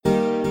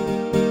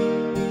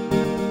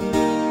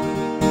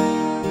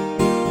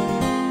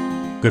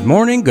Good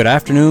morning, good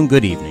afternoon,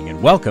 good evening, and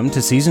welcome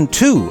to Season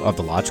 2 of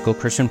the Logical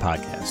Christian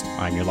Podcast.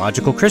 I'm your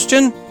Logical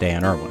Christian,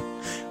 Dan Irwin.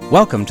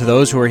 Welcome to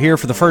those who are here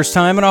for the first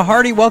time, and a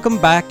hearty welcome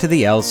back to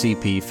the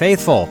LCP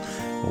faithful.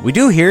 What we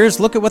do here is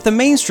look at what the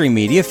mainstream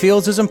media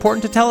feels is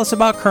important to tell us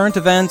about current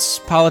events,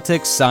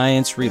 politics,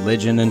 science,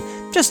 religion, and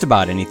just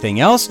about anything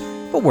else,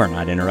 but we're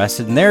not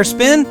interested in their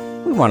spin.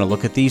 We want to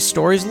look at these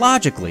stories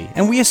logically,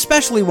 and we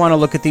especially want to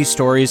look at these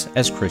stories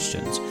as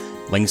Christians.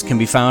 Links can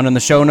be found in the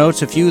show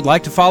notes if you'd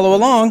like to follow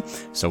along.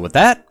 So with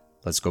that,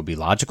 let's go be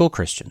logical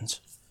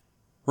Christians.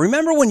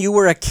 Remember when you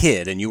were a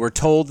kid and you were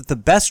told that the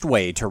best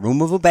way to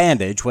remove a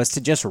bandage was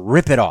to just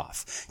rip it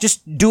off?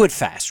 Just do it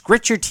fast,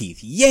 grit your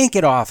teeth, yank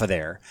it off of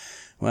there.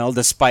 Well,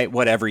 despite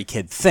what every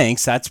kid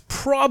thinks, that's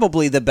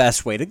probably the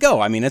best way to go.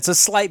 I mean, it's a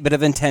slight bit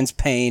of intense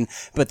pain,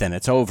 but then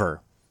it's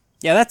over.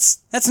 Yeah,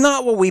 that's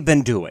not what we've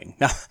been doing.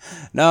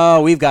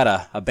 No, we've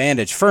got a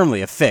bandage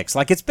firmly affixed,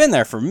 like it's been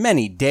there for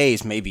many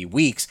days, maybe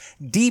weeks,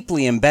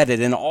 deeply embedded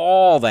in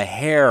all the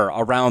hair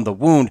around the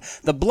wound.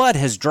 The blood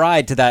has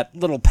dried to that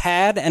little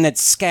pad, and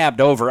it's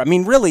scabbed over. I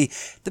mean, really,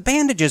 the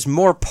bandage is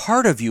more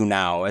part of you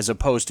now, as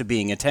opposed to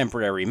being a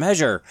temporary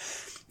measure.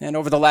 And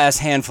over the last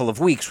handful of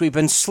weeks, we've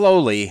been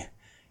slowly,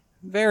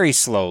 very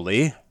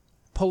slowly,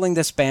 pulling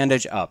this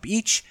bandage up,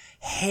 each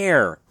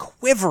hair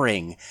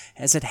quivering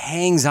as it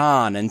hangs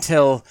on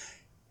until,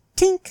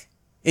 tink,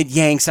 it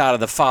yanks out of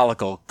the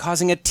follicle,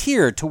 causing a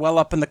tear to well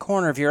up in the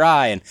corner of your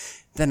eye, and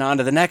then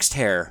onto the next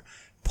hair.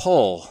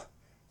 Pull,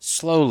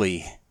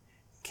 slowly,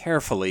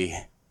 carefully,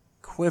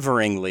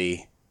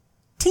 quiveringly,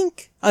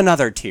 tink,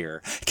 another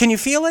tear. Can you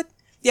feel it?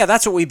 Yeah,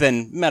 that's what we've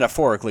been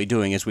metaphorically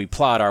doing as we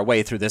plod our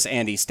way through this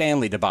Andy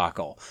Stanley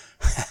debacle.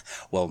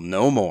 Well,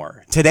 no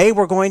more. Today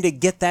we're going to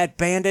get that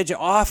bandage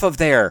off of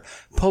there,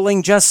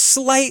 pulling just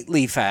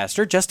slightly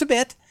faster, just a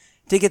bit,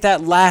 to get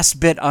that last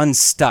bit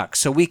unstuck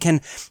so we can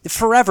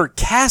forever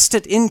cast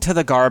it into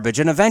the garbage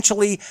and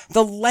eventually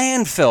the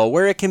landfill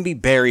where it can be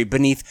buried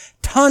beneath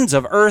tons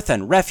of earth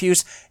and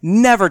refuse,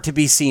 never to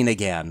be seen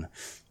again.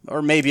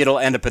 Or maybe it'll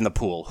end up in the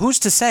pool. Who's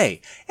to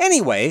say?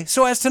 Anyway,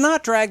 so as to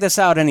not drag this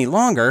out any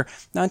longer,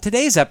 on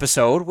today's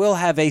episode, we'll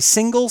have a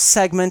single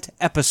segment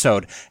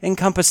episode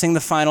encompassing the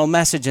final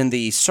message in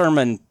the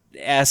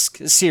sermon-esque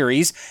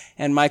series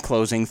and my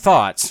closing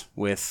thoughts,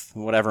 with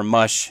whatever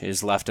mush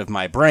is left of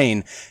my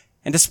brain.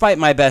 And despite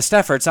my best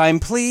efforts, I am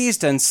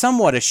pleased and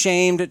somewhat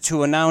ashamed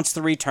to announce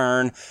the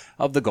return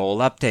of the goal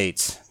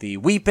updates. The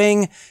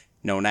weeping,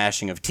 no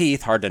gnashing of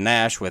teeth, hard to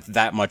gnash with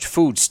that much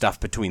food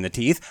stuffed between the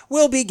teeth,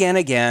 will begin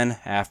again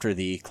after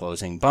the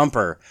closing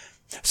bumper.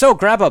 So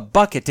grab a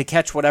bucket to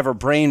catch whatever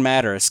brain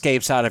matter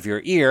escapes out of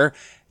your ear,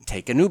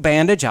 take a new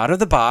bandage out of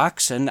the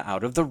box and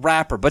out of the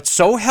wrapper, but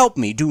so help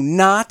me, do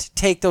not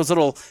take those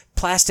little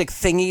plastic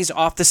thingies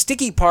off the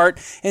sticky part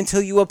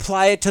until you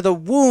apply it to the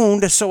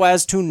wound so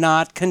as to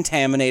not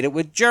contaminate it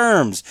with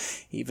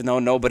germs, even though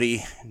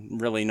nobody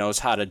really knows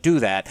how to do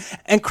that.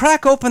 And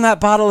crack open that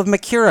bottle of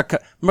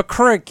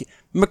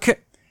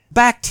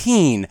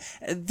Bactine.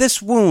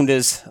 This wound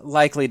is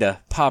likely to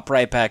pop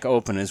right back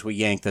open as we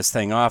yank this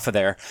thing off of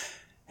there.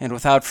 And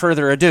without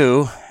further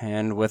ado,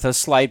 and with a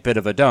slight bit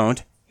of a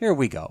don't, here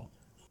we go.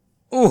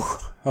 Ooh,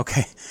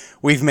 okay,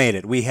 we've made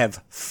it. We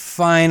have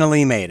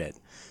finally made it.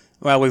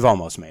 Well, we've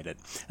almost made it.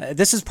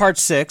 This is part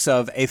 6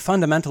 of A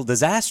Fundamental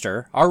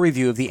Disaster, our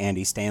review of the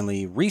Andy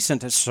Stanley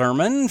recent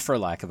sermon, for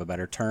lack of a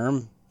better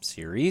term,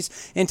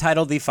 series,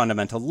 entitled The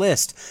Fundamental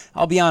List.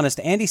 I'll be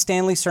honest, Andy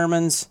Stanley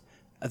sermons,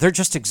 they're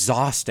just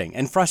exhausting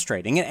and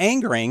frustrating and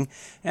angering,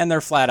 and they're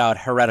flat out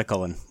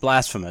heretical and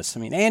blasphemous. I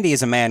mean, Andy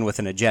is a man with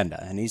an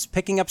agenda, and he's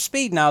picking up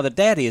speed now that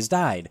Daddy has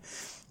died.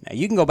 Now,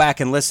 you can go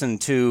back and listen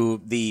to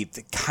the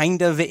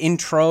kind of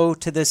intro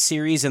to this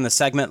series in the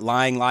segment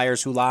Lying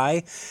Liars Who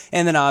Lie,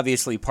 and then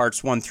obviously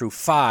parts 1 through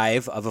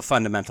 5 of A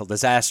Fundamental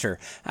Disaster.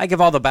 I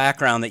give all the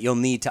background that you'll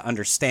need to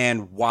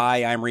understand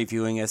why I'm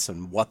reviewing this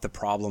and what the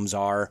problems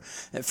are.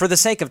 For the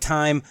sake of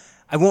time,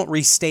 I won't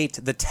restate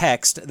the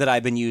text that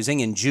I've been using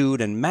in Jude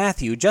and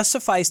Matthew, just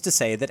suffice to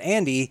say that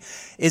Andy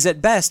is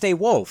at best a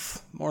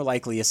wolf, more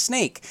likely a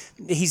snake.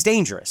 He's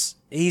dangerous.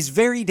 He's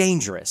very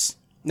dangerous.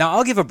 Now,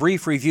 I'll give a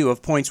brief review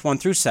of points 1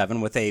 through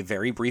 7 with a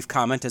very brief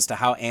comment as to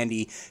how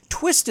Andy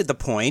twisted the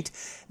point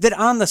that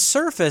on the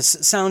surface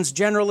sounds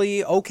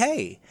generally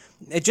okay.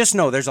 Just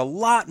know there's a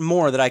lot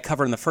more that I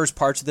cover in the first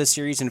parts of this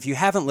series, and if you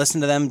haven't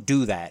listened to them,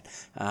 do that.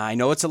 I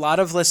know it's a lot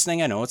of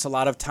listening, I know it's a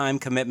lot of time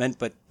commitment,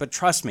 but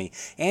trust me,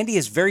 Andy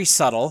is very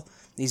subtle,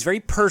 he's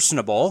very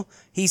personable,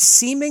 he's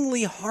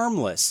seemingly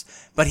harmless,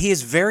 but he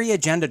is very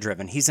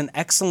agenda-driven. He's an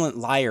excellent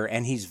liar,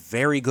 and he's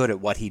very good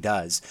at what he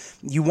does.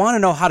 You want to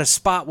know how to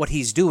spot what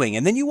he's doing,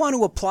 and then you want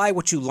to apply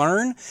what you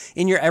learn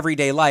in your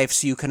everyday life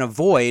so you can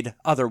avoid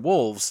other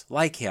wolves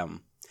like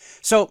him.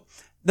 So,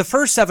 the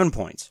first 7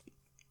 points.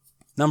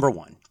 Number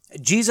 1,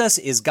 Jesus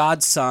is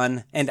God's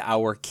Son and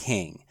our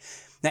King.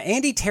 Now,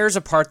 Andy tears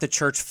apart the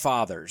church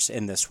fathers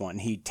in this one.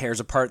 He tears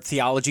apart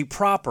theology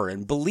proper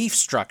and belief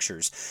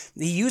structures.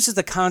 He uses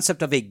the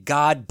concept of a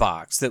God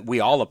box that we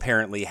all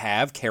apparently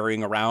have,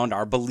 carrying around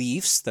our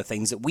beliefs, the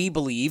things that we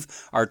believe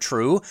are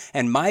true,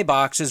 and my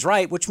box is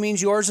right, which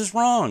means yours is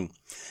wrong.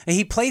 And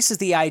he places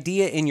the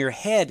idea in your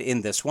head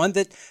in this one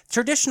that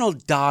traditional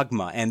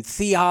dogma and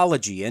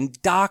theology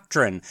and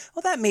doctrine,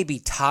 well, that may be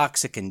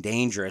toxic and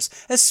dangerous,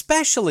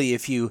 especially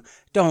if you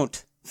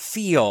don't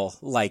feel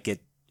like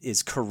it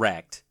is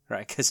correct,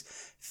 right? Because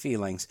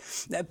feelings.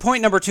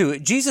 Point number 2,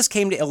 Jesus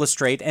came to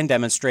illustrate and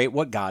demonstrate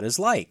what God is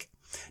like.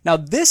 Now,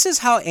 this is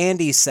how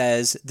Andy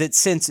says that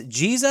since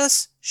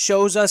Jesus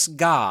shows us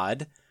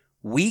God,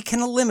 we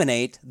can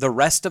eliminate the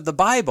rest of the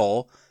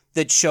Bible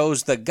that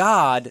shows the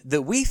God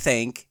that we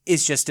think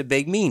is just a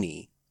big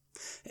meanie.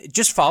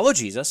 Just follow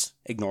Jesus,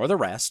 ignore the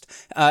rest.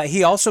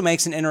 He also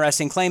makes an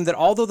interesting claim that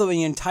although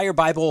the entire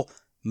Bible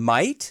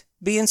might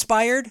be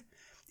inspired,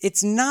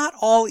 it's not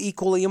all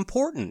equally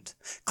important.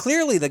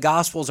 Clearly, the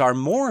Gospels are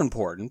more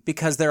important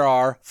because there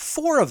are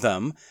 4 of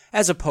them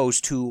as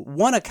opposed to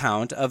one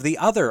account of the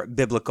other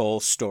biblical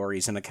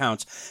stories and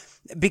accounts.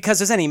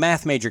 Because as any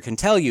math major can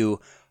tell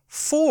you,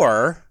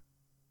 4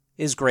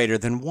 is greater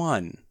than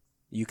 1.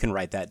 You can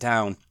write that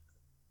down.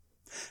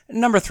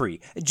 Number 3,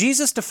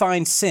 Jesus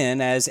defines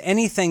sin as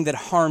anything that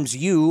harms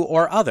you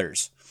or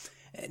others.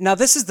 Now,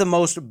 this is the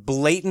most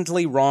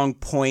blatantly wrong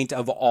point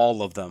of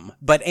all of them,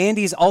 but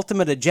Andy's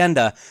ultimate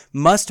agenda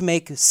must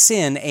make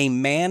sin a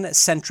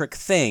man-centric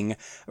thing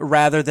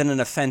rather than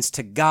an offense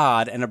to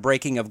God and a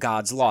breaking of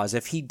God's laws.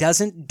 If he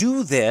doesn't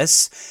do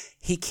this,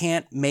 he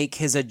can't make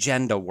his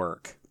agenda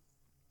work.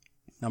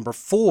 Number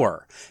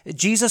 4,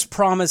 Jesus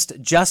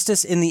promised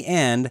justice in the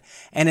end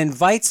and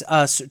invites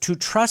us to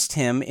trust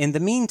him in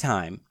the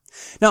meantime.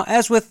 Now,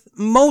 as with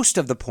most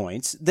of the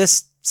points,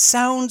 this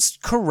sounds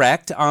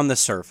correct on the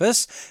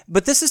surface,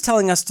 but this is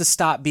telling us to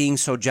stop being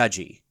so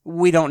judgy.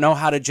 We don't know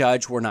how to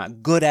judge, we're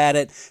not good at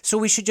it, so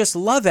we should just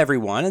love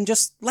everyone and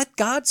just let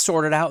God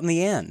sort it out in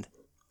the end.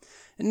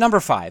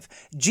 Number 5,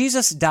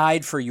 Jesus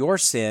died for your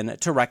sin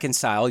to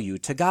reconcile you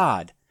to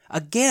God.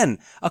 Again,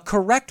 a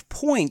correct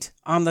point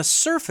on the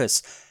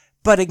surface.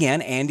 But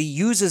again, Andy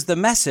uses the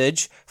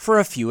message for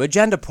a few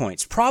agenda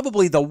points,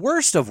 probably the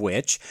worst of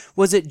which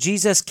was that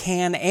Jesus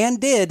can and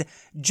did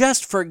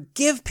just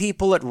forgive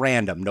people at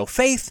random. No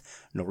faith,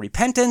 no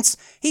repentance.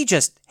 He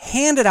just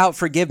handed out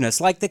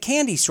forgiveness like the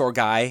candy store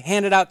guy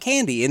handed out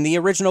candy in the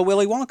original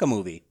Willy Wonka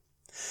movie.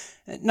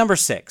 Number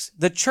 6,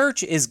 the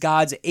church is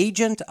God's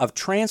agent of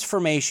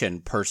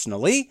transformation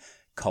personally,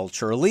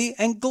 culturally,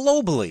 and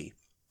globally.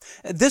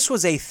 This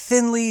was a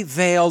thinly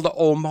veiled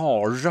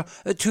homage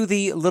to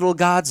the little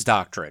gods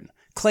doctrine,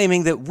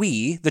 claiming that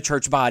we, the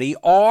church body,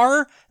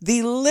 are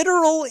the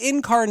literal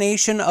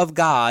incarnation of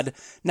God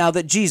now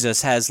that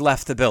Jesus has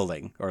left the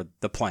building, or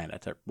the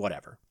planet, or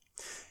whatever.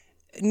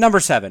 Number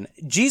 7,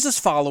 Jesus'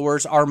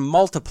 followers are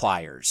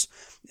multipliers.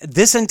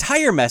 This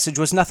entire message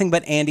was nothing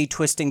but Andy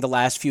twisting the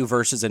last few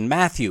verses in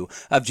Matthew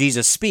of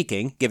Jesus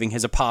speaking, giving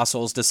his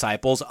apostles,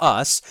 disciples,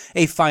 us,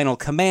 a final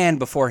command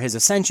before his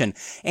ascension.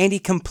 Andy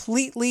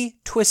completely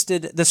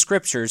twisted the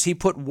scriptures. He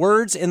put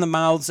words in the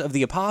mouths of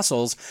the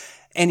apostles,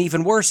 and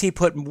even worse, he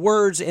put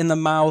words in the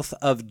mouth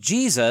of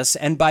Jesus,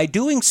 and by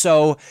doing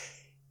so,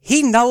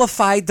 he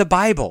nullified the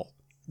Bible.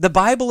 The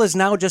Bible is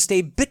now just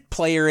a bit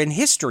player in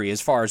history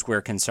as far as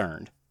we're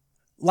concerned.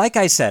 Like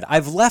I said,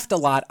 I've left a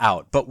lot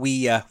out, but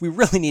we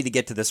really need to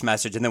get to this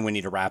message, and then we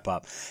need to wrap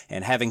up.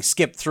 And having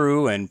skipped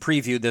through and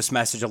previewed this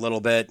message a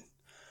little bit,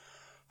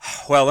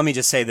 well, let me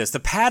just say this.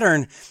 The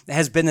pattern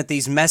has been that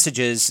these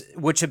messages,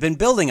 which have been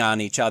building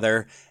on each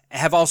other,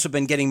 have also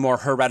been getting more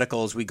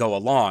heretical as we go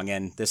along,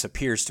 and this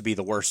appears to be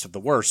the worst of the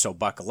worst, so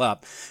buckle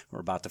up. We're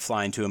about to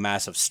fly into a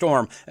massive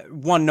storm.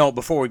 One note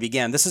before we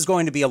begin, this is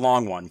going to be a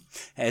long one.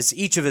 As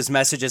each of his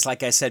messages,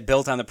 like I said,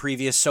 built on the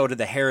previous, so did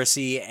the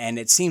heresy, and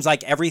it seems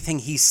like everything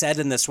he said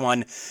in this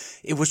one,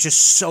 it was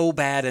just so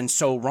bad and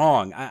so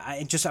wrong.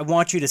 I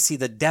want you to see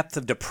the depth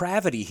of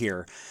depravity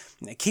here.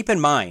 Keep in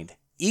mind,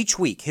 each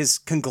week, his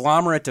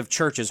conglomerate of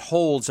churches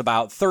holds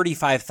about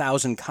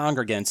 35,000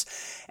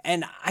 congregants,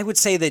 and I would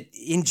say that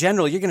in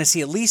general, you're going to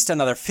see at least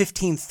another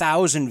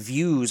 15,000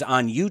 views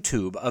on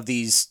YouTube of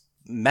these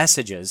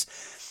messages.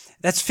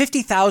 That's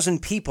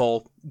 50,000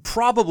 people,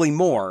 probably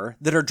more,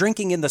 that are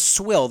drinking in the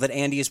swill that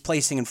Andy is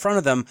placing in front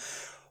of them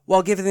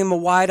while giving them a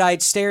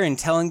wide-eyed stare and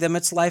telling them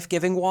it's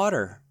life-giving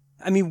water.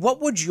 I mean, what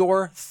would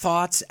your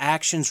thoughts,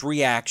 actions,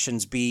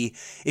 reactions be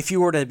if you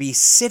were to be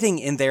sitting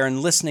in there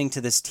and listening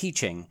to this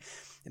teaching?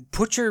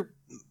 Put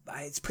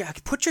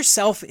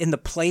yourself in the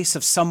place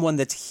of someone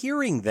that's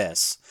hearing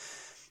this.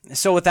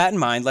 So with that in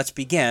mind, let's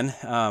begin,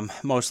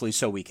 mostly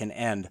so we can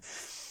end.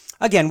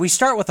 Again, we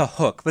start with a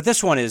hook, but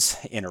this one is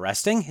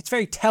interesting. It's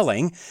very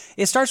telling.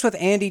 It starts with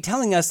Andy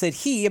telling us that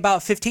he,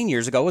 about 15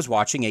 years ago, was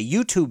watching a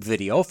YouTube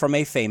video from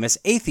a famous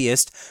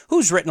atheist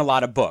who's written a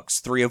lot of books,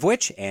 3 of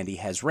which Andy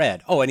has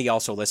read. Oh, and he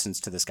also listens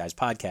to this guy's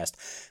podcast.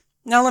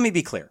 Now, let me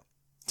be clear.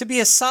 To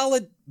be a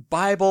solid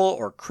Bible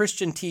or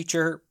Christian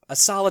teacher, a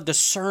solid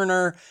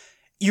discerner,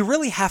 you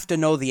really have to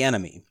know the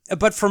enemy.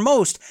 But for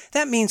most,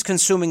 that means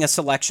consuming a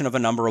selection of a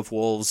number of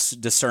wolves,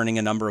 discerning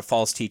a number of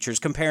false teachers,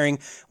 comparing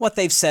what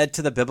they've said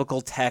to the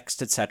biblical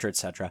text, etc.,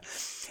 etc.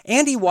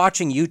 Andy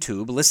watching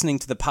YouTube, listening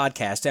to the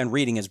podcast, and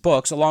reading his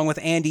books, along with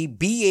Andy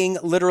being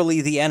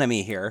literally the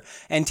enemy here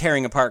and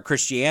tearing apart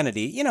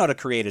Christianity, to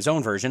create his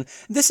own version,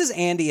 this is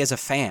Andy as a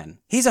fan.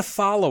 He's a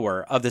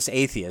follower of this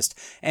atheist,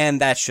 and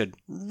that should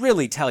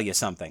really tell you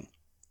something.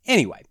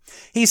 Anyway,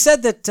 he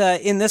said that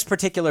in this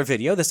particular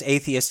video, this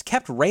atheist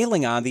kept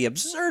railing on the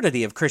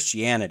absurdity of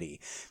Christianity.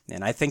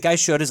 And I think I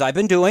should, as I've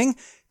been doing,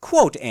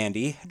 quote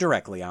Andy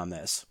directly on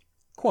this.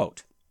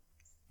 Quote,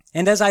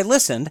 "And as I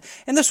listened,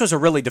 and this was a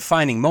really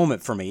defining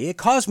moment for me, it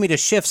caused me to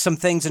shift some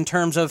things in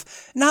terms of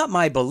not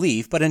my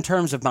belief, but in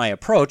terms of my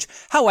approach,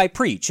 how I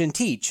preach and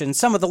teach, and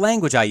some of the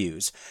language I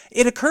use.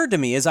 It occurred to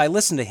me as I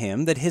listened to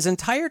him that his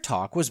entire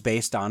talk was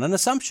based on an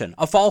assumption,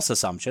 a false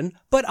assumption,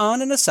 but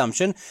on an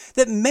assumption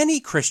that many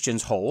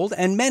Christians hold,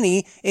 and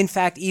many, in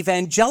fact,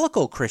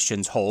 evangelical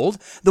Christians hold,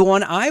 the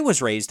one I was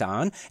raised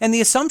on, and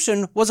the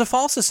assumption was a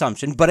false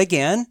assumption, but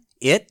again,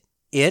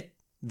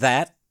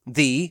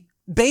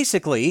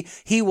 Basically,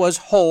 he was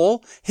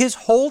whole. His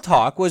whole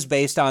talk was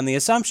based on the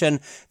assumption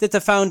that the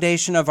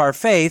foundation of our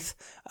faith,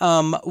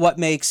 what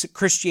makes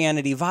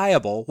Christianity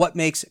viable, what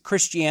makes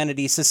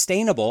Christianity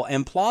sustainable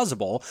and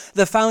plausible,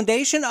 the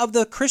foundation of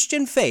the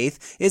Christian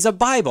faith is a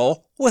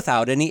Bible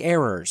without any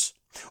errors.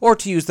 Or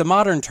to use the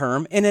modern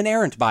term, an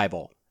inerrant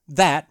Bible.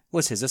 That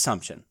was his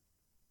assumption."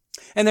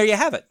 And there you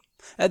have it.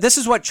 This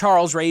is what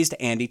Charles raised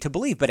Andy to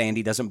believe, but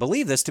Andy doesn't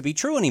believe this to be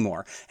true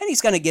anymore. And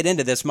he's going to get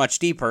into this much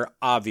deeper,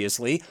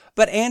 obviously,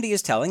 but Andy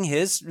is telling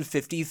his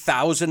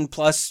 50,000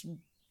 plus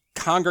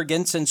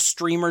congregants and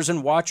streamers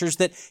and watchers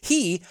that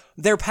he,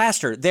 their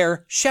pastor,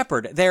 their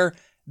shepherd, their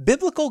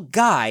biblical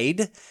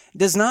guide,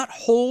 does not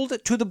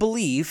hold to the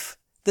belief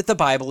that the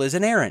Bible is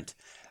inerrant.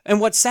 And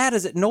what's sad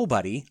is that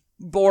nobody,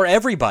 or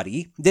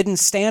everybody, didn't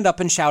stand up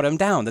and shout him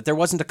down, that there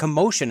wasn't a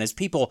commotion as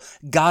people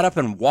got up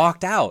and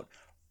walked out.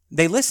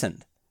 They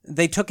listened.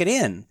 They took it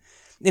in.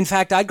 In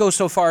fact, I'd go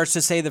so far as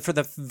to say that for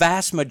the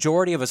vast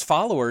majority of his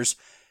followers,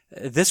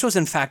 this was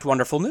in fact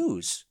wonderful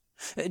news.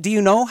 Do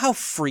you know how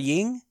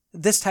freeing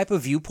this type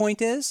of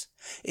viewpoint is?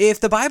 If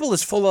the Bible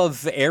is full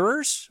of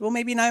errors, well,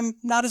 maybe I'm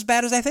not as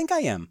bad as I think I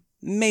am.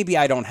 Maybe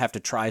I don't have to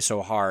try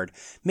so hard.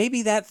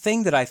 Maybe that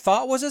thing that I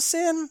thought was a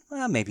sin,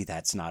 maybe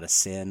that's not a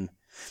sin.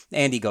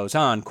 Andy goes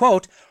on,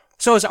 quote,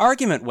 "So his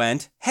argument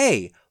went,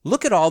 hey,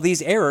 look at all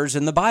these errors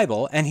in the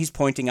Bible," and he's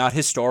pointing out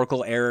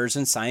historical errors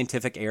and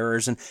scientific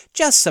errors and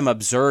just some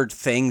absurd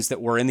things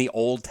that were in the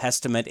Old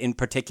Testament in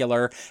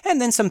particular,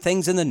 and then some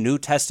things in the New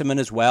Testament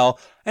as well.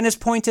 And his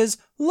point is,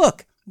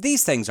 look,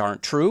 these things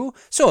aren't true.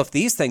 So if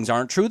these things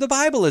aren't true, the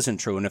Bible isn't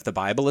true. And if the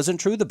Bible isn't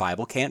true, the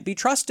Bible can't be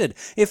trusted.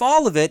 If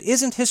all of it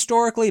isn't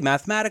historically,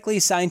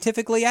 mathematically,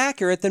 scientifically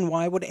accurate, then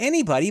why would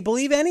anybody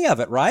believe any of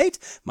it, right?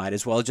 Might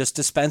as well just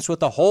dispense with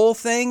the whole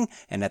thing.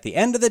 And at the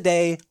end of the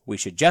day, we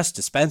should just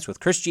dispense with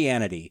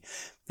Christianity.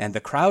 And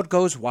the crowd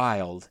goes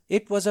wild.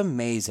 It was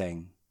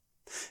amazing.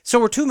 So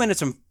we're 2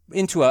 minutes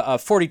into a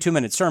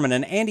 42-minute sermon,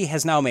 and Andy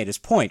has now made his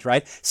point,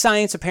 right?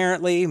 Science,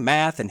 apparently,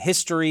 math, and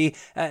history,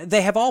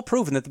 they have all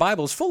proven that the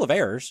Bible is full of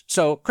errors.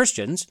 So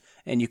Christians,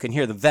 and you can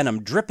hear the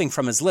venom dripping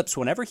from his lips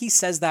whenever he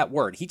says that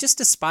word. He just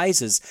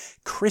despises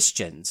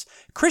Christians.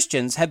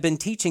 Christians have been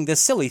teaching this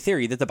silly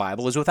theory that the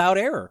Bible is without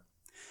error.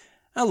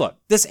 Now look,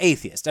 this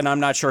atheist, and I'm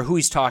not sure who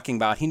he's talking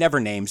about, he never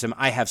names him,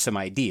 I have some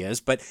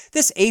ideas, but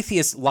this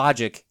atheist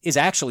logic is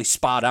actually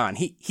spot on.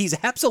 He's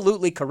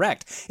absolutely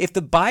correct. If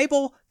the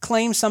Bible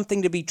claims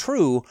something to be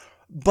true,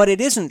 but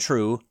it isn't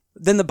true,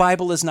 then the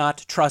Bible is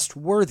not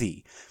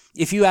trustworthy.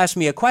 If you asked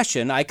me a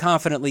question, I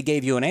confidently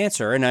gave you an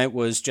answer, and it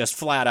was just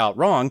flat out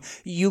wrong,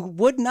 you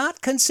would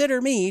not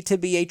consider me to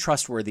be a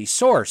trustworthy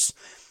source.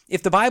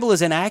 If the Bible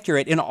is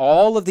inaccurate in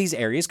all of these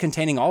areas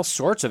containing all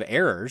sorts of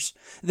errors,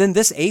 then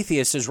this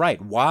atheist is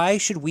right. Why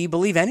should we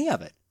believe any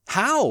of it?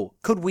 How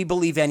could we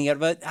believe any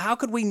of it? How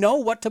could we know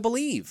what to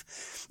believe?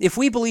 If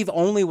we believe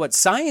only what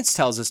science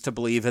tells us to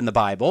believe in the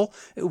Bible,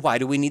 why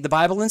do we need the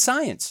Bible and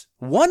science?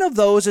 One of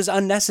those is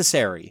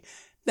unnecessary,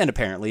 and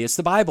apparently it's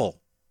the Bible.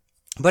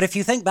 But if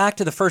you think back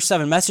to the first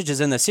 7 messages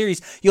in the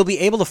series, you'll be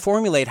able to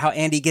formulate how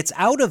Andy gets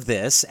out of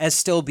this as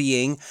still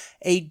being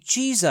a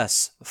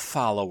Jesus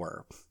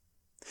follower.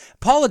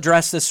 Paul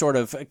addressed this sort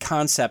of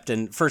concept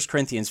in 1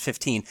 Corinthians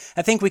 15.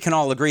 I think we can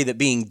all agree that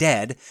being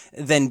dead,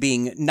 then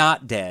being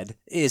not dead,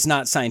 is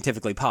not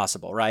scientifically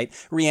possible, right?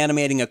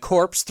 Reanimating a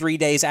corpse 3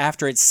 days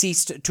after it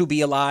ceased to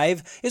be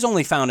alive is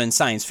only found in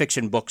science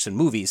fiction books and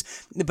movies.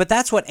 But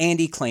that's what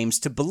Andy claims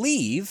to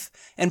believe,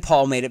 and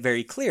Paul made it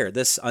very clear.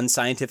 This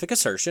unscientific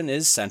assertion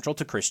is central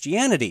to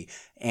Christianity.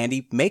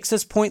 Andy makes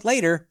this point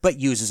later, but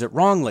uses it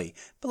wrongly.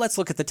 But let's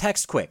look at the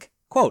text quick.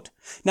 Quote,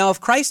 "Now if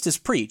Christ is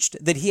preached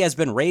that he has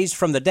been raised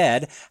from the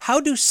dead,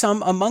 how do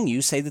some among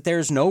you say that there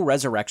is no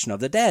resurrection of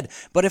the dead?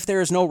 But if there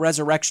is no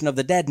resurrection of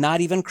the dead, not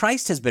even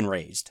Christ has been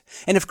raised.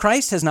 And if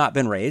Christ has not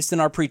been raised,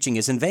 then our preaching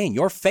is in vain.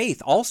 Your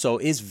faith also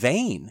is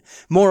vain.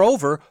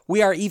 Moreover,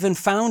 we are even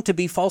found to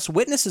be false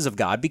witnesses of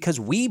God, because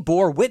we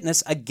bore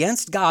witness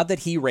against God that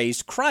he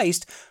raised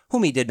Christ,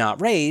 whom he did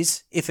not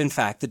raise, if in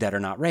fact the dead are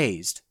not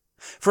raised.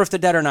 For if the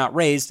dead are not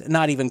raised,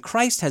 not even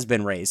Christ has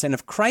been raised. And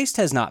if Christ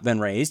has not been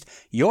raised,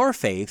 your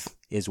faith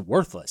is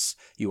worthless.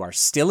 You are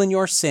still in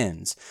your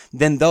sins.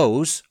 Then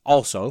those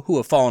also who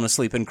have fallen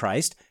asleep in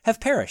Christ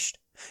have perished.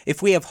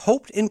 If we have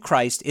hoped in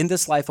Christ in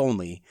this life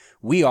only,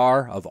 we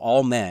are of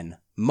all men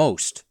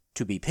most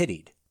to be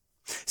pitied."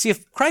 See,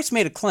 if Christ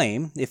made a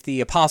claim, if the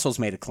apostles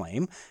made a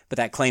claim, but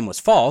that claim was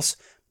false,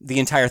 the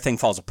entire thing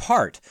falls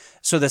apart.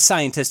 So the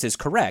scientist is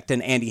correct,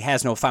 and Andy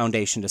has no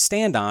foundation to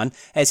stand on,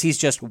 as he's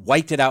just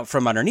wiped it out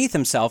from underneath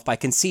himself by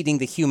conceding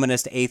the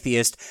humanist,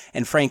 atheist,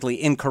 and frankly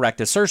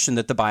incorrect assertion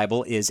that the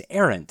Bible is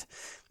errant.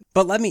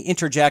 But let me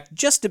interject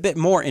just a bit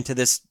more into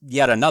this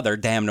yet another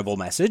damnable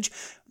message.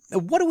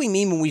 What do we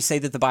mean when we say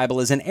that the Bible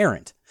is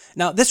inerrant?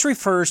 Now, this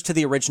refers to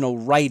the original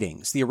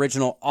writings, the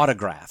original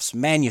autographs,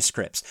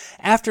 manuscripts.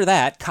 After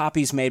that,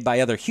 copies made by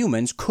other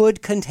humans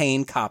could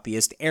contain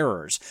copyist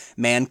errors.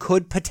 Man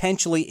could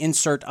potentially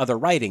insert other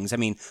writings. I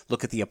mean,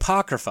 look at the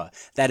Apocrypha.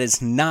 That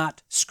is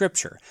not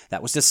Scripture.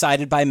 That was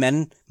decided by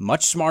men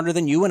much smarter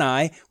than you and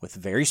I, with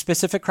very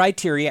specific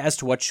criteria as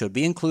to what should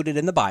be included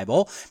in the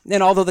Bible.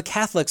 And although the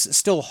Catholics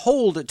still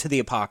hold to the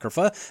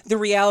Apocrypha, the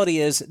reality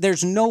is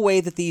there's no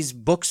way that these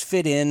books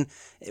fit in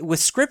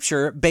with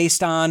Scripture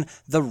based on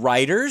the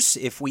writers,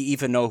 if we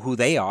even know who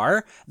they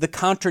are, the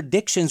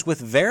contradictions with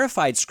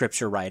verified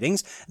Scripture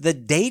writings, the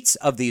dates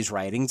of these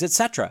writings,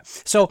 etc.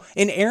 So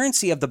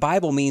inerrancy of the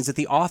Bible means that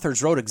the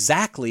authors wrote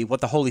exactly what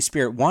the Holy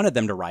Spirit wanted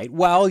them to write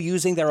while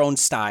using their own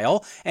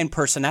style and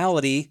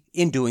personality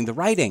in doing the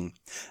writing.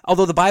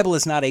 Although the Bible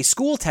is not a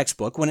school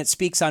textbook, when it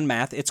speaks on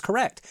math, it's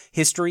correct.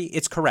 History,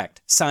 it's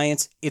correct.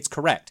 Science, it's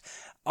correct.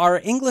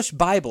 Our English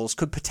Bibles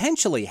could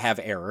potentially have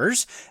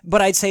errors,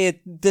 but I'd say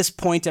at this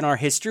point in our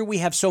history, we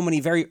have so many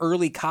very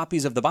early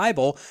copies of the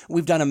Bible,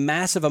 we've done a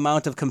massive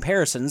amount of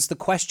comparisons, the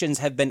questions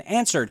have been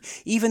answered.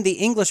 Even the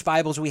English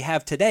Bibles we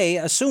have today,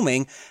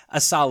 assuming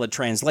a solid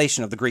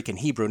translation of the Greek and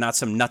Hebrew, not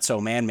some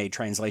nutso man-made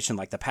translation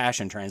like the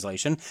Passion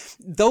Translation,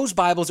 those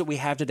Bibles that we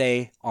have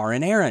today are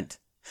inerrant.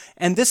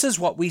 And this is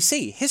what we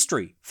see.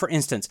 History, for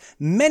instance.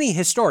 Many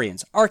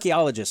historians,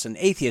 archaeologists, and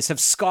atheists have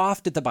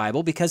scoffed at the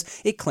Bible because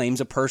it claims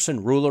a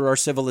person, ruler, or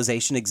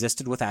civilization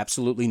existed with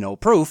absolutely no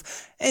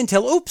proof,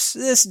 until, oops,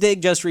 this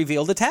dig just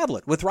revealed a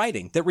tablet with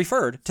writing that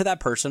referred to that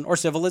person or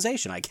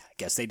civilization. I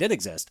guess they did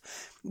exist.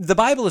 The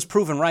Bible is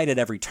proven right at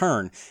every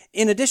turn.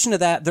 In addition to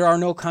that, there are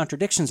no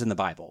contradictions in the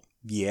Bible.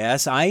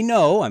 Yes, I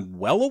know, I'm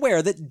well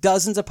aware that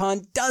dozens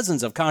upon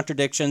dozens of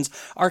contradictions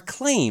are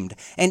claimed,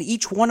 and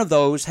each one of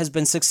those has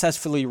been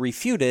successfully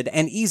refuted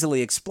and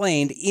easily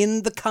explained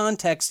in the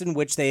context in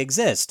which they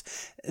exist.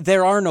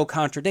 There are no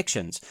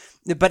contradictions.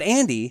 But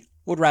Andy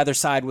would rather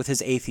side with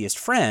his atheist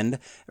friend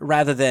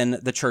rather than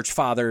the church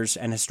fathers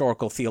and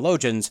historical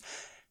theologians,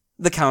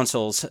 the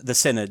councils, the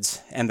synods,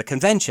 and the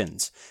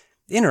conventions.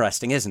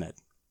 Interesting, isn't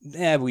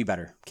it? We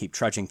better keep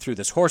trudging through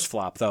this horse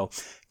flop, though.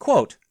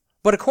 Quote,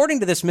 "But according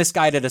to this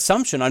misguided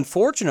assumption,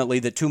 unfortunately,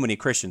 that too many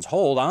Christians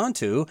hold on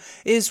to,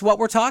 is what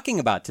we're talking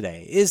about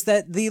today, is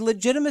that the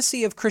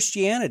legitimacy of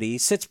Christianity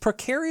sits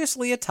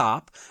precariously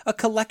atop a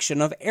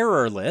collection of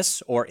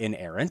errorless, or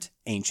inerrant,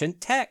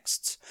 ancient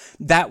texts."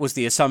 That was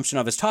the assumption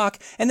of his talk,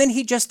 and then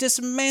he just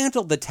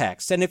dismantled the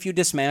text. And if you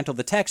dismantle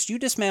the text, you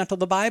dismantle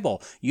the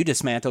Bible. You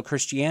dismantle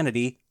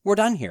Christianity. We're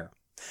done here.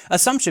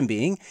 Assumption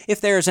being, if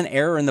there is an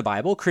error in the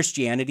Bible,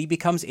 Christianity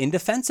becomes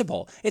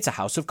indefensible. It's a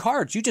house of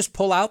cards. You just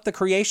pull out the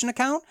creation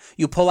account,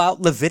 you pull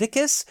out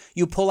Leviticus,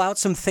 you pull out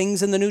some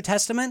things in the New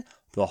Testament,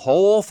 the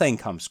whole thing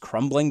comes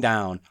crumbling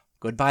down.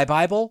 Goodbye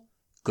Bible,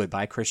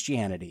 goodbye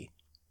Christianity.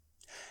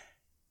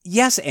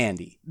 Yes,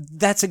 Andy,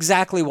 that's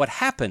exactly what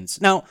happens.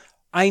 Now,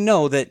 I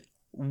know that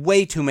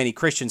way too many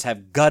Christians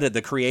have gutted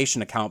the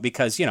creation account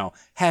because,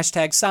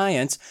 hashtag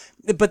science.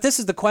 But this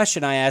is the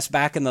question I asked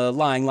back in the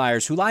Lying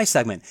Liars Who Lie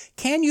segment.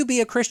 Can you be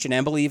a Christian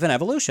and believe in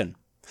evolution?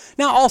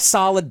 Now, all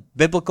solid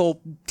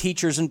biblical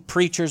teachers and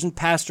preachers and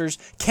pastors,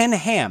 Ken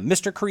Ham,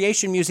 Mr.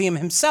 Creation Museum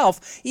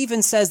himself,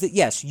 even says that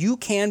yes, you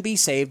can be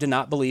saved and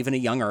not believe in a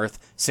young earth,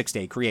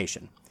 6-day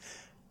creation.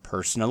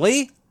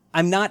 Personally,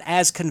 I'm not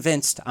as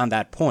convinced on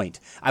that point.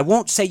 I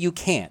won't say you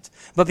can't,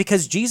 but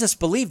because Jesus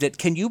believed it,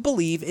 can you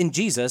believe in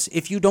Jesus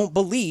if you don't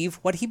believe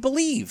what he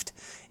believed?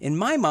 In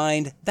my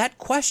mind, that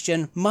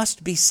question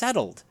must be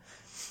settled.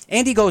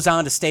 And he goes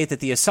on to state that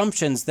the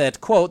assumptions that,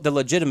 quote, "the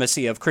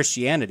legitimacy of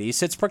Christianity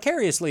sits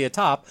precariously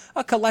atop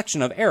a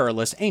collection of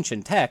errorless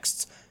ancient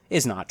texts,"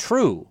 is not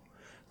true.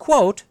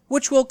 Quote,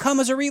 "which will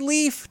come as a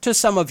relief to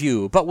some of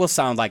you, but will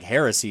sound like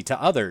heresy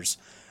to others."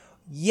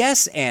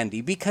 Yes, Andy,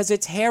 because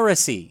it's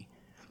heresy.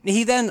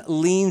 He then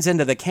leans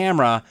into the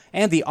camera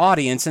and the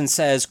audience and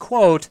says,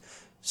 quote,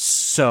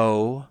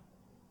 "So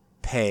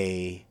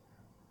pay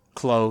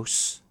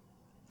close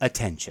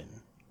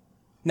attention.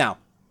 Now,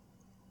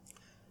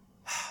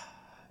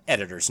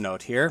 editor's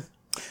note here.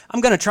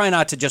 I'm going to try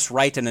not to just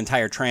write an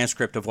entire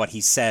transcript of what he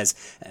says.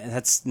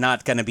 That's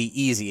not going to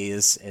be easy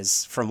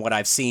as from what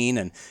I've seen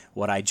and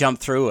what I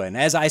jumped through. And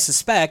as I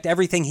suspect,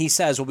 everything he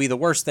says will be the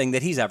worst thing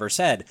that he's ever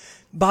said.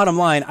 Bottom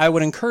line, I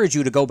would encourage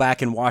you to go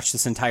back and watch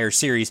this entire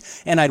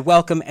series, and I'd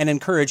welcome and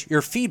encourage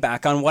your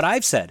feedback on what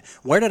I've said.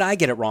 Where did I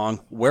get it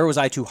wrong? Where was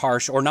I too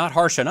harsh or not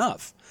harsh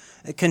enough?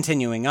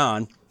 Continuing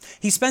on.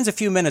 He spends a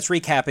few minutes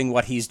recapping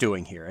what he's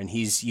doing here, and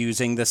he's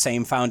using the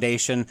same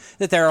foundation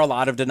that there are a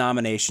lot of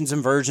denominations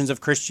and versions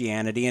of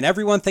Christianity, and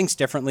everyone thinks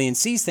differently and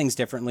sees things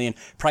differently and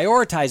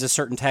prioritizes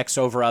certain texts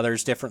over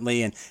others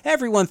differently, and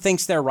everyone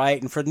thinks they're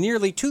right, and for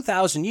nearly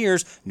 2,000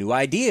 years, new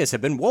ideas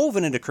have been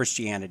woven into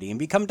Christianity and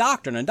become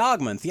doctrine and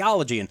dogma and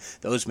theology, and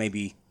those may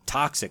be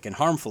toxic and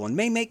harmful and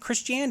may make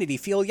Christianity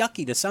feel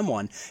yucky to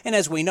someone. And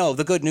as we know,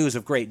 the good news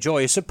of great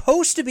joy is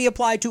supposed to be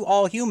applied to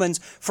all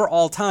humans for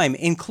all time,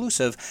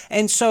 inclusive.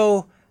 And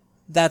so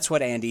that's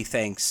what Andy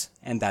thinks,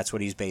 and that's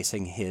what he's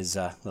basing his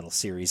little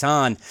series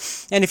on.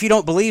 And if you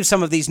don't believe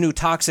some of these new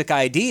toxic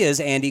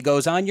ideas, Andy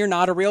goes on, you're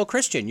not a real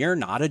Christian. You're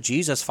not a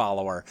Jesus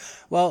follower.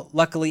 Well,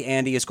 luckily,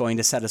 Andy is going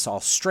to set us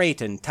all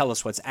straight and tell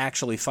us what's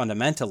actually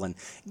fundamental and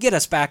get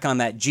us back on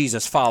that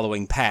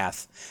Jesus-following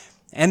path.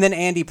 And then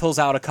Andy pulls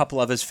out a couple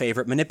of his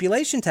favorite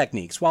manipulation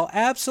techniques while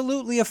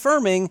absolutely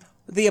affirming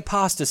the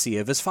apostasy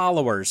of his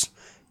followers.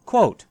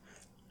 Quote,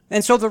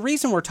 and so the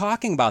reason we're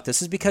talking about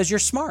this is because you're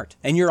smart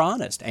and you're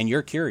honest and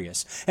you're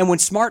curious. And when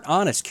smart,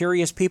 honest,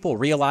 curious people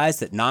realize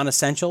that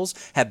non-essentials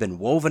have been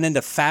woven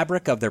into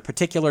fabric of their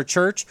particular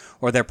church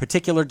or their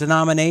particular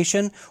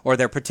denomination or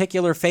their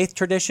particular faith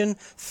tradition,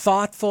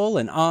 thoughtful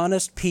and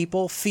honest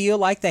people feel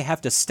like they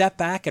have to step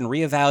back and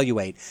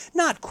reevaluate,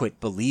 not quit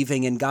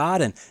believing in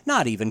God and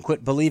not even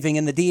quit believing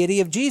in the deity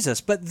of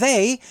Jesus, but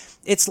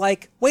it's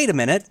like, wait a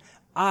minute,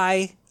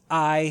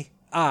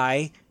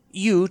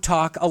 you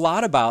talk a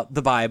lot about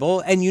the Bible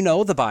and you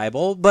know the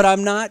Bible, but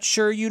I'm not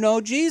sure you know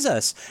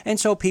Jesus. And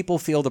so people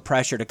feel the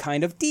pressure to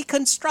kind of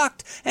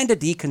deconstruct. And to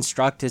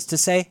deconstruct is to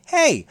say,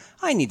 hey,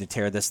 I need to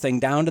tear this thing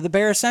down to the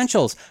bare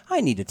essentials.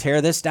 I need to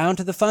tear this down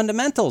to the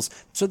fundamentals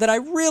so that I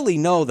really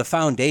know the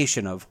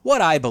foundation of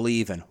what I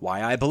believe and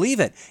why I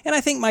believe it. And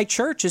I think my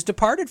church has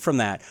departed from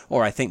that,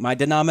 or I think my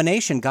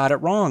denomination got it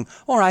wrong,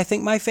 or I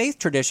think my faith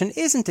tradition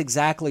isn't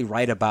exactly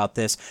right about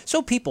this.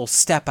 So people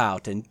step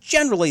out, and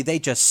generally they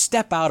just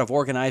step out of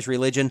organized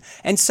religion,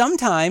 and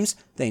sometimes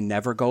they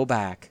never go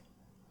back.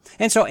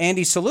 And so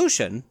Andy's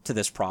solution to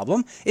this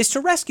problem is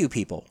to rescue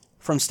people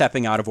from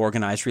stepping out of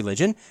organized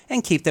religion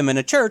and keep them in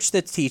a church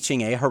that's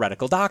teaching a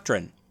heretical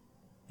doctrine.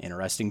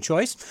 Interesting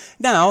choice.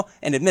 Now,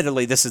 and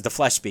admittedly this is the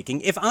flesh speaking,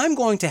 if I'm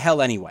going to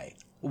hell anyway,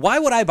 why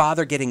would I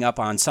bother getting up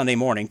on Sunday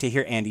morning to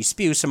hear Andy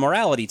spew some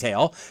morality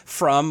tale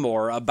from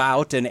or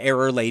about an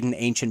error-laden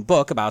ancient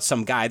book about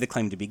some guy that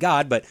claimed to be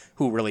God, but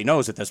who really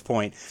knows at this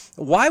point?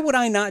 Why would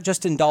I not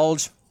just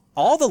indulge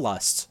all the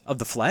lusts of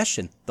the flesh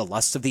and the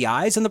lusts of the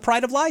eyes and the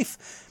pride of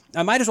life?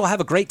 I might as well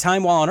have a great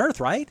time while on earth,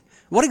 right?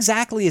 What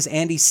exactly is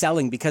Andy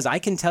selling? Because I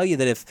can tell you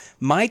that if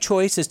my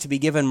choice is to be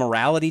given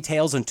morality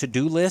tales and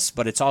to-do lists,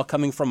 but it's all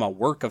coming from a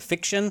work of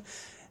fiction,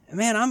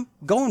 man, I'm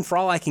going for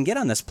all I can get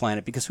on this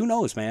planet, because who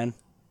knows, man?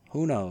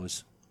 Who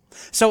knows?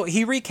 So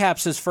he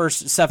recaps his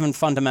first 7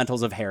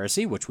 fundamentals of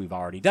heresy, which we've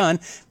already done,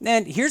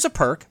 and here's a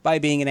perk by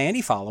being an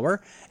Andy follower.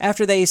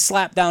 After they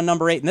slap down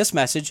number 8 in this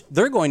message,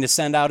 they're going to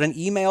send out an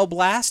email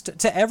blast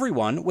to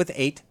everyone with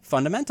 8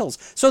 fundamentals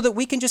so that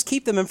we can just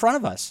keep them in front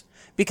of us.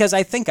 Because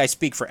I think I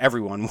speak for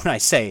everyone when I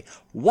say,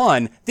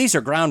 1, these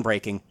are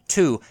groundbreaking,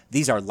 2,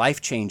 these are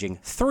life-changing,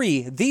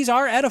 3, these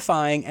are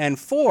edifying, and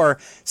 4,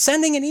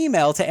 sending an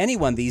email to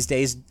anyone these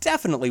days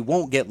definitely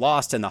won't get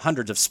lost in the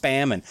hundreds of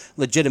spam and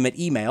legitimate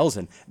emails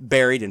and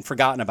buried and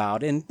forgotten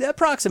about in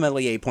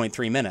approximately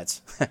 8.3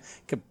 minutes.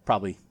 Could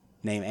probably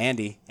name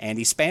Andy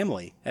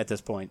Spamly at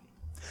this point.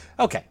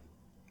 Okay,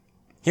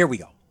 here we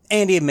go.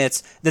 Andy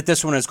admits that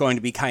this one is going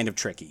to be kind of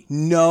tricky.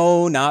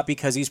 No, not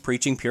because he's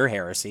preaching pure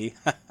heresy,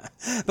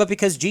 but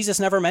because Jesus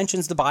never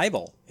mentions the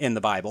Bible in the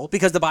Bible,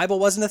 because the Bible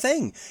wasn't a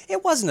thing.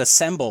 It wasn't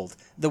assembled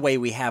the way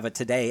we have it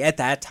today at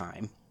that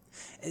time.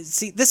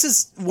 See, this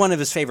is one of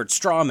his favorite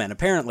straw men,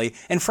 apparently,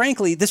 and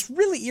frankly, this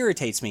really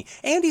irritates me.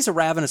 Andy's a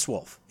ravenous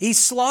wolf. He's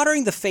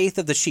slaughtering the faith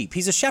of the sheep.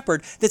 He's a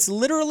shepherd that's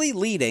literally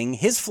leading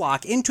his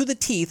flock into the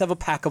teeth of a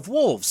pack of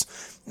wolves.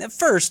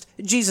 First,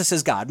 Jesus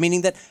is God,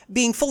 meaning that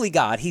being fully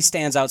God, he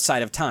stands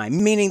outside of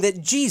time, meaning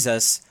that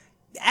Jesus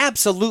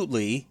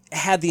absolutely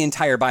had the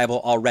entire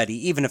Bible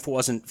already, even if it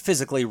wasn't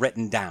physically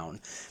written down.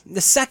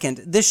 The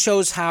second, this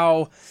shows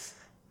how...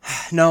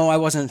 No, I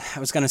was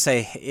going to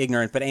say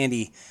ignorant, but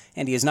Andy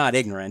is not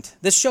ignorant.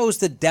 This shows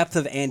the depth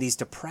of Andy's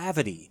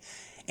depravity.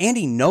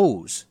 Andy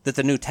knows that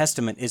the New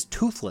Testament is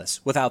toothless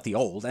without the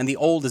Old, and the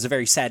Old is a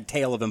very sad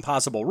tale of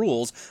impossible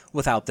rules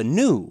without the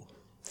New.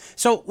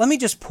 So let me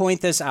just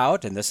point this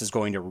out, and this is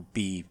going to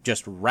be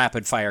just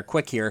rapid fire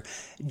quick here.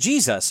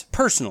 Jesus,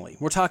 personally,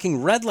 we're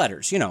talking red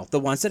letters, the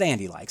ones that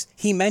Andy likes.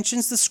 He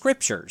mentions the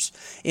scriptures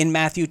in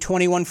Matthew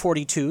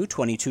 21:42,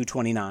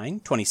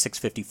 22:29,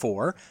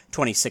 26:54,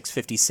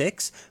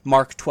 26:56,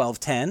 Mark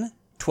 12:10,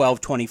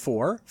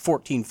 12:24,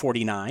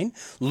 14:49,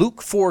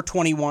 Luke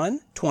 4:21,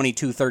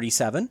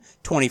 22:37,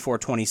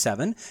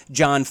 24:27,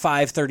 John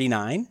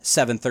 5:39,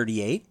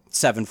 7:38,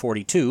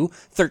 7:42,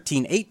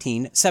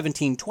 13:18,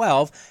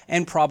 17:12,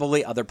 and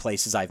probably other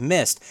places I've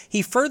missed.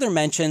 He further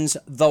mentions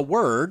the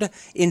word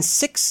in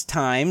 6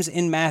 times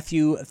in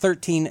Matthew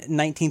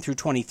 13:19 through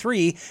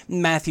 23,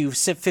 Matthew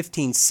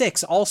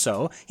 15:6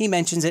 also. He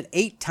mentions it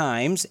 8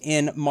 times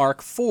in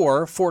Mark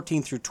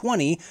 4:14 through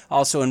 20,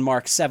 also in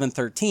Mark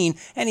 7:13,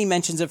 and he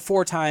mentions it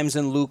 4 times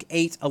in Luke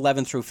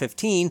 8:11 through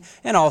 15,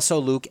 and also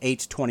Luke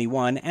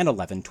 8:21 and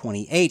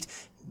 11:28.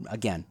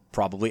 Again,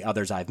 probably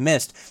others I've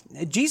missed.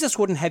 Jesus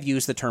wouldn't have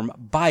used the term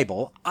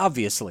Bible,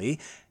 obviously,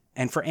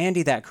 and for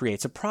Andy that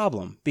creates a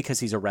problem because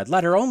he's a red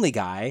letter only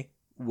guy,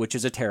 which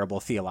is a terrible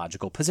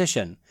theological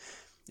position.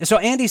 So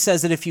Andy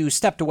says that if you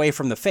stepped away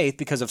from the faith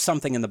because of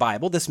something in the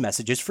Bible, this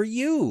message is for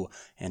you.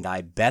 And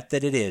I bet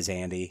that it is,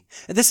 Andy.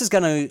 This is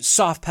going to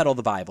soft pedal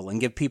the Bible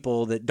and give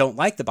people that don't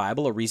like the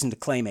Bible a reason to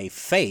claim a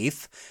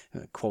faith,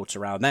 quotes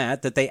around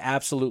that they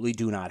absolutely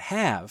do not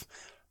have.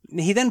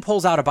 He then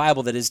pulls out a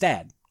Bible that his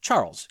dad,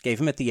 Charles,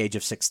 gave him at the age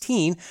of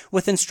 16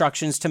 with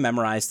instructions to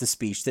memorize the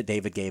speech that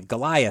David gave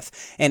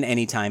Goliath. And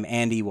anytime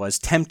Andy was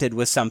tempted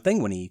with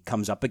something, when he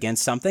comes up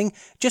against something,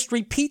 just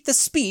repeat the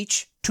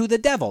speech to the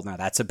devil. Now,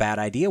 that's a bad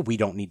idea. We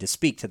don't need to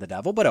speak to the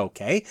devil, but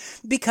okay,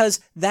 because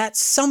that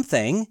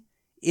something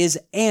is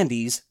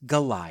Andy's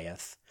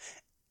Goliath.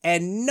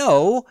 And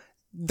no,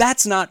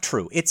 that's not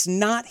true. It's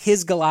not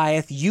his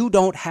Goliath. You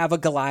don't have a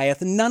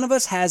Goliath. None of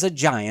us has a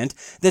giant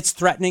that's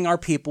threatening our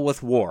people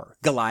with war.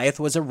 Goliath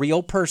was a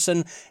real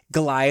person.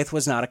 Goliath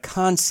was not a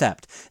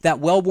concept. That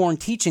well-worn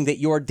teaching that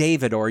you're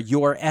David or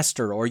you're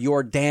Esther or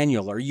you're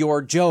Daniel or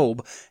you're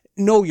Job,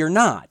 no, you're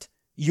not.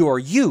 You're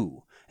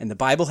you. And the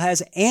Bible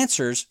has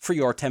answers for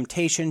your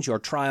temptations, your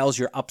trials,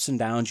 your ups and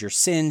downs, your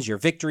sins, your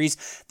victories.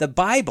 The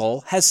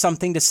Bible has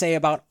something to say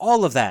about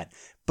all of that,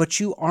 but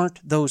you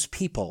aren't those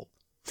people.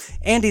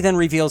 Andy then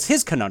reveals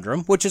his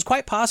conundrum, which is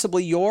quite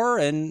possibly your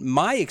and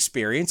my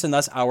experience, and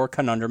thus our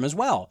conundrum as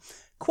well.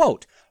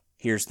 Quote,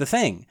 here's the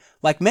thing.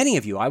 Like many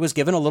of you, I was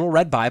given a little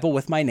red Bible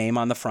with my name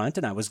on the front,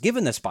 and I was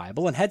given this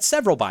Bible and had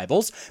several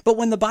Bibles, but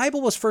when the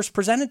Bible was first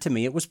presented to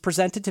me, it was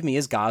presented to me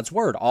as God's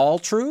Word, all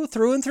true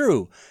through and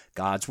through.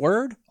 God's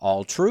Word,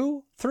 all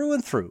true through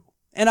and through.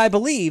 And I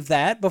believed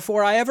that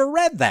before I ever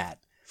read that.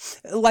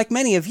 Like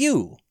many of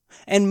you.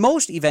 And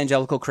most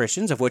evangelical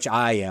Christians, of which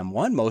I am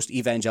one, most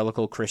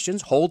evangelical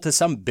Christians hold to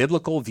some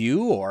biblical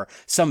view or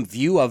some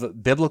view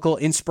of biblical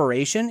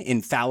inspiration,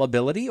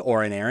 infallibility,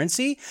 or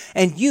inerrancy,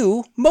 and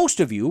you, most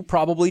of you,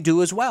 probably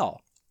do as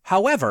well.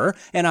 However,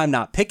 and I'm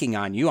not picking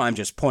on you, I'm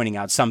just pointing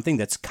out something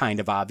that's kind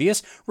of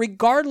obvious,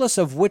 regardless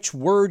of which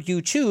word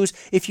you choose,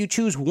 if you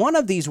choose one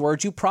of these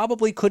words, you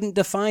probably couldn't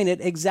define it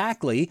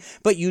exactly,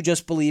 but you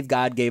just believe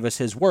God gave us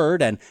His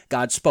Word, and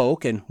God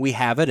spoke, and we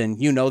have it,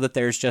 and you know that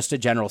there's just a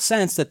general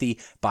sense that the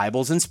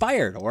Bible's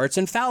inspired, or it's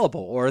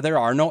infallible, or there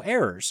are no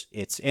errors.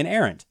 It's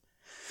inerrant.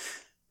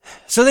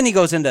 So then he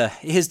goes into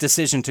his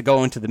decision to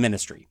go into the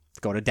ministry,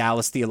 to go to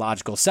Dallas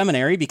Theological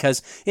Seminary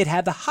because it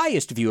had the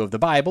highest view of the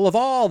Bible of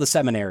all the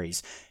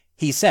seminaries.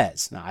 He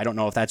says, now I don't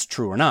know if that's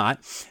true or not,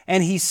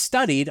 and he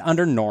studied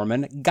under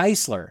Norman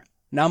Geisler.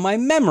 Now my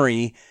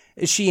memory,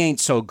 she ain't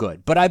so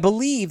good, but I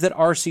believe that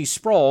R.C.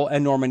 Sproul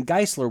and Norman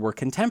Geisler were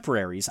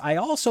contemporaries. I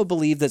also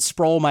believe that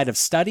Sproul might have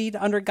studied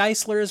under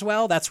Geisler as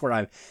well. That's where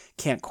I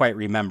can't quite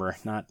remember,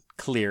 not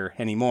clear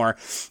anymore.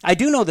 I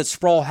do know that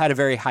Sproul had a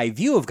very high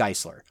view of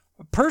Geisler.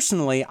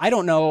 Personally, I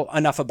don't know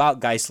enough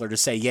about Geisler to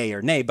say yay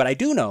or nay, but I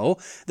do know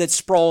that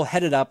Sproul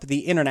headed up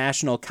the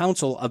International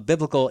Council of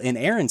Biblical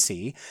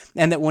Inerrancy,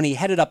 and that when he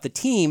headed up the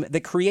team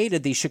that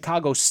created the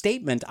Chicago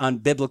Statement on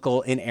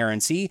Biblical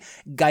Inerrancy,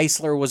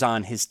 Geisler was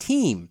on his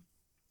team.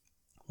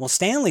 Well,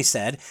 Stanley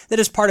said that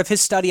as part of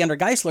his study under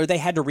Geisler, they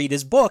had to read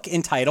his book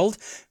entitled,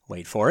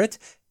 wait for it,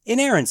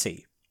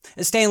 Inerrancy.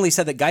 Stanley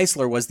said that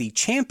Geisler was the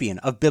champion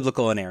of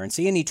biblical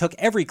inerrancy, and he took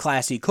every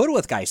class he could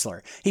with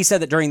Geisler. He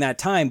said that during that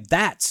time,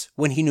 that's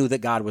when he knew that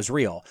God was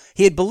real.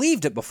 He had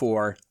believed it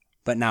before,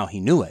 but now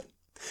he knew it.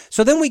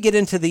 So then we get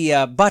into the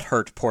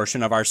butthurt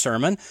portion of our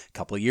sermon. A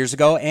couple of years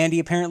ago, Andy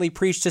apparently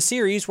preached a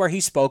series where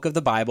he spoke of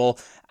the Bible,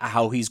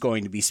 how he's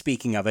going to be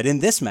speaking of it in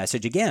this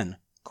message again.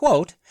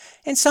 Quote,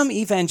 and some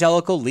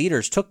evangelical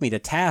leaders took me to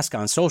task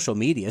on social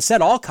media,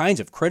 said all kinds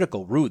of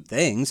critical, rude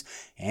things.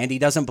 Andy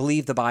doesn't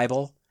believe the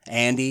Bible.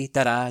 Andy,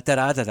 da-da,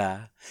 da-da,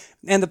 da-da.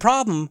 And the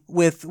problem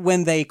with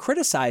when they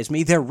criticize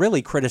me, they're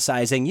really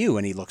criticizing you.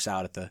 And he looks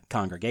out at the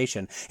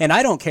congregation. And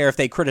I don't care if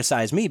they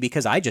criticize me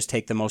because I just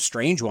take the most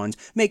strange ones,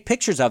 make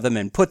pictures of them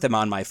and put them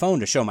on my phone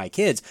to show my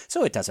kids.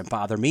 So it doesn't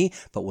bother me.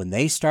 But when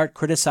they start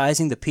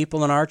criticizing the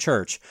people in our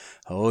church,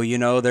 oh,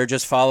 they're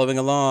just following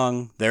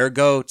along. They're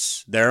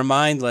goats. They're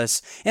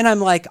mindless. And I'm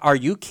like, are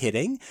you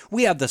kidding?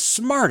 We have the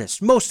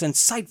smartest, most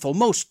insightful,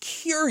 most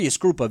curious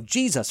group of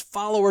Jesus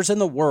followers in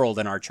the world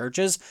in our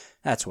churches.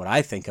 That's what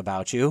I think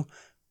about you.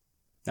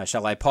 Now,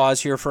 shall I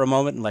pause here for a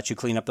moment and let you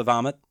clean up the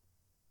vomit?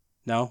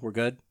 No, we're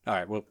good? All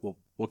right,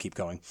 we'll keep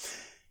going.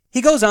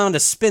 He goes on to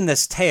spin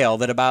this tale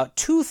that about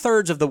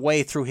 2/3 of the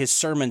way through his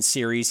sermon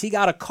series, he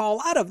got a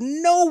call out of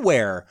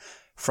nowhere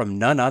from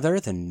none other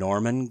than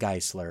Norman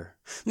Geisler.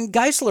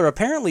 Geisler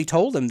apparently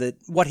told him that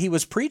what he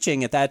was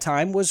preaching at that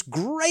time was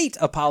great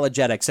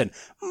apologetics, and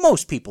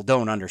most people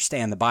don't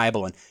understand the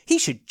Bible, and he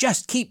should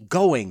just keep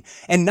going.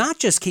 And not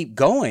just keep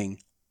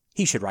going,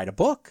 he should write a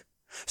book.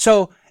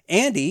 So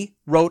Andy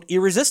wrote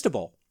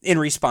Irresistible in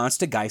response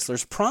to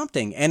Geisler's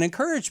prompting and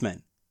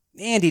encouragement.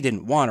 Andy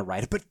didn't want to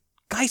write it, but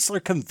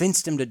Geisler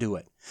convinced him to do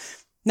it.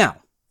 Now,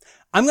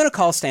 I'm going to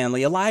call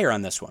Stanley a liar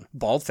on this one.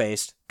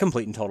 Bald-faced,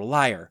 complete and total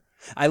liar.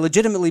 I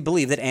legitimately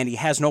believe that Andy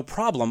has no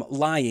problem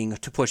lying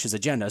to push his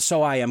agenda,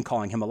 so I am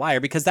calling him a liar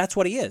because that's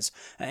what he is.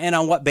 And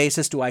on what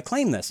basis do I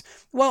claim this?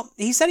 Well,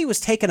 he said he was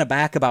taken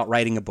aback about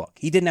writing a book.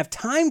 He didn't have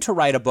time to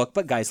write a book,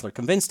 but Geisler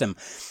convinced him.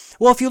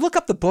 Well, if you look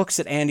up the books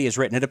that Andy has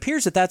written, it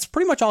appears that that's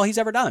pretty much all he's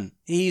ever done.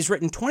 He's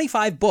written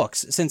 25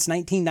 books since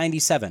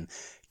 1997.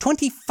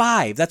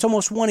 25, that's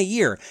almost one a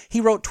year. He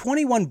wrote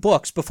 21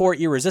 books before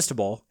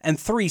Irresistible and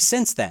 3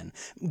 since then.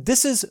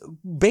 This is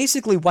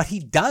basically what he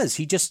does.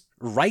 He just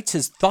writes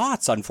his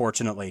thoughts,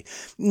 unfortunately.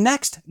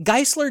 Next,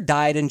 Geisler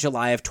died in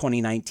July of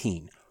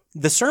 2019.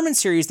 The sermon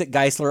series that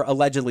Geisler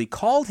allegedly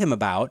called him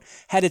about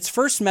had its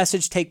first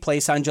message take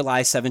place on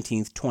July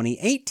 17th,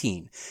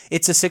 2018.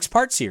 It's a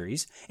 6-part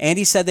series.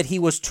 Andy said that he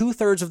was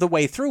 2/3 of the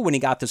way through when he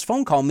got this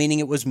phone call, meaning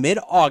it was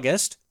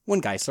mid-August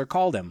when Geisler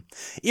called him.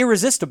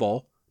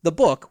 Irresistible, the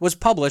book, was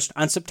published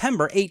on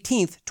September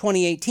 18th,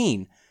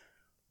 2018.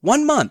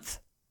 1 month,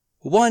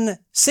 one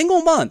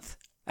single month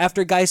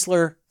after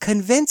Geisler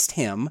convinced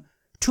him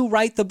to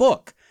write the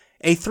book.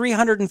 A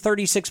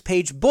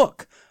 336-page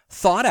book,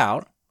 thought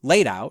out,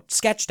 laid out,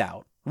 sketched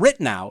out,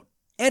 written out,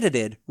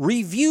 edited,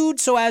 reviewed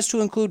so as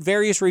to include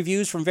various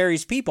reviews from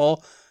various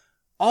people,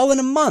 all in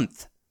a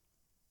month.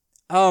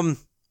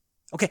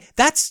 Okay,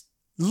 that's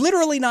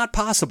literally not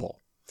possible.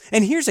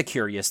 And here's a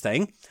curious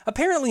thing.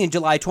 Apparently in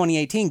July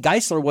 2018,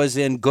 Geisler was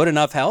in good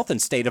enough health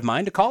and state of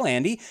mind to call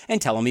Andy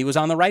and tell him he was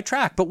on the right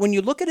track. But when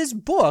you look at his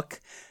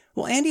book,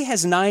 well, Andy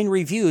has 9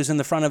 reviews in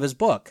the front of his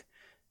book,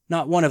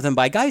 not one of them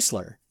by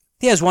Geisler.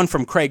 He has one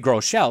from Craig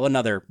Groeschel,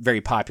 another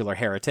very popular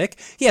heretic.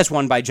 He has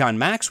one by John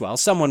Maxwell,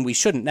 someone we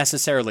shouldn't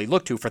necessarily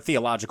look to for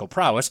theological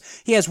prowess.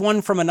 He has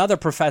one from another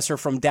professor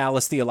from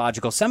Dallas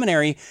Theological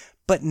Seminary,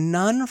 but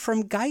none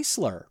from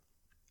Geisler.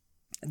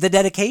 The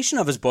dedication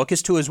of his book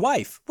is to his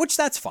wife, which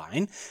that's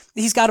fine.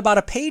 He's got about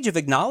a page of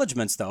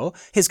acknowledgments, though.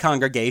 His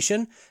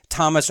congregation,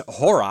 Thomas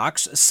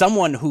Horrocks,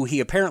 someone who he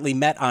apparently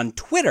met on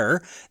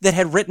Twitter that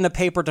had written a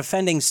paper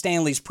defending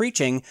Stanley's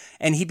preaching,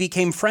 and he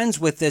became friends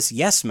with this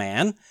yes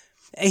man.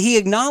 He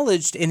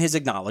acknowledged in his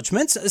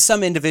acknowledgments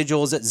some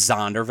individuals at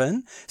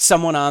Zondervan,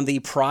 someone on the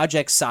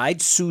project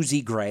side,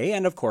 Susie Gray,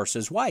 and of course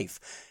his wife.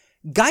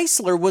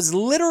 Geisler was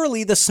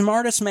literally the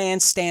smartest man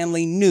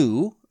Stanley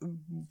knew,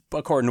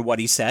 according to what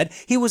he said.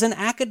 He was an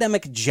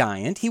academic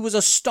giant. He was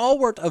a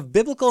stalwart of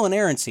biblical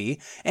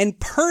inerrancy and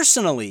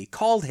personally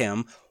called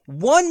him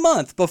 1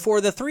 month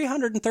before the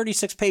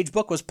 336-page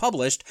book was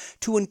published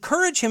to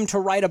encourage him to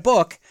write a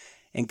book,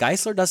 and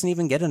Geisler doesn't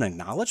even get an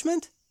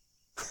acknowledgement?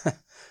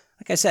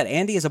 Like I said,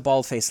 Andy is a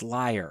bald-faced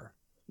liar.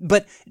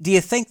 But do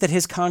you think that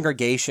his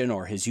congregation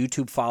or his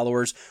YouTube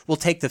followers will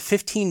take the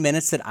 15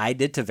 minutes that I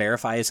did to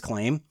verify his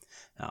claim?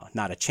 No,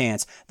 not a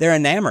chance. They're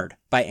enamored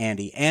by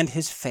Andy and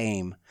his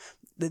fame.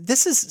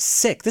 This is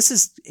sick.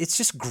 It's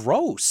just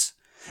gross.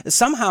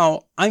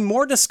 Somehow, I'm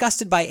more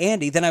disgusted by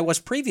Andy than I was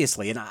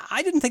previously, and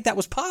I didn't think that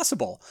was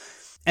possible.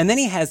 And then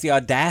he has the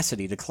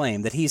audacity to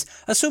claim that he's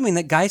assuming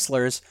that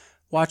Geisler's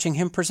watching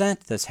him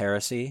present this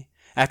heresy,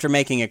 after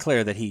making it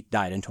clear that he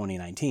died in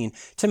 2019,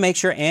 to make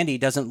sure Andy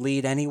doesn't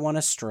lead anyone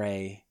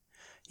astray.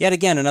 Yet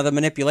again, another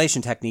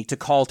manipulation technique to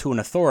call to an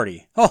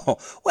authority. Oh,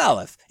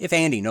 well, if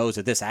Andy knows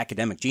that this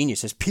academic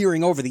genius is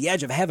peering over the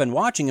edge of heaven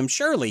watching him,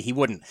 surely he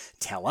wouldn't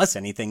tell us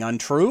anything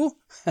untrue.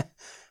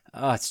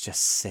 Oh, it's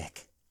just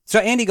sick. So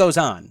Andy goes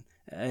on.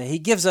 He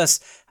gives us,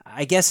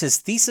 I guess, his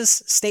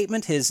thesis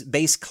statement, his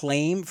base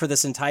claim for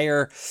this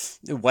entire,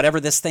 whatever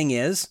this thing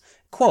is.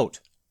 Quote,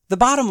 "The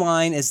bottom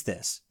line is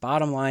this.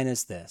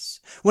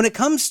 When it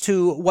comes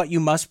to what you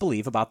must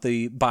believe about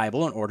the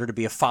Bible in order to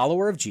be a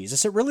follower of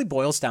Jesus, it really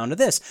boils down to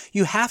this.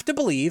 You have to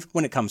believe,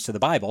 when it comes to the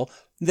Bible,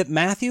 that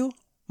Matthew,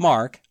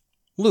 Mark,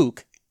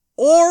 Luke,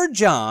 or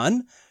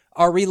John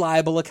are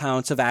reliable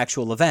accounts of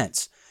actual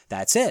events.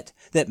 That's it.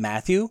 That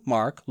Matthew,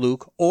 Mark,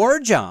 Luke, or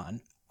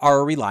John are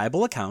a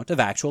reliable account of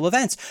actual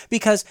events.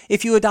 Because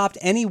if you adopt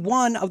any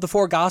one of the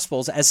four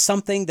Gospels as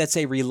something that's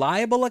a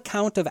reliable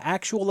account of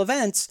actual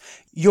events,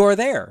 you're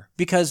there.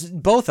 Because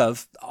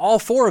all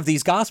four of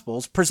these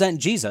Gospels present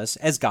Jesus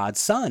as God's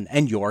Son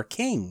and your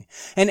King.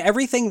 And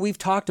everything we've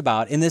talked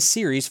about in this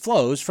series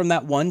flows from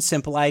that one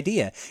simple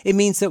idea. It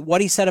means that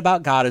what he said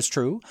about God is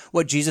true,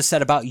 what Jesus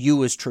said about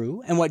you is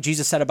true, and what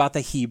Jesus said about the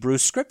Hebrew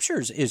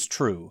Scriptures is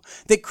true.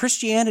 That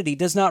Christianity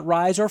does not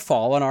rise or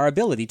fall on our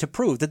ability to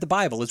prove that the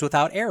Bible is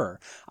without error.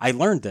 I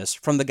learned this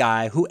from the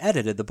guy who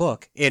edited the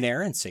book,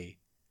 Inerrancy.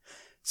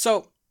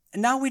 So,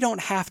 now we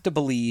don't have to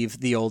believe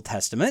the Old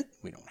Testament.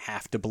 We don't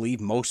have to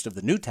believe most of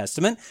the New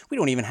Testament. We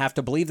don't even have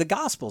to believe the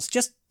Gospels.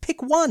 Just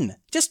pick one.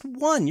 Just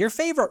one, your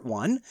favorite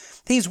one.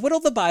 He's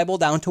whittled the Bible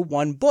down to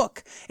one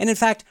book. And in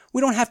fact,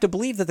 we don't have to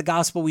believe that the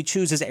Gospel we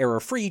choose is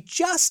error-free,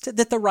 just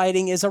that the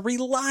writing is a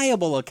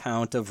reliable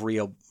account of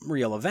real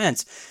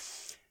events.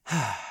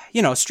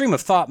 Stream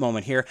of thought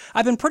moment here.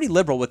 I've been pretty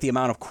liberal with the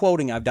amount of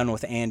quoting I've done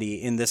with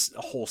Andy in this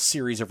whole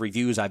series of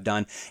reviews I've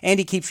done.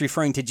 Andy keeps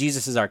referring to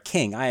Jesus as our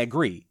King. I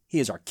agree. He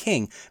is our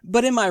King.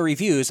 But in my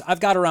reviews, I've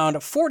got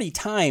around 40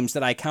 times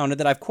that I counted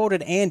that I've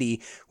quoted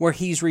Andy where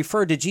he's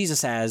referred to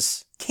Jesus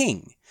as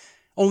King.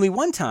 Only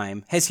one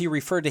time has he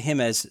referred to him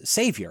as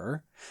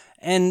Savior,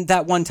 and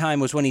that one time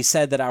was when he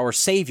said that our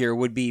Savior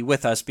would be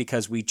with us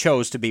because we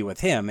chose to be with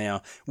him.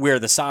 We're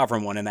the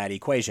sovereign one in that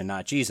equation,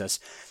 not Jesus.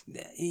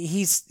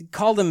 He's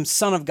called him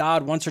Son of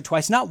God once or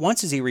twice. Not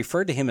once has he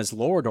referred to him as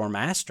Lord or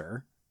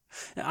Master.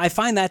 I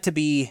find that to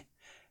be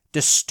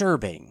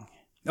disturbing.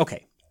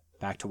 Okay,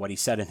 back to what he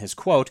said in his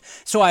quote.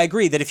 So I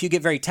agree that if you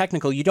get very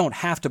technical, you don't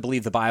have to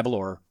believe the Bible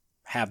or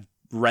have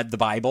read the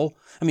Bible.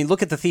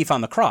 Look at the thief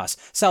on the cross.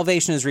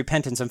 Salvation is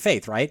repentance and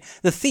faith, right?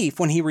 The thief,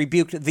 when he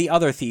rebuked the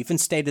other thief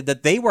and stated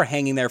that they were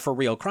hanging there for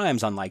real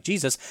crimes, unlike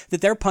Jesus,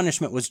 that their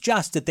punishment was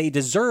just, that they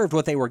deserved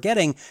what they were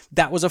getting,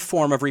 that was a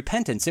form of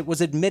repentance. It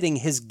was admitting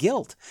his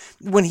guilt.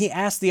 When he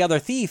asked the other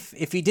thief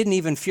if he didn't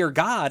even fear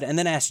God and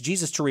then asked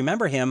Jesus to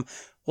remember him,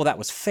 well, that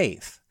was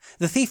faith.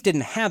 The thief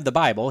didn't have the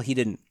Bible. He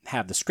didn't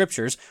have the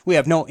Scriptures. We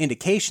have no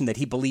indication that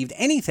he believed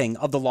anything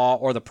of the law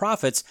or the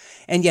prophets,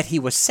 and yet he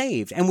was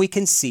saved. And we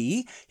can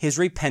see his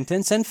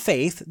repentance and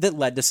faith that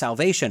led to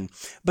salvation.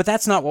 But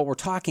that's not what we're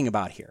talking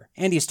about here.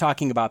 Andy's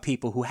talking about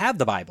people who have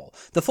the Bible,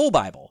 the full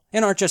Bible,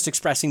 and aren't just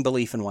expressing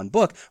belief in one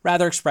book,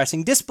 rather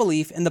expressing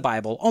disbelief in the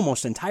Bible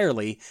almost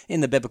entirely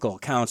in the biblical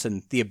accounts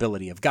and the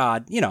ability of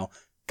God,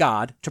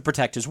 God to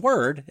protect his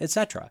word,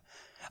 etc.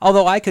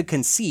 Although I could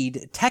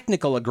concede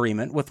technical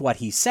agreement with what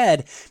he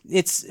said,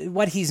 it's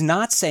what he's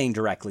not saying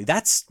directly.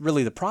 That's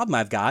really the problem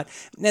I've got.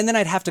 And then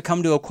I'd have to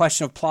come to a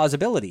question of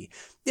plausibility.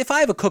 If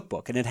I have a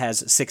cookbook and it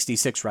has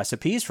 66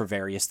 recipes for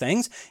various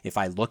things, if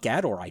I look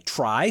at or I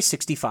try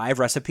 65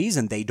 recipes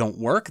and they don't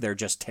work, they're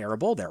just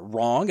terrible, they're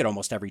wrong at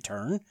almost every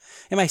turn,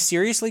 am I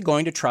seriously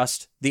going to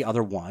trust the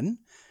other one?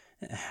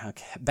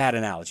 Okay, bad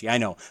analogy, I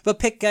know. But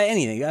pick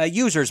anything, a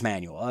user's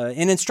manual,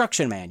 an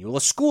instruction manual,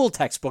 a school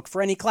textbook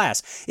for any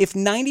class. If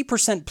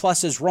 90%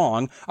 plus is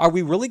wrong, are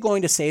we really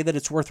going to say that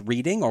it's worth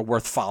reading or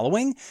worth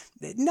following?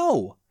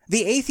 No.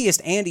 The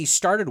atheist Andy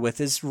started with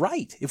is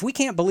right. If we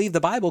can't believe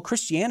the Bible,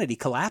 Christianity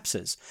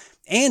collapses.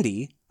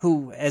 Andy,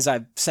 who, as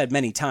I've said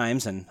many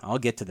times, and I'll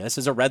get to this,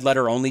 is a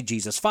red-letter-only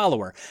Jesus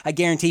follower. I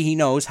guarantee he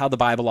knows how the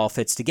Bible all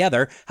fits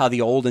together, how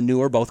the old and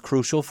new are both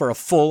crucial for a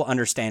full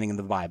understanding of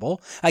the Bible.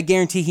 I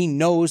guarantee he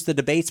knows the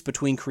debates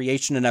between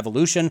creation and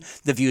evolution,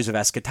 the views of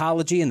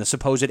eschatology, and the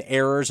supposed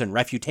errors and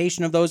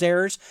refutation of those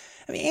errors.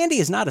 Andy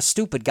is not a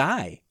stupid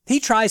guy. He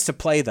tries to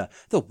play the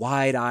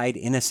wide-eyed,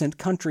 innocent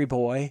country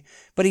boy,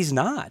 but he's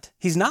not.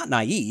 He's not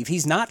naive.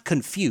 He's not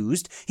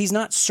confused. He's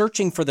not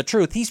searching for the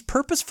truth. He's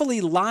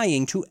purposefully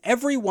lying to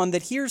everyone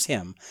that hears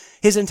him.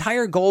 His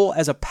entire goal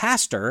as a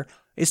pastor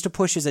is to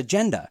push his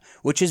agenda,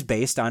 which is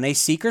based on a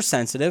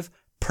seeker-sensitive,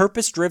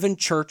 purpose-driven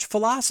church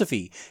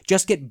philosophy.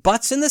 Just get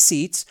butts in the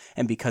seats,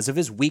 and because of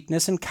his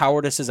weakness and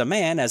cowardice as a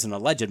man, as an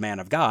alleged man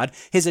of God,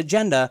 his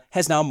agenda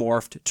has now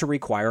morphed to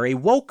require a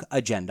woke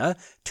agenda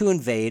to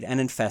invade and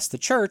infest the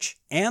church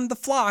and the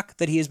flock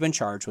that he has been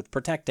charged with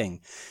protecting.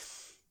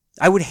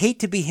 I would hate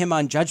to be him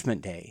on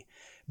Judgment Day,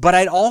 but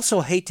I'd also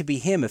hate to be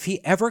him if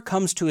he ever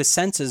comes to his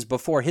senses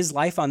before his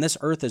life on this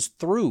earth is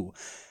through.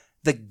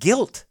 The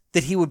guilt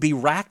that he would be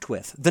racked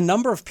with, the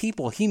number of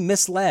people he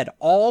misled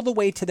all the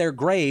way to their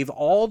grave,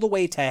 all the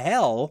way to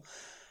hell,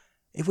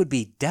 it would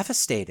be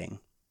devastating.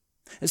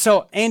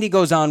 So Andy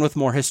goes on with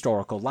more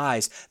historical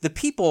lies. The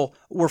people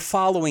were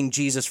following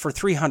Jesus for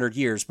 300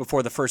 years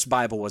before the first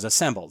Bible was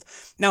assembled.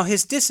 Now,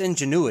 his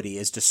disingenuity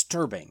is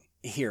disturbing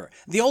here.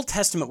 The Old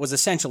Testament was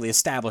essentially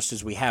established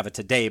as we have it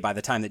today by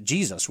the time that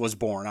Jesus was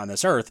born on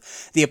this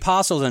earth. The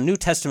apostles and New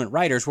Testament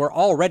writers were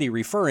already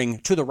referring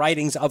to the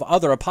writings of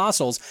other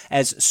apostles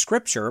as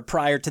scripture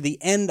prior to the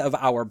end of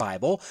our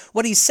Bible.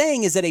 What he's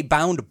saying is that a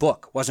bound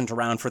book wasn't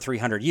around for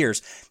 300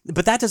 years,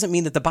 but that doesn't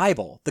mean that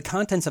the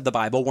contents of the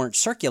Bible weren't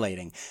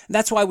circulating.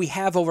 That's why we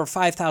have over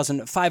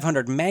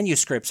 5,500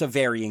 manuscripts of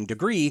varying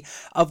degree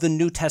of the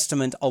New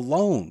Testament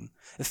alone.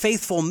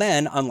 Faithful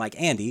men, unlike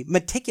Andy,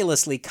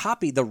 meticulously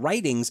copied the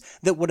writings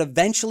that would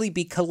eventually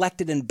be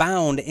collected and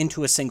bound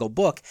into a single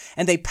book,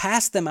 and they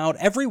passed them out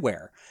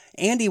everywhere.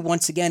 Andy,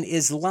 once again,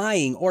 is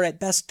lying, or at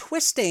best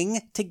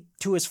twisting,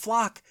 to his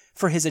flock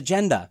for his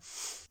agenda.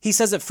 He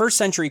says that first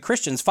century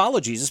Christians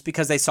followed Jesus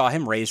because they saw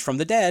him raised from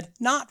the dead,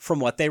 not from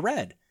what they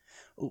read.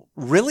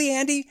 Really,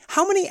 Andy?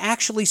 How many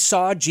actually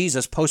saw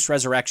Jesus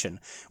post-resurrection?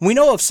 We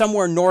know of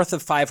somewhere north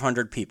of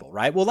 500 people,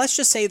 right? Well, let's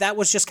just say that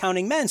was just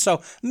counting men,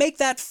 so make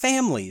that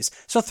families.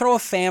 So throw a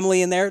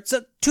family in there. It's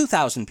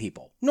 2,000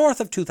 people, north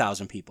of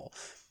 2,000 people.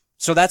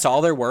 So that's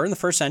all there were in the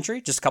first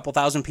century, just a couple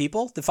thousand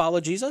people to follow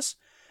Jesus?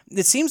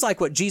 It seems like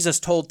what Jesus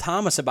told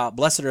Thomas about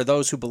blessed are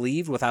those who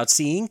believe without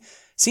seeing,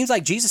 seems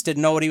like Jesus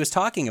didn't know what he was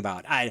talking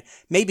about.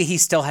 Maybe he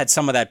still had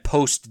some of that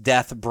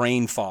post-death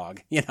brain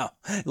fog,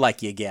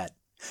 like you get.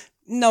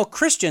 No,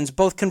 Christians,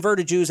 both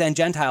converted Jews and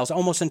Gentiles,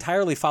 almost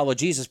entirely follow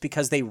Jesus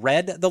because they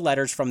read the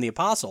letters from the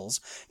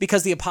apostles,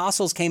 because the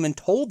apostles came and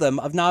told them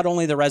of not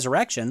only the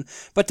resurrection,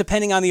 but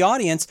depending on the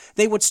audience,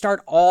 they would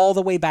start all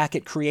the way back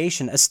at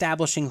creation,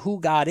 establishing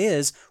who God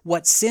is,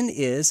 what sin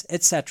is,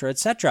 etc.,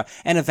 etc.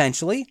 And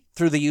eventually,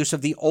 through the use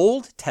of the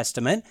Old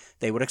Testament,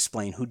 they would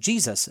explain who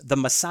Jesus, the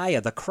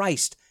Messiah, the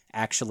Christ,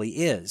 actually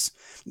is.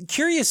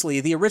 Curiously,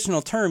 the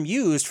original term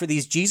used for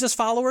these Jesus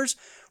followers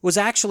was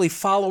actually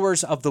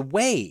followers of the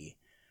way.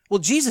 Well,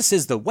 Jesus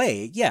is the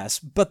way, yes,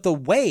 but the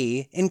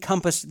way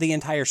encompassed the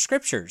entire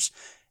scriptures.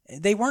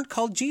 They weren't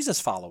called Jesus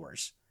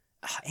followers.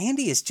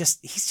 Andy he's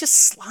just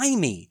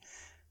slimy.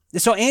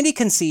 So Andy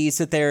concedes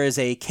that there is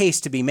a case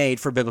to be made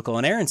for biblical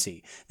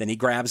inerrancy. Then he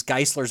grabs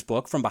Geisler's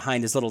book from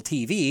behind his little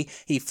TV.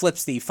 He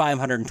flips the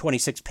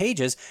 526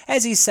 pages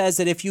as he says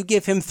that if you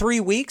give him 3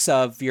 weeks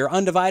of your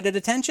undivided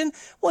attention,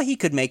 well, he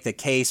could make the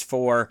case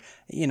for,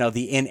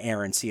 the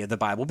inerrancy of the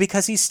Bible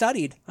because he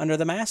studied under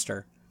the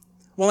master.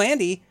 Well,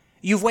 Andy,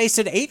 you've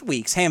wasted 8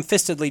 weeks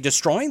ham-fistedly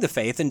destroying the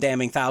faith and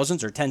damning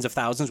thousands or tens of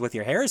thousands with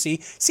your heresy.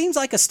 Seems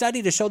like a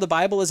study to show the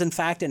Bible is in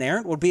fact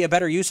inerrant would be a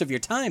better use of your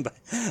time,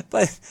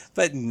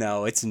 but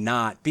no, it's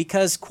not.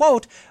 Because,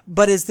 quote,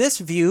 but is this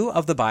view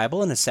of the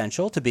Bible an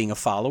essential to being a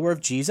follower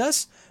of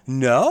Jesus?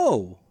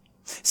 No.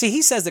 See,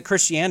 he says that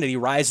Christianity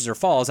rises or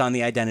falls on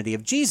the identity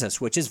of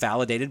Jesus, which is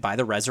validated by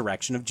the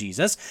resurrection of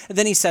Jesus. And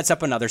then he sets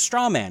up another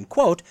straw man.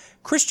 Quote,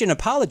 Christian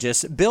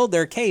apologists build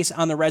their case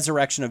on the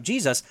resurrection of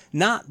Jesus,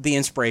 not the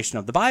inspiration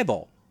of the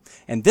Bible.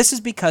 And this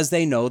is because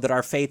they know that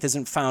our faith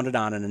isn't founded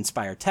on an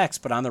inspired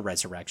text, but on the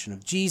resurrection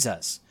of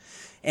Jesus.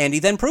 And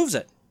he then proves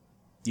it,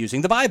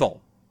 using the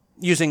Bible.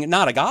 Using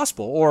not a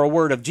gospel or a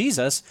word of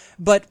Jesus,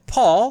 but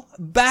Paul,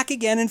 back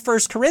again in 1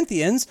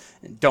 Corinthians.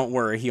 Don't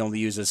worry, he only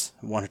uses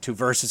 1 or 2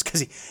 verses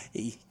because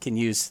he can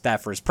use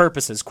that for his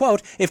purposes.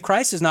 Quote, if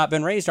Christ has not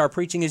been raised, our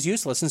preaching is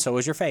useless, and so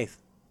is your faith.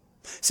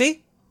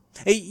 See?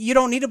 You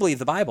don't need to believe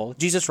the Bible.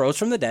 Jesus rose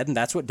from the dead, and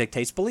that's what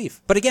dictates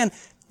belief. But again,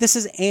 this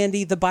is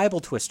Andy the Bible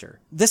twister.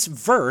 This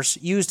verse,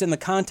 used in the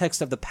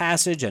context of the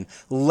passage and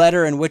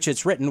letter in which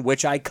it's written,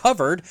 which I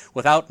covered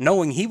without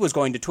knowing he was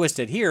going to twist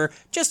it here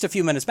just a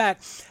few minutes back,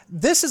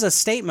 this is a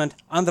statement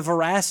on the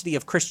veracity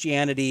of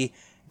Christianity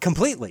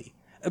completely.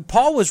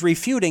 Paul was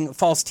refuting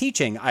false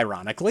teaching,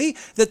 ironically,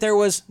 that there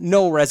was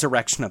no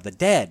resurrection of the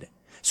dead.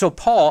 So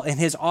Paul, in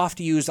his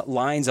oft-used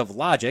lines of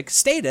logic,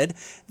 stated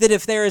that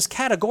if there is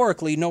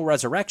categorically no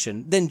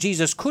resurrection, then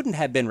Jesus couldn't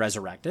have been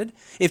resurrected.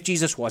 If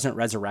Jesus wasn't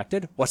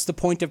resurrected, what's the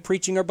point of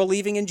preaching or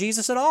believing in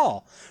Jesus at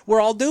all?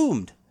 We're all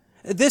doomed.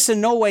 This in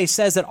no way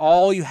says that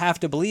all you have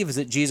to believe is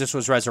that Jesus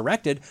was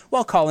resurrected,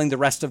 while calling the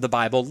rest of the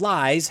Bible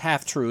lies,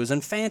 half-truths,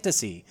 and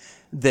fantasy.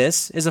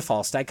 This is a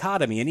false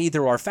dichotomy, an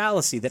either-or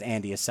fallacy that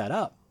Andy has set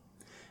up.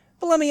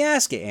 But let me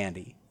ask you,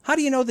 Andy, how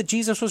do you know that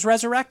Jesus was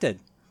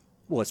resurrected?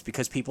 Well, it's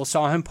because people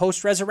saw him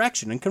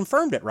post-resurrection and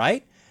confirmed it,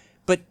 right?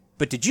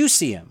 But did you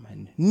see him?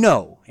 And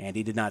no,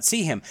 Andy did not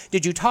see him.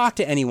 Did you talk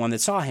to anyone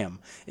that saw him?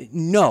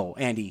 No,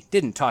 Andy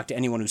didn't talk to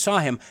anyone who saw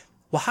him.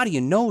 Well, how do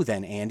you know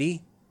then,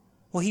 Andy?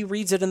 Well, he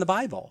reads it in the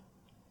Bible.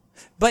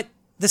 But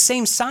the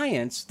same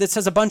science that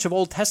says a bunch of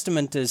Old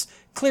Testament is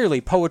clearly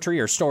poetry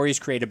or stories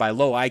created by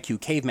low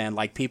IQ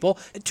caveman-like people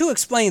to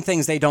explain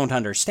things they don't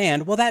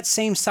understand, well, that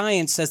same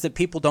science says that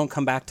people don't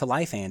come back to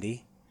life,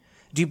 Andy.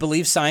 Do you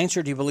believe science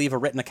or do you believe a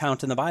written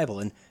account in the Bible?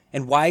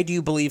 And why do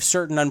you believe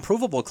certain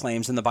unprovable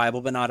claims in the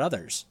Bible but not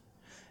others?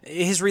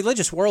 His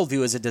religious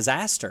worldview is a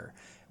disaster,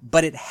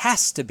 but it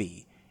has to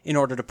be in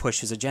order to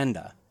push his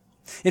agenda.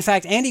 In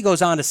fact, Andy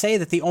goes on to say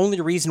that the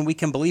only reason we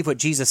can believe what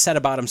Jesus said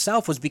about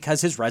himself was because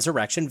his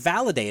resurrection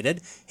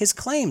validated his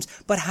claims.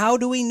 But how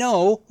do we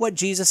know what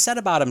Jesus said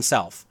about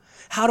himself?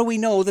 How do we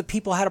know that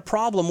people had a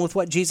problem with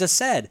what Jesus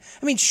said?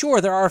 I mean, sure,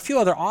 there are a few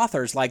other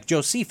authors like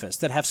Josephus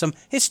that have some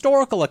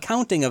historical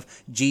accounting of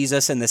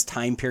Jesus and this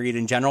time period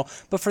in general,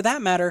 but for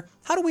that matter,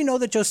 how do we know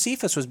that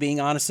Josephus was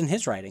being honest in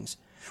his writings?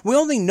 We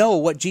only know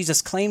what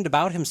Jesus claimed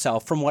about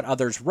himself from what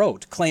others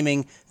wrote,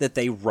 claiming that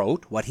they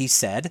wrote what he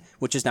said,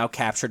 which is now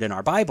captured in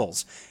our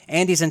Bibles.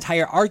 Andy's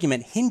entire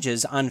argument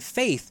hinges on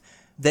faith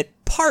that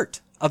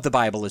part of the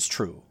Bible is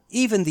true,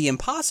 even the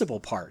impossible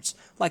parts,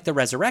 like the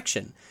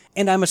resurrection.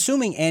 And I'm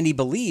assuming Andy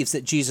believes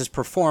that Jesus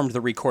performed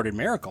the recorded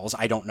miracles.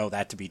 I don't know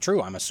that to be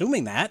true. I'm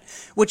assuming that,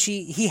 which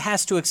he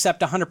has to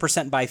accept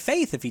 100% by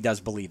faith if he does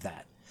believe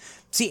that.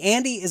 See,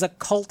 Andy is a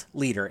cult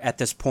leader at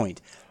this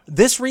point.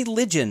 This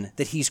religion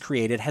that he's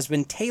created has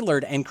been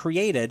tailored and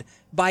created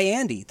by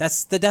Andy.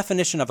 That's the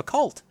definition of a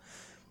cult.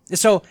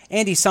 So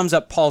Andy sums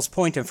up Paul's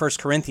point in 1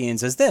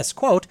 Corinthians as this,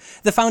 quote,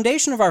 "The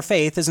foundation of our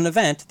faith is an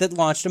event that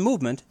launched a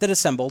movement that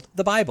assembled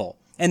the Bible."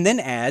 And then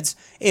adds,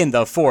 "in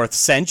the 4th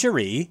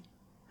century."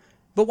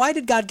 But why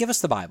did God give us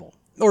the Bible?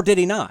 Or did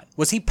he not?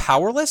 Was he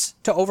powerless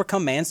to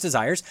overcome man's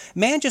desires?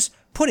 Man just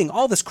putting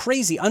all this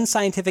crazy,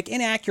 unscientific,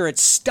 inaccurate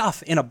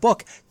stuff in a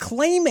book,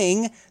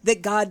 claiming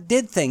that God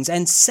did things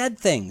and said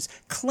things,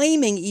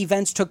 claiming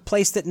events took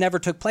place that never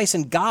took place,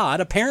 and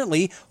God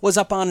apparently was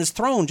up on his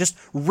throne, just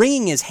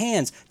wringing his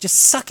hands, just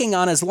sucking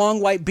on his long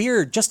white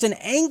beard, just in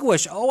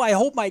anguish. Oh, I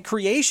hope my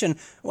creation,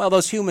 well,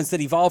 those humans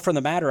that evolved from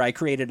the matter I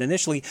created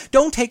initially,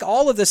 don't take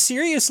all of this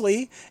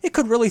seriously. It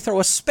could really throw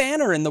a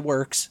spanner in the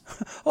works.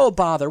 Oh,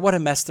 bother, what a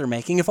mess they're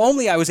making. If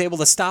only I was able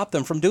to stop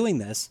them from doing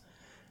this.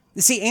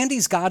 You see,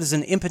 Andy's God is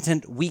an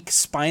impotent, weak,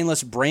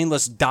 spineless,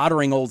 brainless,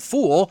 doddering old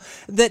fool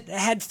that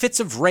had fits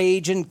of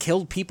rage and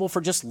killed people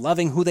for just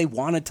loving who they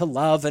wanted to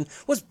love and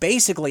was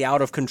basically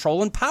out of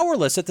control and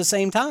powerless at the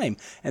same time.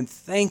 And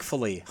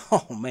thankfully,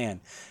 oh man,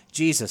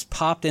 Jesus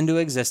popped into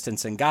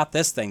existence and got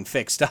this thing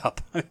fixed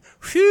up.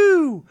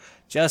 Phew!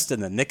 Just in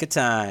the nick of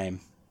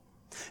time.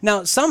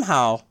 Now,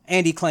 somehow,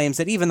 Andy claims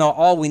that even though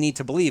all we need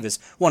to believe is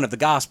one of the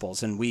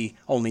Gospels, and we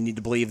only need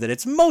to believe that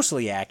it's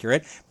mostly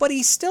accurate, but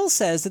he still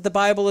says that the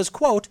Bible is,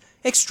 quote,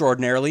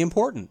 extraordinarily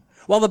important.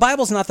 While the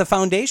Bible's not the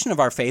foundation of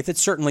our faith,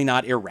 it's certainly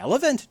not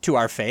irrelevant to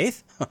our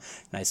faith.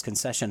 Nice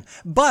concession.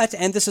 But,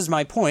 and this is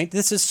my point,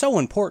 this is so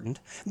important,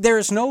 there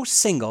is no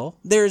single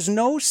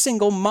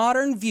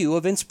modern view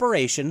of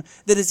inspiration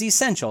that is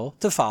essential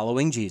to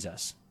following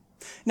Jesus.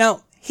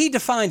 Now, he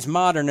defines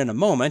modern in a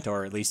moment,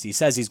 or at least he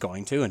says he's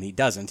going to, and he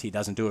doesn't. He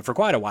doesn't do it for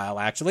quite a while,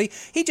 actually.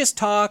 He just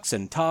talks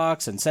and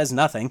says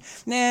nothing,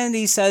 and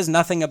he says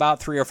nothing about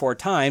 3 or 4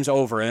 times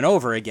over and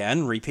over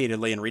again,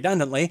 repeatedly and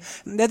redundantly.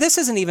 Now, this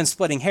isn't even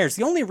splitting hairs.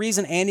 The only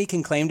reason Andy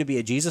can claim to be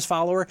a Jesus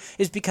follower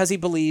is because he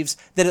believes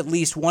that at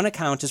least one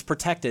account is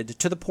protected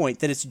to the point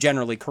that it's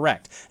generally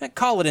correct.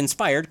 Call it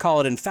inspired,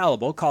 call it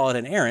infallible, call it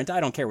inerrant,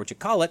 I don't care what you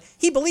call it.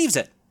 He believes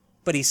it,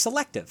 but he's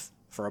selective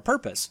for a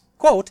purpose.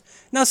 Quote,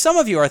 "Now some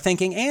of you are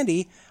thinking,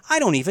 Andy, I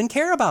don't even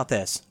care about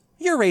this.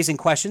 You're raising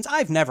questions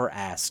I've never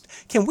asked.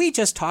 Can we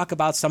just talk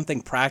about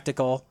something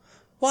practical?"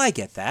 Well, I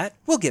get that.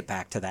 We'll get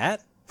back to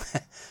that.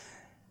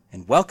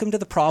 And welcome to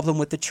the problem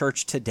with the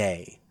church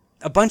today.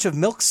 A bunch of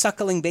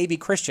milk-suckling baby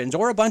Christians,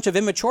 or a bunch of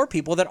immature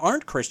people that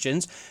aren't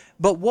Christians,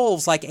 but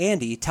wolves like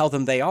Andy tell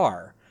them they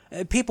are.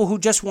 People who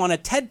just want a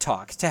TED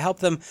Talk to help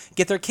them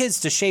get their kids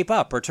to shape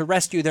up, or to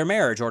rescue their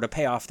marriage, or to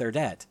pay off their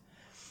debt.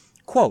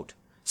 Quote,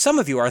 "Some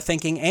of you are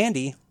thinking,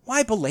 Andy,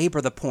 why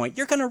belabor the point?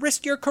 You're going to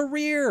risk your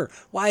career.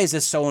 Why is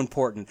this so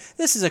important?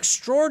 This is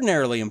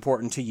extraordinarily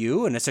important to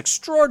you, and it's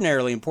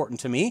extraordinarily important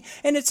to me,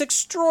 and it's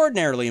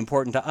extraordinarily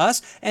important to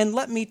us. And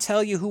let me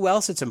tell you who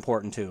else it's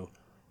important to.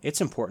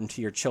 It's important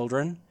to your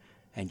children,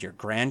 and your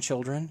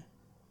grandchildren,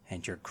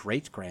 and your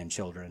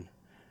great-grandchildren."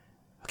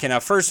 Okay, now,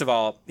 first of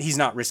all, he's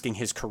not risking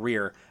his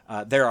career.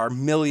 There are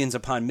millions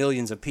upon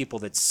millions of people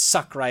that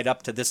suck right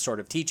up to this sort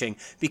of teaching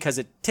because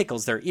it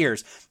tickles their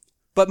ears.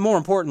 But more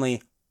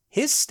importantly,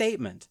 his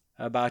statement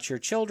about your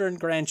children,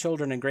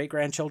 grandchildren, and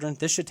great-grandchildren,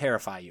 this should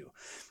terrify you.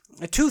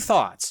 2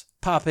 thoughts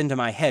pop into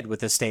my head with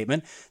this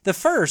statement. The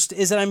first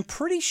is that I'm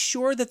pretty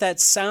sure that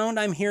sound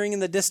I'm hearing in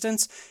the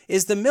distance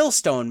is the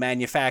millstone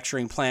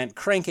manufacturing plant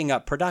cranking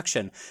up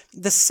production.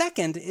 The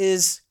second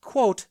is,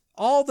 quote,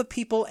 "all the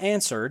people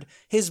answered,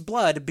 his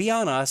blood be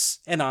on us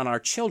and on our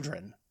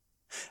children."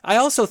 I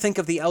also think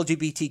of the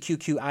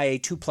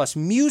LGBTQIA2+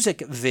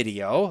 music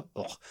video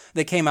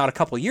that came out a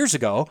couple years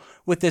ago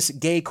with this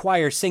gay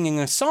choir singing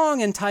a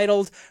song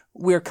entitled,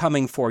 "We're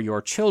Coming for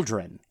Your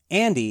Children."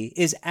 Andy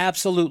is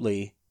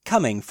absolutely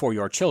coming for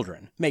your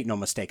children. Make no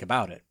mistake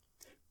about it.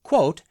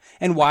 Quote,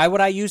 "And why would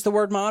I use the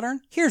word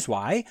modern? Here's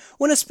why.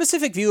 When a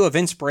specific view of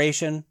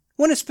inspiration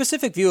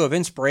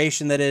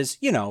that is,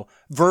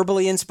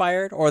 verbally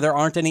inspired, or there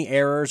aren't any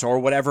errors, or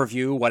whatever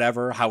view,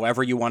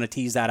 however you want to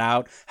tease that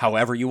out,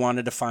 however you want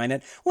to define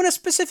it, when a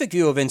specific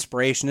view of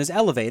inspiration is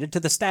elevated to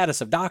the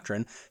status of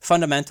doctrine,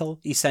 fundamental,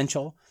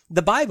 essential,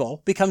 the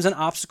Bible becomes an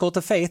obstacle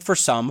to faith for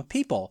some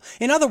people.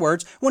 In other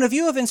words, when a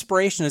view of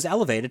inspiration is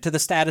elevated to the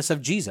status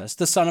of Jesus,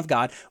 the Son of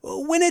God,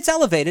 when it's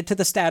elevated to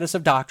the status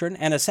of doctrine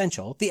and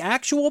essential, the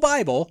actual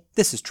Bible,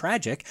 this is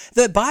tragic,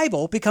 the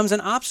Bible becomes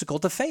an obstacle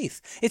to faith.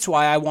 It's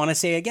why I want to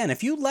say again,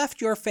 if you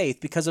left your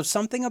faith because of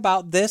something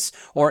about this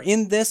or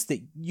in this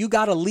that you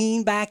got to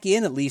lean back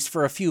in at least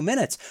for a few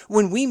minutes,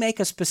 when we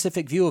make a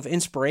specific view of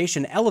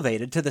inspiration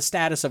elevated to the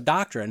status of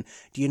doctrine,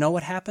 do you know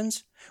what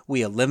happens?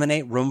 We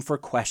eliminate room for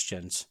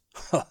questions.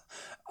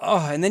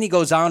 Oh, and then he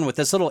goes on with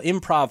this little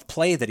improv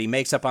play that he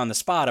makes up on the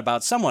spot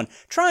about someone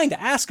trying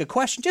to ask a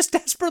question, just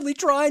desperately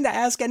trying to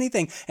ask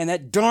anything, and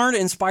that darn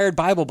inspired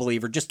Bible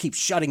believer just keeps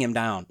shutting him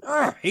down.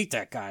 I hate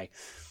that guy.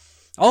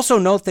 Also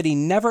note that he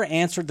never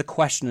answered the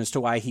question as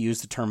to why he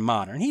used the term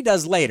modern. He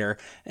does later,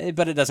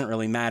 but it doesn't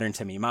really matter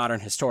to me.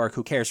 Modern, historic,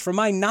 who cares? From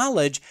my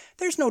knowledge,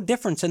 there's no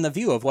difference in the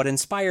view of what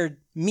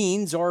inspired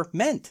means or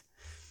meant.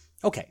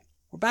 Okay.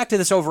 We're back to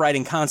this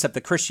overriding concept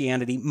that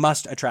Christianity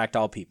must attract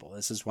all people.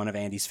 This is one of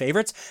Andy's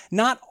favorites.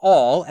 Not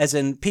all, as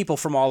in people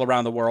from all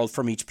around the world,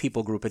 from each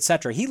people group,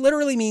 etc. He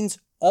literally means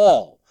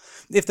all.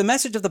 If the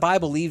message of the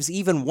Bible leaves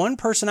even one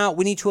person out,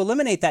 we need to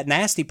eliminate that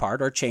nasty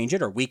part or change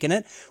it or weaken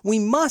it. We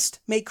must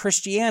make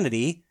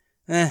Christianity,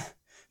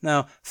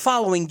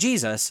 following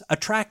Jesus,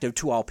 attractive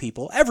to all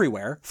people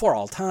everywhere for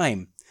all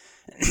time.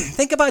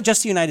 Think about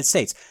just the United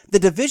States. The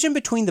division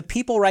between the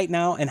people right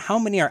now and how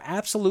many are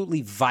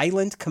absolutely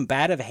violent,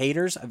 combative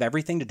haters of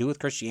everything to do with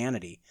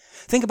Christianity.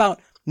 Think about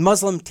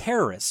Muslim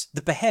terrorists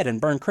that behead and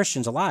burn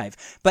Christians alive.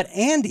 But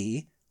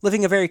Andy,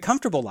 living a very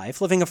comfortable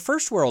life, living a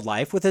first world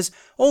life with his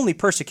only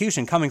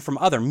persecution coming from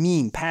other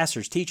mean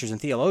pastors, teachers, and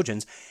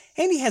theologians,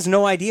 Andy has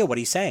no idea what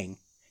he's saying.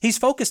 He's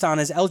focused on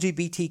his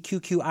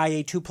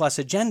LGBTQIA2+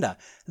 agenda.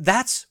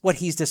 That's what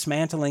he's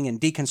dismantling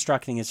and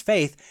deconstructing his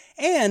faith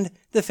and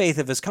the faith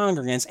of his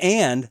congregants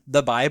and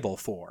the Bible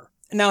for.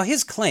 Now,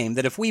 his claim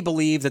that if we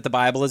believe that the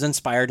Bible is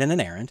inspired and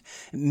inerrant,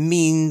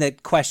 mean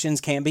that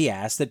questions can't be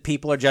asked, that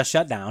people are just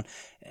shut down,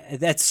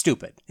 that's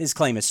stupid. His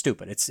claim is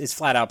stupid. It's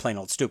flat out plain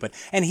old stupid.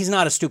 And he's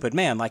not a stupid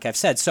man, like I've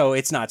said, so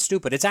it's not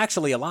stupid. It's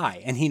actually a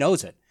lie, and he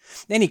knows it.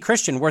 Any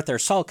Christian worth their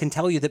salt can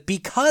tell you that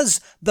because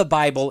the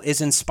Bible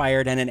is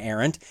inspired and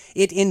inerrant,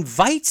 it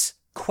invites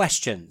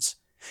questions.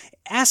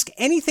 Ask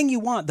anything you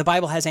want, the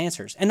Bible has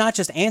answers. And not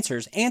just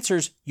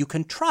answers you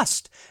can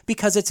trust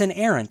because it's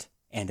inerrant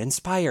and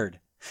inspired.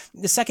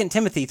 2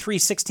 Timothy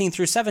 3:16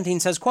 through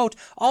 17 says, quote,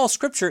 all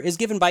Scripture is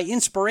given by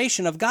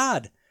inspiration of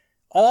God.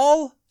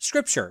 All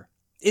Scripture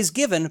is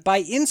given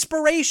by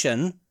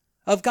inspiration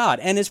of God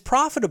and is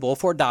profitable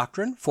for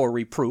doctrine, for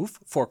reproof,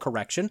 for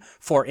correction,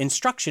 for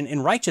instruction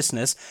in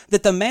righteousness,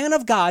 that the man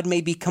of God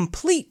may be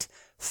complete,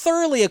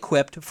 thoroughly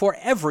equipped for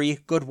every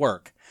good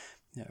work.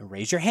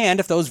 Raise your hand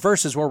if those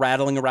verses were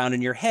rattling around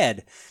in your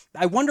head.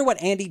 I wonder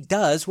what Andy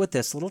does with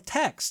this little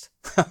text.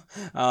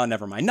 Oh,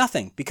 never mind.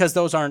 Nothing, because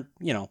those aren't,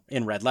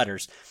 in red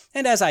letters.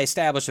 And as I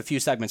established a few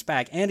segments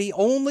back, Andy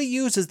only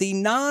uses the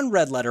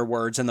non-red letter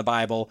words in the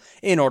Bible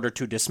in order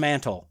to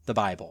dismantle the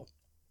Bible.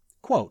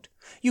 Quote,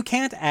 you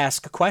can't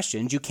ask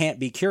questions, you can't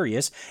be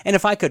curious, and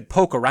if I could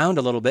poke around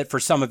a little bit for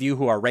some of you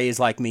who are raised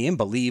like me and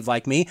believe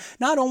like me,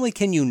 not only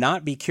can you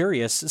not be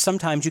curious,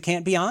 sometimes you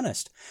can't be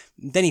honest.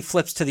 Then he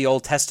flips to the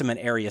Old Testament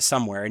area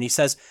somewhere, and he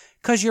says,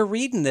 'cause you're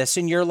reading this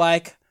and you're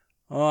like,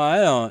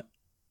 oh,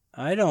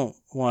 I don't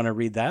want to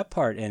read that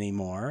part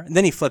anymore. And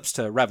then he flips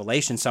to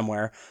Revelation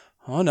somewhere.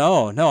 Oh,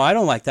 no, I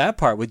don't like that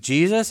part with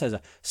Jesus as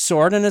a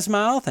sword in his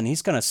mouth and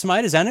he's going to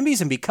smite his enemies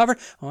and be covered.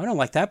 Oh, I don't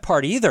like that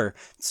part either.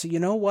 So you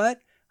know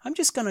what? I'm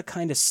just going to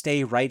kind of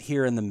stay right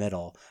here in the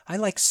middle. I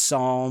like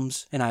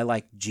Psalms and I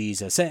like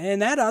Jesus.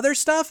 And that other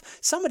stuff,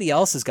 somebody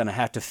else is going to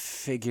have to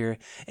figure.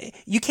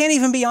 You can't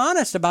even be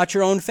honest about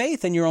your own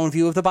faith and your own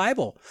view of the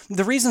Bible.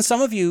 The reason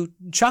some of you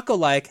chuckle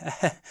like,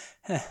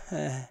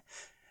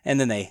 and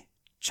then they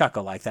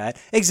chuckle like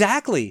that.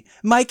 Exactly.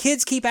 My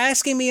kids keep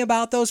asking me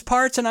about those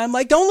parts and I'm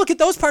like, don't look at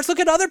those parts, look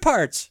at other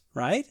parts,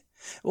 right?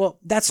 Well,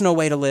 that's no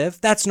way to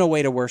live. That's no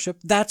way to worship.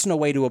 That's no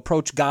way to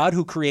approach God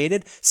who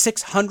created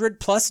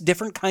 600 plus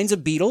different kinds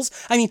of beetles.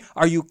 I mean,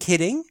 are you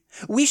kidding?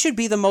 We should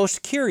be the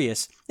most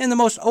curious and the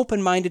most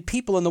open-minded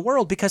people in the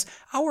world because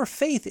our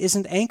faith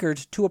isn't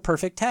anchored to a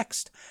perfect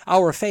text.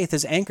 Our faith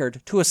is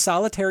anchored to a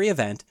solitary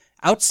event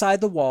outside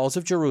the walls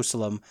of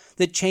Jerusalem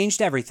that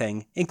changed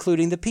everything,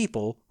 including the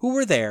people who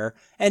were there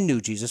and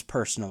knew Jesus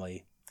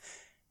personally.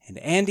 And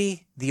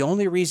Andy, the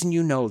only reason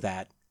you know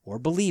that or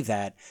believe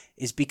that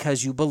is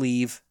because you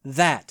believe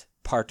that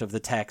part of the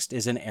text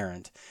is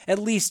inerrant, at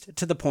least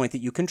to the point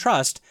that you can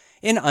trust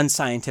an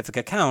unscientific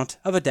account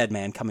of a dead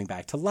man coming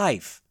back to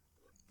life.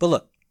 But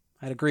look,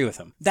 I'd agree with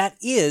him. That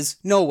is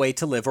no way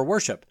to live or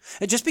worship.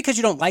 Just because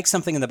you don't like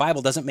something in the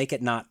Bible doesn't make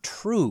it not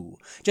true.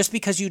 Just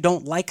because you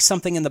don't like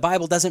something in the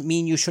Bible doesn't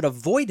mean you should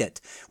avoid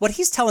it. What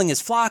he's telling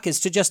his flock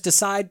is to just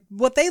decide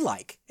what they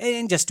like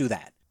and just do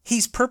that.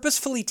 He's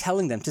purposefully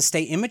telling them to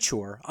stay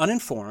immature,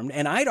 uninformed,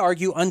 and I'd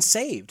argue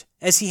unsaved,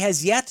 as he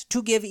has yet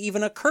to give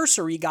even a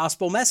cursory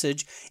gospel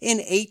message in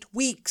 8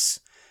 weeks.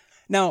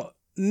 Now,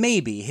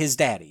 maybe his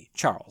daddy,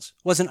 Charles,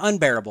 was an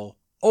unbearable,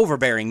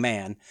 overbearing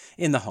man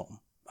in the home.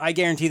 I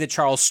guarantee that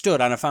Charles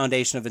stood on a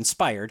foundation of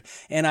inspired,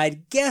 and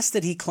I'd guess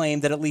that he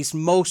claimed that at least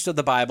most of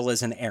the Bible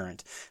is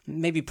inerrant.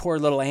 Maybe poor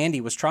little Andy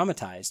was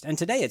traumatized, and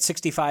today at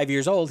 65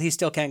 years old, he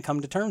still can't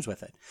come to terms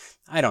with it.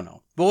 I don't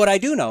know. But what I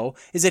do know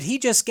is that he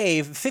just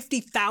gave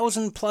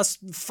 50,000 plus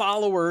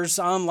followers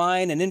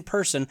online and in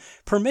person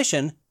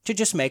permission to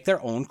just make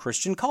their own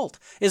Christian cult,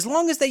 as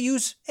long as they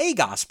use a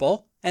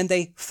gospel and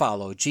they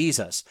follow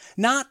Jesus.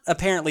 Not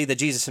apparently the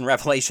Jesus in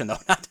Revelation, though.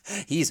 Not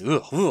he's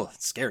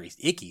scary,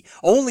 icky.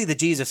 Only the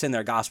Jesus in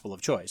their gospel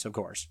of choice, of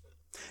course.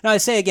 Now, I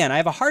say again, I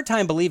have a hard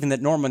time believing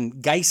that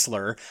Norman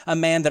Geisler, a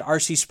man that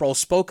R.C. Sproul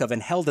spoke of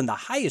and held in the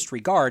highest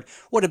regard,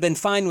 would have been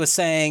fine with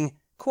saying,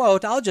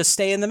 quote, I'll just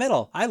stay in the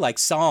middle. I like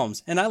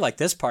Psalms, and I like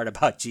this part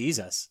about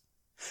Jesus.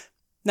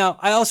 Now,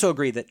 I also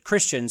agree that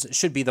Christians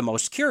should be the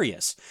most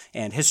curious,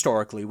 and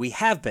historically we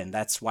have been.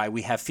 That's why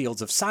we have fields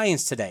of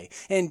science today.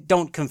 And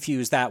don't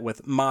confuse that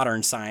with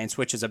modern science,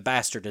 which is a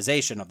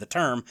bastardization of the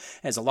term,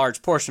 as a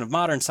large portion of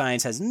modern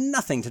science has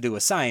nothing to do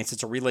with science.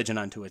 It's a religion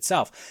unto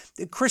itself.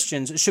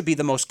 Christians should be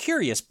the most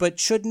curious, but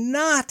should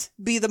not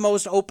be the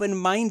most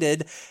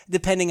open-minded,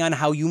 depending on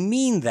how you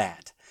mean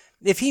that.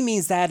 If he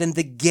means that in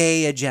the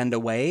gay agenda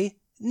way,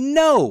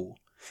 no.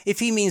 If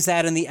he means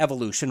that in the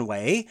evolution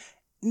way,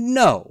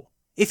 no.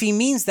 If he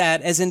means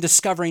that as in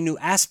discovering new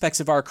aspects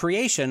of our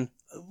creation,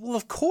 well,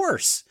 of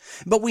course.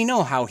 But we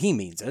know how he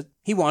means it.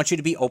 He wants you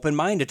to be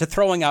open-minded to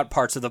throwing out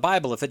parts of the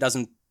Bible if it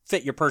doesn't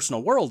fit your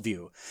personal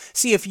worldview.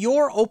 See, if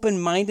your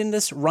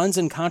open-mindedness runs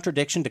in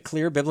contradiction to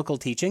clear biblical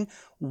teaching,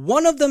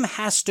 one of them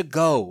has to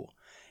go.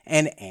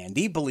 And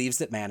Andy believes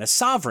that man is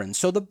sovereign,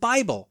 so the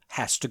Bible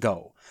has to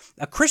go.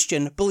 A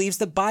Christian believes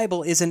the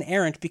Bible is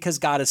inerrant because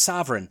God is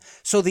sovereign,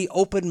 so the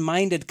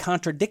open-minded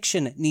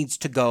contradiction needs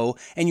to go,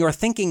 and your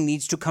thinking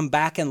needs to come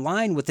back in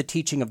line with the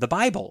teaching of the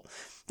Bible.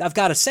 I've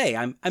got to say,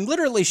 I'm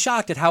literally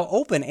shocked at how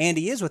open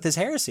Andy is with his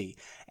heresy,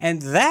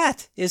 and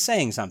that is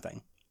saying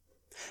something.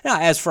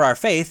 Now, as for our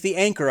faith, the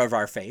anchor of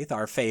our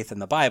faith in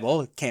the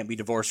Bible, can't be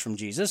divorced from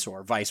Jesus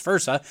or vice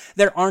versa.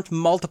 There aren't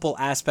multiple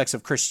aspects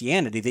of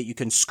Christianity that you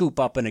can scoop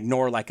up and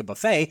ignore like a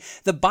buffet.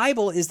 The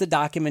Bible is the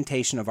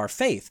documentation of our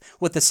faith,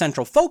 with the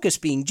central focus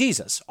being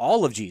Jesus,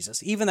 all of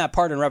Jesus, even that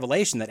part in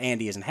Revelation that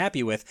Andy isn't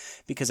happy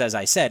with, because as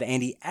I said,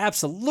 Andy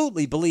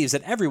absolutely believes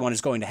that everyone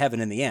is going to heaven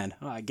in the end.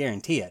 Oh, I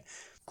guarantee it.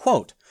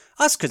 Quote,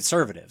 us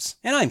conservatives,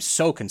 and I'm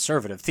so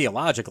conservative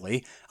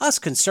theologically, us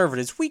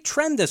conservatives, we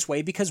trend this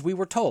way because we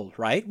were told,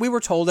 right? We were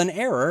told an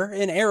error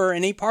in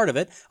any part of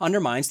it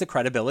undermines the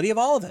credibility of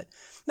all of it.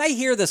 And I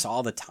hear this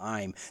all the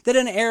time, that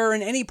an error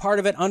in any part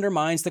of it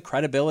undermines the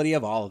credibility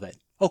of all of it.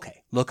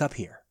 Okay, look up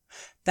here.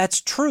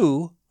 That's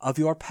true of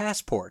your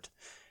passport.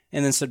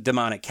 And then some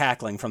demonic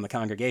cackling from the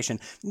congregation.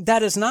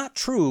 That is not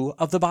true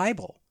of the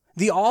Bible.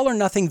 The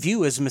all-or-nothing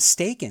view is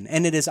mistaken,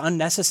 and it is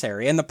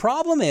unnecessary. And the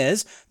problem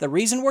is, the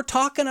reason we're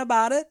talking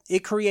about it, it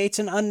creates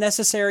an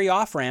unnecessary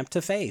off-ramp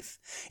to faith.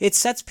 It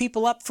sets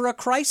people up for a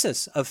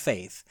crisis of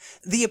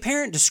faith. The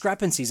apparent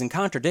discrepancies and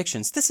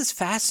contradictions, this is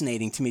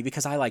fascinating to me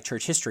because I like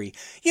church history.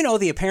 You know,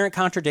 the apparent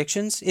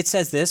contradictions, it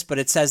says this, but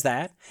it says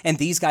that, and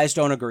these guys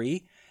don't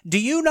agree. Do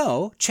you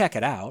know, check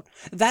it out,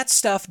 that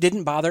stuff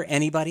didn't bother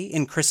anybody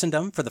in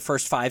Christendom for the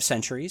first 5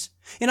 centuries?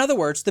 In other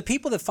words, the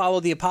people that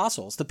followed the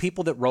apostles, the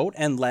people that wrote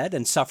and led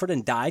and suffered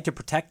and died to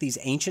protect these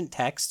ancient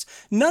texts,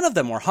 none of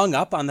them were hung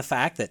up on the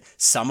fact that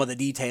some of the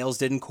details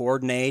didn't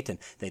coordinate and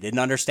they didn't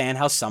understand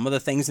how some of the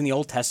things in the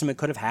Old Testament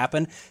could have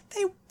happened.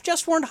 They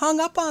just weren't hung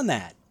up on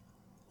that.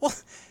 Well,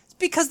 it's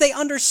because they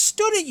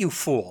understood it, you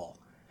fool.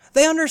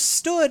 They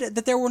understood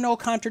that there were no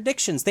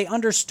contradictions. They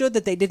understood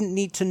that they didn't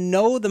need to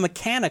know the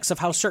mechanics of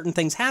how certain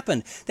things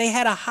happened. They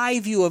had a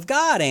high view of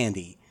God,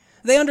 Andy.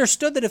 They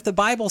understood that if the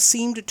Bible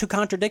seemed to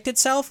contradict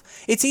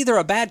itself, it's either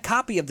a bad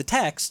copy of the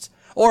text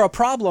or a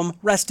problem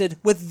rested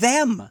with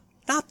them,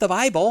 not the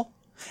Bible.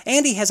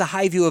 Andy has a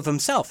high view of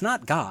himself,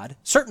 not God,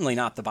 certainly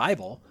not the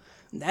Bible.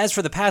 As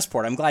for the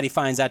passport, I'm glad he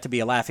finds that to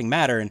be a laughing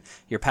matter and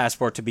your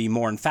passport to be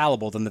more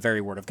infallible than the very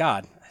Word of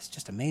God. That's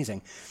just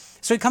amazing.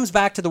 So he comes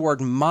back to the word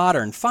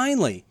modern,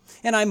 finally,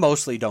 and I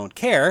mostly don't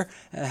care,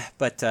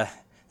 but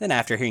then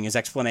after hearing his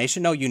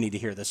explanation, no, you need to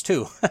hear this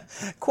too.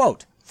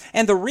 Quote,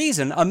 and the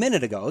reason a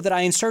minute ago that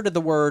I inserted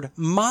the word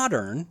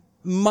modern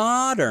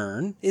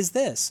is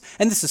this,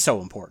 and this is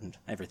so important,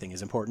 everything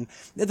is important,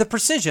 the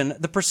precision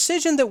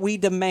that we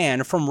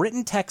demand from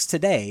written text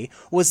today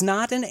was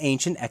not an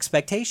ancient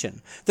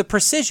expectation. The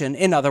precision,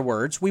 in other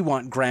words, we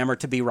want grammar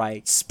to be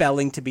right,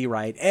 spelling to be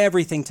right,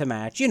 everything to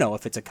match,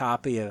 if it's a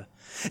copy of,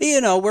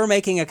 we're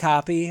making a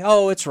copy,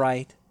 oh, it's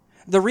right.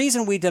 The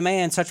reason we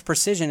demand such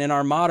precision in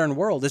our modern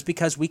world is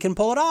because we can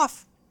pull it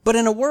off. But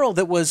in a world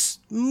that was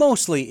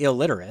mostly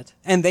illiterate,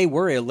 and they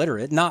were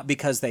illiterate not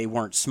because they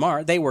weren't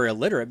smart, they were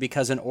illiterate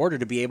because in order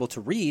to be able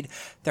to read,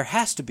 there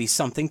has to be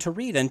something to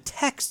read, and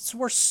texts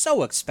were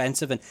so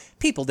expensive and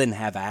people didn't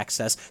have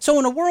access. So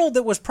in a world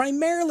that was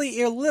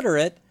primarily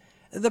illiterate,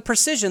 the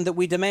precision that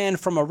we demand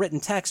from a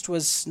written text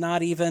was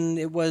not even,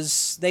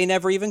 they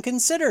never even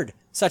considered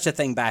such a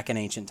thing back in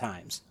ancient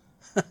times.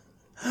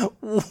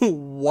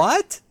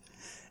 What?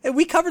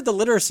 We covered the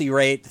literacy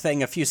rate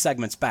thing a few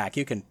segments back.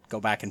 You can go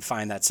back and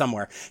find that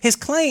somewhere. His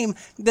claim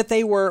that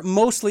they were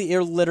mostly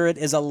illiterate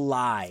is a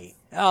lie.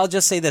 I'll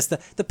just say this.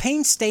 The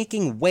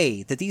painstaking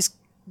way that these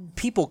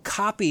people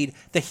copied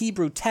the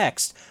Hebrew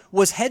text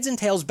was heads and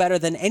tails better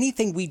than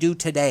anything we do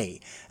today.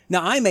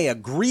 Now, I may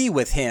agree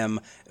with him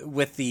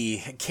with the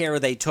care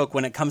they took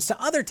when it comes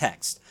to other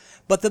texts,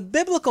 but the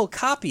biblical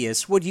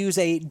copyists would use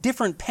a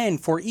different pen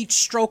for each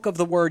stroke of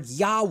the word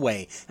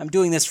Yahweh. I'm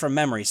doing this from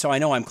memory, so I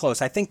know I'm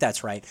close. I think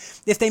that's right.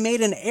 If they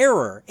made an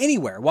error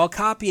anywhere while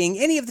copying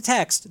any of the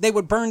text, they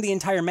would burn the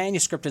entire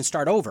manuscript and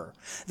start over.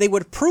 They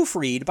would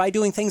proofread by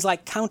doing things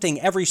like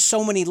counting every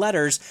so many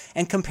letters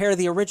and compare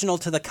the original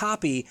to the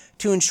copy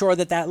to ensure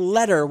that that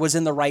letter was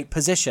in the right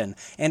position,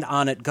 and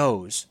on it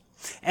goes.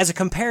 As a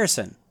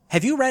comparison,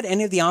 have you read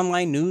any of the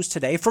online news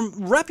today from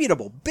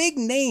reputable,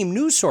 big-name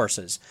news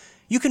sources?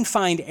 You can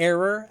find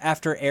error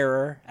after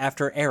error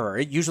after error.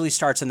 It usually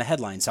starts in the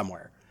headline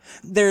somewhere.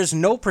 There's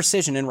no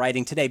precision in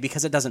writing today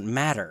because it doesn't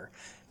matter.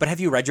 But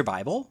have you read your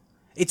Bible?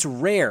 It's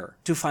rare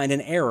to find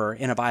an error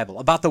in a Bible.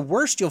 About the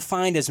worst you'll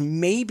find is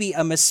maybe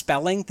a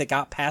misspelling that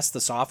got past the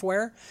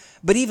software,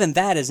 but even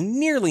that is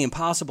nearly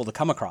impossible to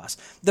come across.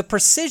 The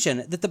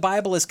precision that the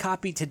Bible is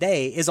copied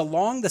today is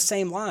along the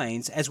same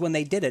lines as when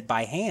they did it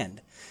by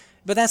hand.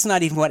 But that's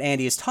not even what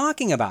Andy is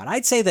talking about.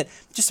 I'd say that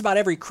just about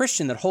every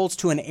Christian that holds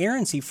to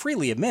inerrancy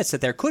freely admits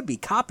that there could be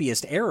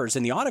copyist errors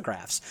in the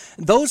autographs.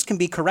 Those can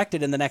be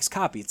corrected in the next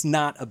copy. It's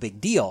not a big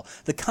deal.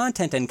 The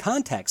content and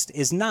context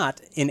is not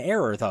in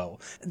error, though.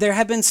 There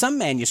have been some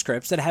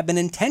manuscripts that have been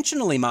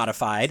intentionally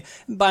modified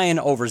by an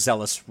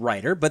overzealous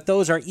writer, but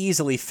those are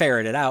easily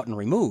ferreted out and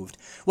removed.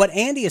 What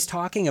Andy is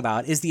talking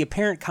about is the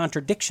apparent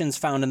contradictions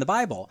found in the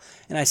Bible.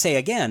 And I say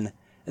again,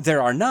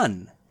 there are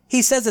none.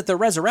 He says that the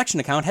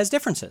resurrection account has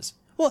differences.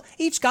 Well,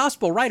 each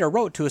gospel writer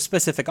wrote to a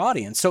specific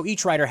audience, so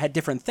each writer had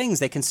different things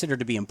they considered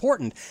to be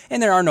important,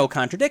 and there are no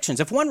contradictions.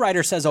 If one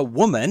writer says a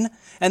woman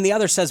and the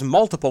other says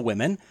multiple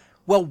women,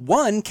 well,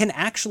 one can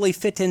actually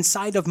fit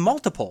inside of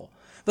multiple,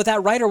 but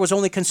that writer was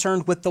only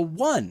concerned with the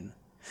one.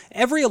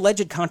 Every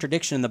alleged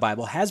contradiction in the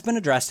Bible has been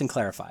addressed and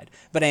clarified,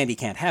 but Andy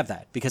can't have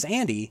that, because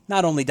Andy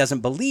not only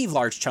doesn't believe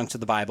large chunks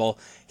of the Bible,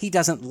 he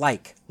doesn't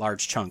like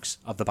large chunks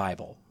of the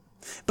Bible.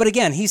 But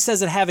again, he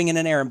says that having an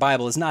inerrant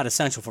Bible is not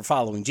essential for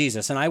following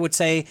Jesus, and I would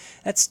say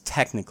that's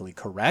technically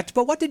correct,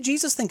 but what did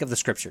Jesus think of the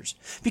Scriptures?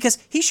 Because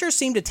he sure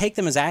seemed to take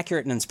them as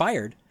accurate and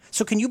inspired.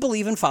 So can you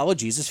believe and follow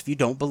Jesus if you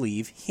don't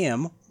believe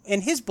him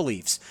and his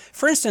beliefs?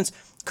 For instance,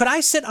 could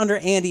I sit under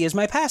Andy as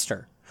my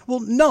pastor?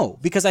 Well, no,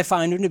 because I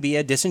find him to be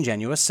a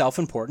disingenuous,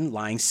 self-important,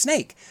 lying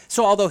snake.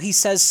 So although he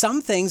says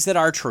some things that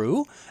are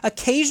true,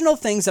 occasional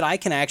things that I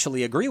can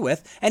actually agree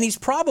with, and he's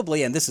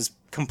probably, and this is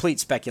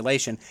complete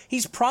speculation,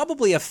 he's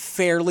probably a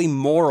fairly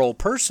moral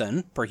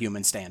person, per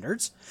human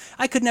standards,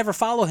 I could never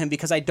follow him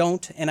because I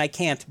don't and I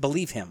can't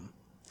believe him.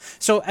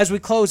 So as we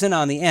close in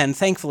on the end,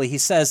 thankfully he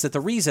says that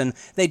the reason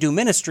they do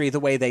ministry the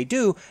way they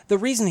do, the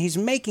reason he's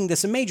making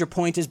this a major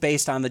point is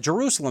based on the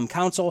Jerusalem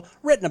Council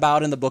written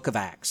about in the book of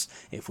Acts,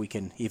 if we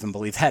can even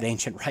believe that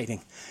ancient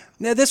writing.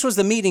 Now, this was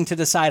the meeting to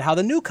decide how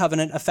the new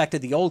covenant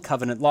affected the old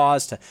covenant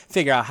laws, to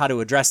figure out how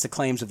to address the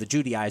claims of the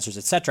Judaizers,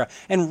 etc.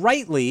 And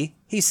rightly,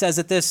 he says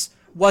that this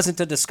wasn't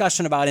a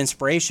discussion about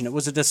inspiration, it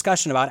was a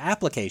discussion about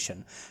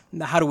application.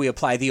 How do we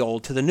apply the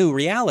old to the new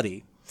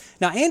reality?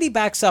 Now, Andy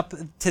backs up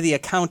to the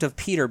account of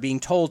Peter being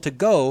told to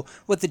go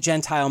with the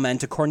Gentile men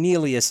to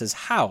Cornelius'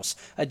 house,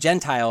 a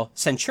Gentile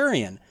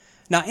centurion.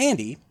 Now,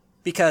 Andy,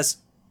 because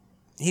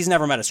he's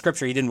never met a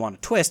scripture he didn't want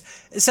to twist,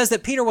 it says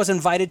that Peter was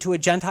invited to a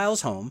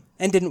Gentile's home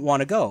and didn't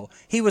want to go.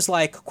 He was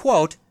like,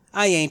 quote,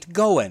 I ain't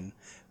going.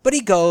 But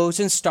he goes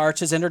and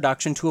starts his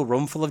introduction to a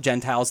room full of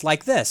Gentiles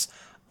like this.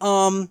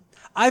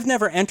 I've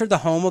never entered the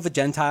home of a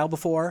Gentile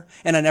before,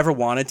 and I never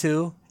wanted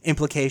to.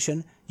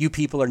 Implication, you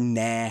people are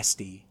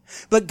nasty.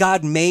 But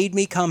God made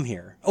me come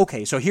here.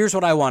 Okay, so here's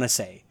what I want to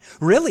say.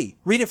 Really,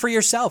 read it for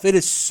yourself. It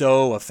is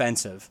so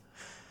offensive.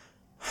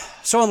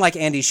 So unlike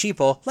Andy's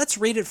sheeple, let's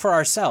read it for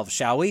ourselves,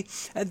 shall we?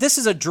 This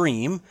is a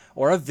dream,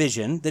 or a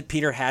vision, that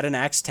Peter had in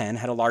Acts 10,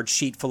 had a large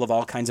sheet full of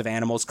all kinds of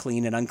animals,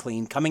 clean and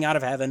unclean, coming out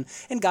of heaven,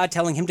 and God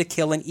telling him to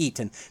kill and eat.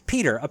 And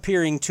Peter,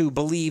 appearing to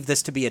believe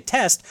this to be a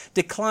test,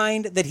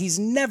 declined that he's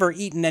never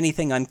eaten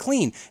anything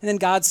unclean. And then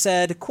God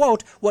said,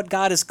 quote, what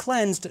God has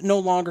cleansed no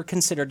longer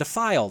considered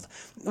defiled.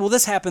 Well,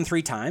 this happened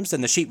 3 times, then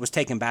the sheet was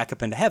taken back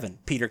up into heaven.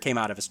 Peter came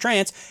out of his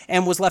trance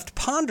and was left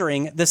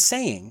pondering the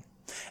saying.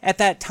 At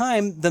that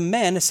time, the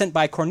men sent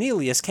by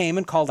Cornelius came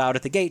and called out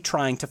at the gate,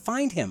 trying to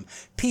find him.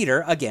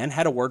 Peter, again,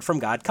 had a word from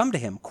God come to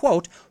him.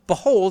 Quote,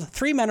 behold,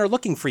 3 men are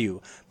looking for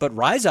you, but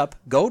rise up,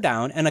 go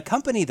down, and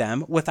accompany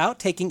them without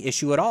taking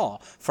issue at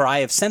all, for I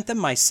have sent them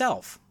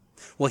myself.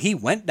 Well, he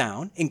went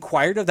down,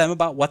 inquired of them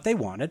about what they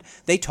wanted.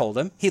 They told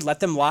him. He let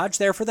them lodge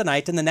there for the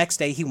night, and the next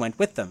day he went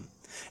with them.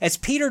 As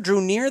Peter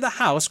drew near the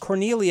house,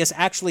 Cornelius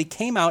actually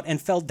came out and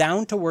fell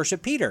down to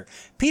worship Peter.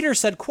 Peter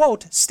said,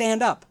 quote,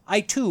 stand up, I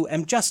too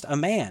am just a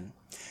man.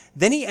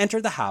 Then he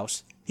entered the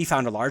house. He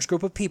found a large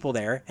group of people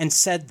there and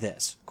said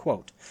this,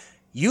 quote,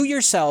 you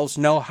yourselves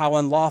know how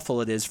unlawful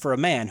it is for a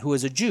man who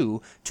is a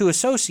Jew to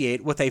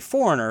associate with a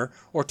foreigner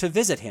or to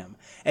visit him.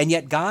 And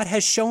yet God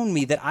has shown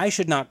me that I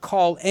should not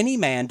call any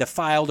man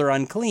defiled or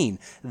unclean.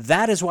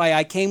 That is why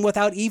I came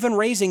without even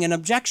raising an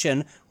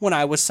objection when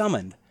I was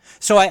summoned.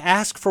 So I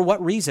ask for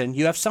what reason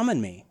you have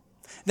summoned me.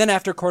 Then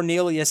after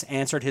Cornelius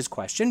answered his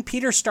question,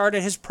 Peter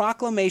started his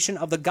proclamation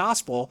of the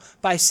gospel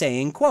by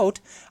saying, quote,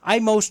 I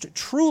most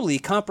truly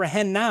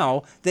comprehend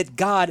now that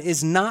God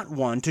is not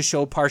one to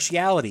show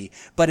partiality,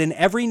 but in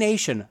every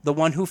nation the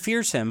one who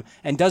fears him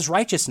and does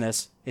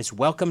righteousness is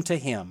welcome to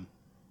him.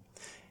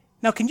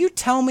 Now, can you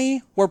tell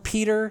me where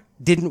Peter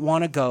didn't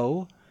want to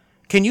go?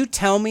 Can you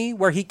tell me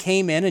where he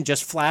came in and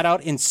just flat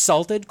out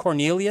insulted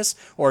Cornelius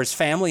or his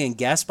family and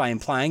guests by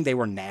implying they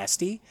were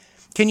nasty?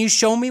 Can you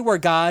show me where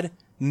God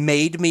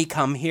made me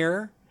come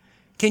here?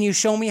 Can you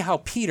show me how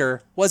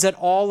Peter was at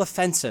all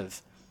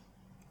offensive?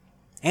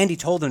 Andy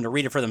told them to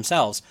read it for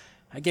themselves.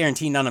 I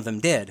guarantee none of them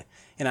did.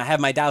 And I have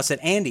my doubts that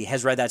Andy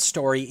has read that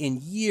story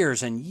in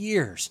years and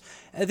years.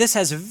 This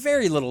has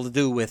very little to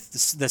do with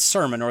this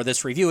sermon or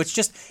this review. It's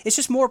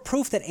just more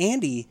proof that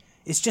Andy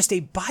is just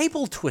a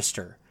Bible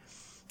twister.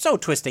 So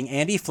Twisting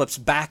Andy flips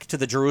back to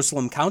the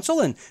Jerusalem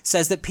Council and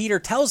says that Peter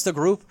tells the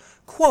group,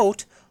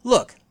 quote,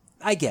 look,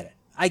 I get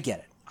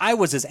it. I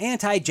was as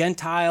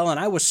anti-Gentile, and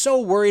I was so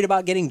worried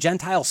about getting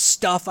Gentile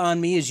stuff on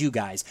me as you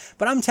guys.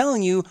 But I'm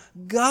telling you,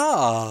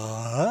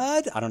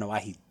 God, I don't know why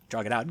he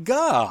drug it out,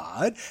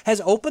 God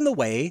has opened the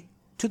way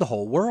to the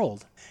whole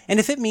world. And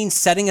if it means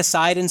setting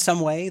aside in some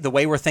way, the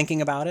way we're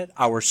thinking about it,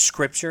 our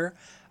scripture,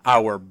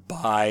 our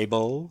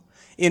Bible,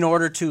 in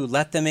order to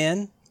let them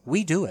in,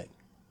 we do it.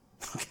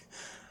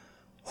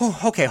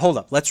 Okay, hold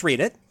up. Let's read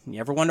it. You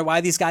ever wonder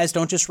why these guys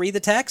don't just read the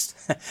text?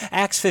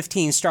 Acts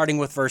 15, starting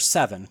with verse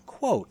 7,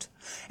 quote,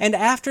 And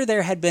after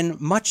there had been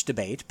much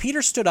debate,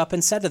 Peter stood up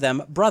and said to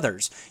them,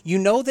 Brothers, you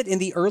know that in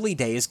the early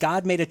days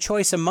God made a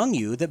choice among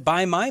you that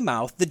by my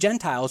mouth the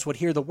Gentiles would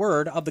hear the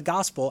word of the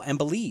gospel and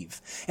believe.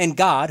 And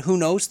God, who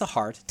knows the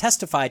heart,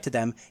 testified to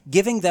them,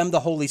 giving them the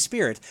Holy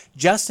Spirit,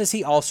 just as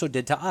he also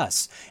did to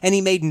us. And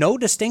he made no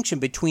distinction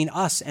between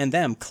us and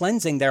them,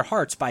 cleansing their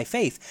hearts by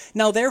faith.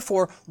 Now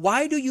therefore,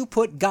 why do you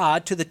put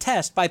God to the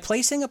test by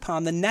placing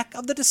upon the neck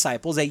of the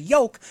disciples a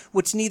yoke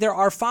which neither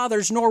our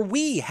fathers nor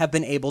we have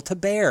been able to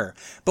bear?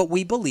 But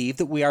we believe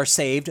that we are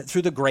saved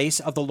through the grace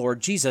of the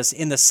Lord Jesus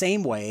in the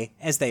same way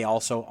as they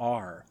also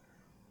are.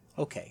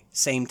 Okay,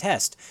 same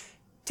test.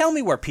 Tell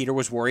me where Peter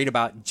was worried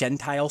about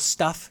Gentile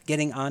stuff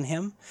getting on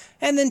him,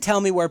 and then tell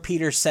me where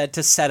Peter said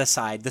to set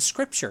aside the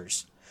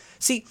scriptures.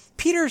 See,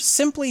 Peter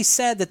simply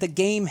said that the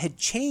game had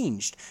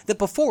changed, that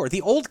before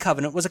the old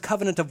covenant was a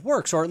covenant of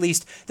works, or at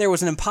least there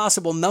was an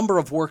impossible number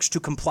of works to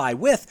comply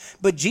with,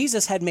 but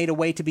Jesus had made a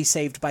way to be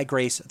saved by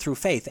grace through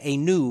faith, a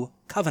new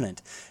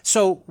covenant.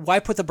 So why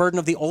put the burden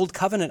of the old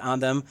covenant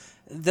on them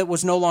that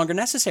was no longer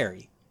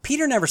necessary?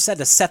 Peter never said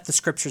to set the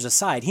scriptures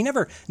aside. He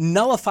never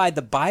nullified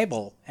the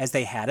Bible as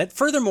they had it.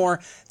 Furthermore,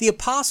 the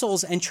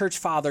apostles and church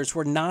fathers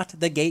were not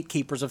the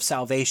gatekeepers of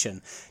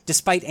salvation.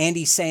 Despite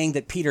Andy saying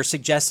that Peter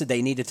suggested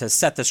they needed to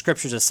set the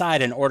scriptures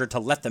aside in order to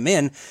let them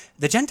in,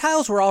 the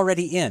Gentiles were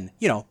already in,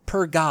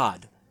 per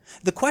God.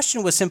 The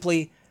question was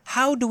simply,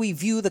 how do we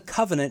view the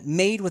covenant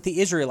made with the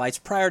Israelites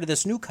prior to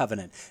this new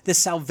covenant, this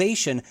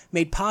salvation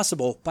made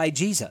possible by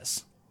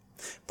Jesus?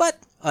 But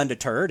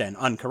undeterred and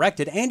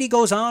uncorrected, Andy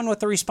goes on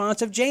with the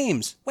response of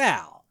James.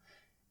 Well,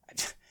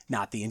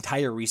 not the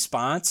entire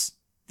response,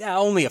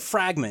 only a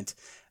fragment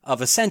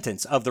of a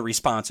sentence of the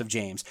response of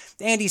James.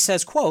 Andy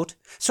says, quote,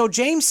 So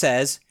James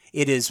says,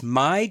 It is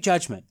my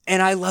judgment,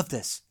 and I love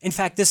this. In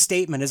fact, this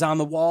statement is on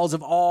the walls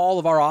of all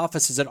of our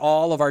offices at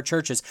all of our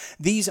churches.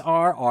 These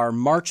are our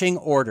marching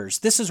orders.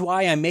 This is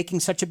why I'm making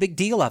such a big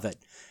deal of it.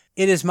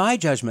 It is my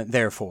judgment,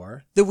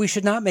 therefore, that we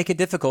should not make it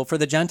difficult for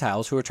the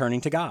Gentiles who are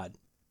turning to God.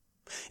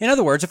 In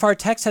other words, if our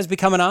text has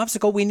become an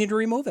obstacle, we need to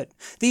remove it.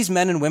 These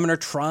men and women are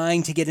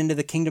trying to get into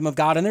the kingdom of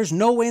God, and there's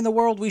no way in the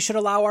world we should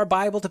allow our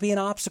Bible to be an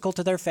obstacle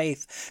to their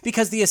faith,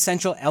 because the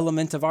essential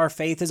element of our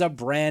faith is a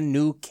brand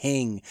new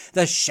king.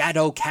 The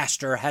shadow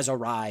caster has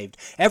arrived.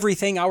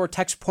 Everything our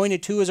text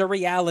pointed to is a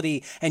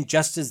reality, and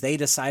just as they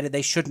decided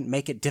they shouldn't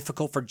make it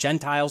difficult for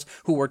Gentiles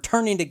who were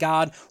turning to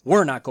God,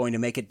 we're not going to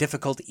make it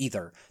difficult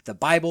either. The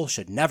Bible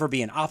should never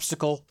be an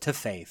obstacle to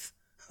faith.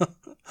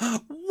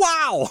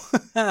 Wow!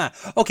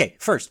 Okay,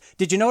 first,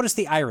 did you notice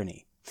the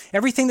irony?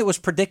 Everything that was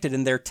predicted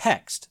in their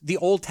text, the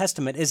Old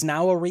Testament, is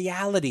now a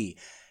reality.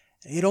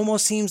 It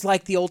almost seems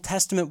like the Old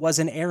Testament was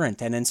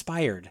inerrant and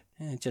inspired.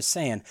 Just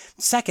saying.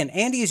 Second,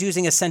 Andy is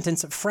using a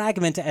sentence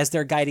fragment as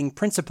their guiding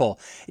principle.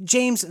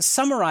 James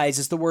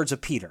summarizes the words of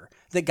Peter,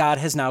 that God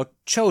has now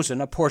chosen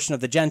a portion of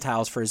the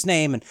Gentiles for his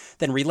name, and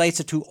then relates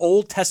it to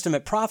Old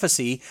Testament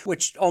prophecy,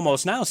 which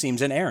almost now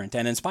seems inerrant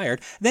and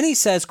inspired. Then he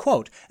says,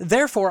 quote,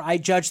 Therefore I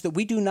judge that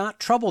we do not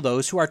trouble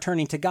those who are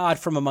turning to God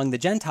from among the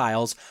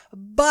Gentiles,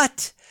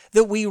 but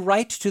that we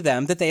write to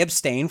them that they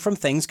abstain from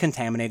things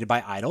contaminated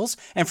by idols,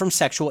 and from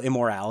sexual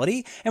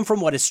immorality, and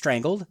from what is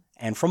strangled,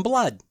 and from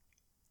blood.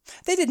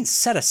 They didn't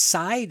set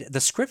aside the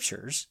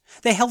scriptures.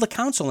 They held a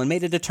council and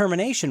made a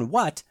determination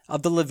what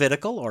of the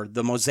Levitical or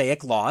the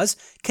Mosaic laws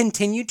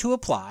continued to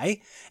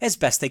apply as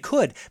best they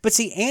could. But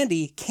see,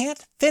 Andy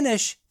can't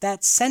finish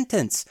that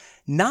sentence,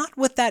 not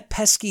with that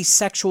pesky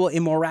sexual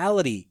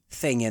immorality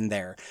thing in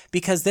there,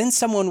 because then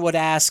someone would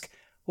ask,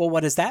 well,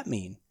 what does that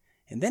mean?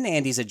 And then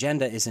Andy's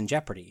agenda is in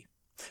jeopardy.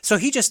 So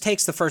he just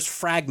takes the first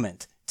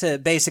fragment to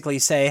basically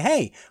say,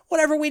 hey,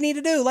 whatever we need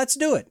to do, let's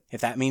do it.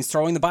 If that means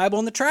throwing the Bible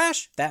in the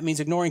trash, if that means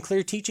ignoring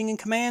clear teaching and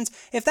commands,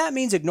 if that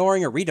means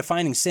ignoring or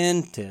redefining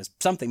sin to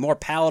something more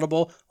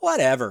palatable,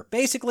 whatever.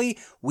 Basically,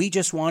 we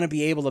just want to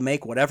be able to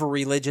make whatever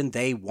religion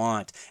they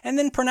want and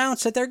then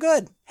pronounce that they're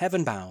good,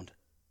 heaven bound.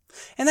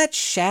 And that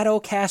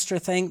shadow caster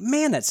thing,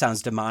 man, that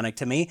sounds demonic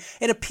to me.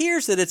 It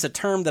appears that it's a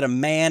term that a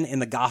man in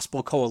the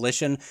Gospel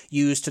Coalition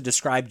used to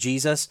describe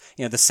Jesus.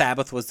 The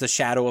Sabbath was the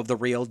shadow of the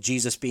real,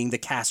 Jesus being the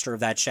caster of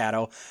that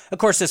shadow. Of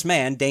course, this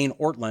man, Dane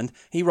Ortland,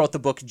 he wrote the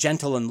book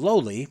Gentle and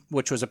Lowly,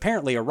 which was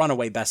apparently a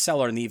runaway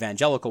bestseller in the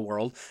evangelical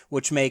world,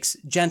 which makes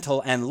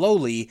gentle and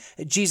lowly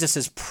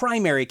Jesus'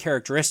 primary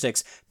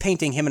characteristics,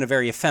 painting him in a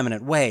very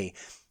effeminate way.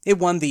 It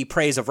won the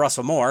praise of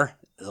Russell Moore.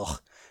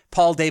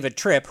 Paul David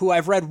Tripp, who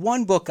I've read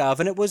one book of,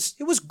 and it was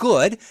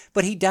good,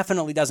 but he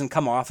definitely doesn't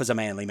come off as a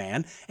manly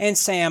man, and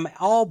Sam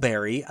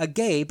Alberry, a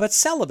gay but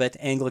celibate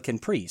Anglican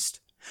priest.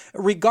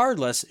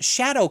 Regardless,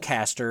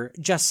 Shadowcaster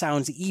just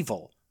sounds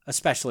evil,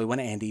 especially when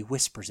Andy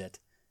whispers it.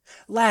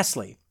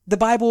 Lastly, the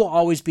Bible will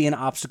always be an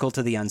obstacle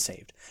to the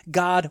unsaved.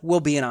 God will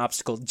be an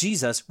obstacle.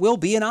 Jesus will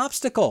be an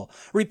obstacle.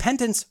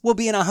 Repentance will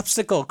be an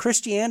obstacle.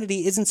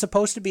 Christianity isn't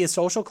supposed to be a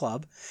social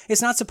club.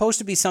 It's not supposed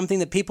to be something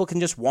that people can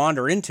just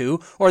wander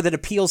into or that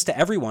appeals to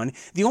everyone.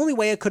 The only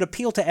way it could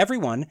appeal to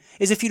everyone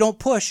is if you don't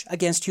push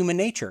against human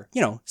nature.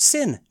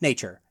 Sin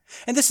nature.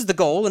 And this is the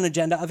goal and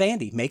agenda of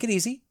Andy. Make it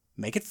easy.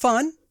 Make it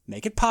fun.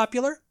 Make it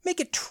popular. Make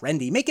it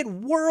trendy. Make it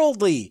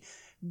worldly.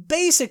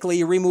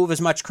 Basically, remove as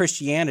much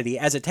Christianity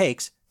as it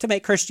takes to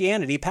make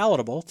Christianity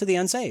palatable to the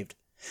unsaved.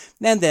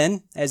 And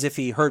then, as if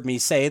he heard me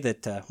say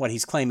that what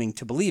he's claiming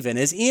to believe in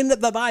is in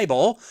the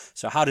Bible,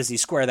 so how does he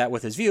square that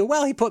with his view?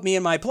 Well, he put me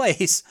in my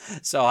place,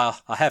 so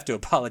I'll have to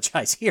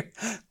apologize here.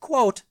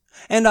 Quote,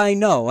 and I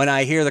know, and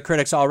I hear the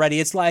critics already,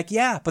 it's like,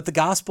 yeah, but the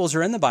Gospels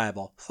are in the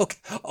Bible.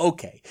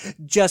 Okay.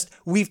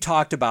 We've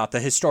talked about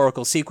the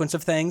historical sequence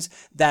of things.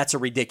 That's a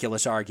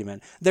ridiculous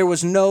argument. There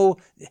was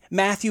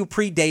Matthew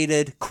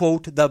predated,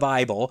 quote, the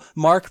Bible.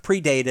 Mark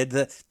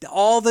predated,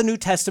 all the New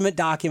Testament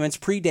documents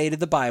predated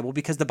the Bible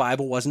because the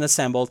Bible wasn't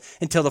assembled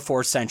until the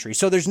 4th century.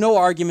 So there's no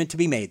argument to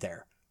be made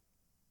there.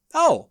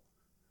 Oh,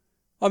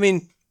 I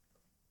mean,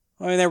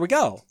 there we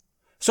go.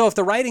 So if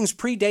the writings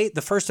predate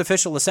the first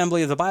official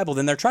assembly of the Bible,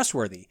 then they're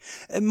trustworthy.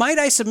 Might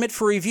I submit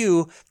for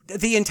review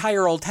the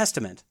entire Old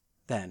Testament,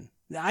 then?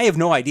 I have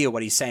no idea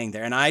what he's saying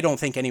there, and I don't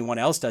think anyone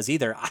else does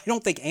either. I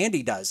don't think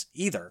Andy does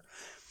either.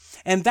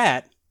 And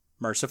that,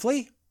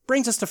 mercifully,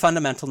 brings us to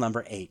fundamental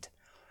number 8.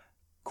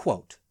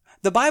 Quote,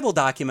 the Bible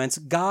documents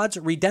God's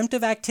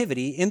redemptive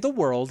activity in the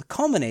world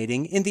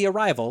culminating in the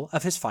arrival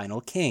of his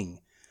final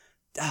king.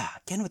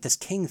 Again with this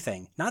king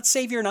thing. Not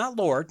Savior, not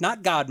Lord,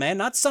 not God-man,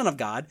 not Son of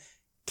God.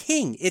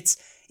 King. It's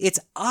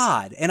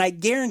odd, and I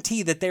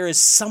guarantee that there is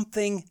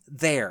something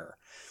there.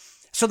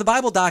 So the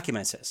Bible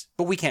documents this,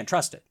 but we can't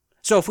trust it.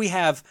 So if we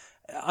have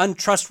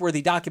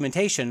untrustworthy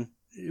documentation,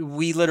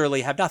 we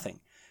literally have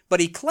nothing. But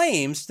he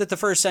claims that the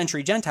first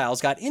century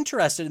Gentiles got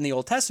interested in the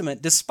Old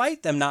Testament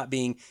despite them not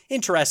being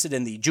interested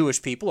in the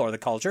Jewish people or the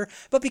culture,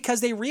 but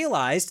because they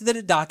realized that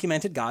it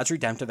documented God's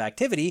redemptive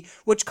activity,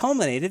 which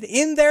culminated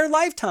in their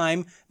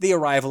lifetime, the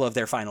arrival of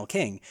their final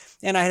king.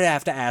 And I'd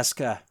have to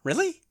ask,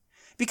 really?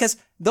 Because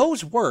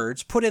those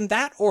words, put in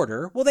that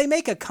order, they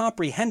make a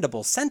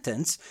comprehensible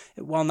sentence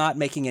while not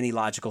making any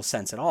logical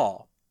sense at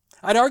all.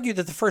 I'd argue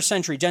that the first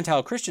century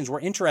Gentile Christians were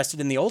interested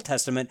in the Old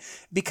Testament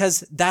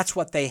because that's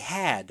what they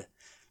had.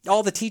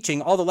 All the teaching,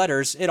 all the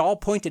letters, it all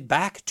pointed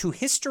back to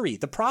history,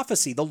 the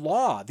prophecy, the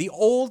law, the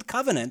Old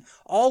Covenant,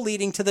 all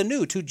leading to the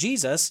New, to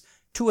Jesus,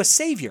 to a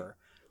Savior.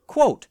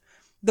 Quote,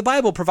 the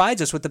Bible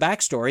provides us with the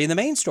backstory and the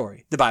main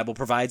story. The Bible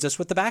provides us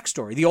with the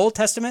backstory. The Old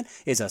Testament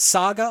is a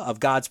saga of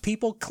God's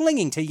people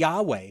clinging to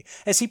Yahweh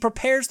as he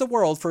prepares the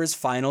world for his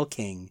final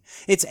king.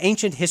 It's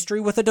ancient history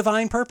with a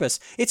divine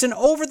purpose. It's an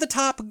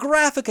over-the-top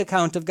graphic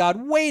account of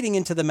God wading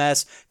into the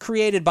mess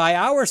created by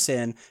our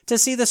sin to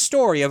see the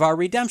story of our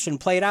redemption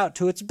played out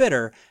to its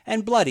bitter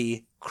and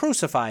bloody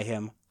crucify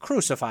him,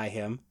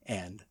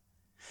 end.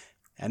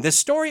 And this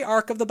story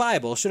arc of the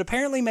Bible should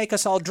apparently make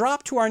us all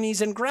drop to our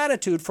knees in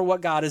gratitude for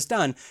what God has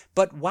done.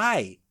 But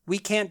why? We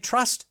can't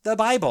trust the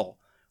Bible.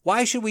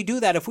 Why should we do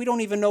that if we don't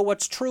even know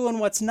what's true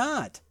and what's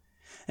not?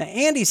 Now,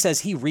 Andy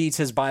says he reads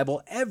his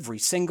Bible every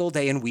single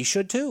day, and we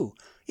should too,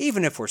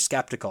 even if we're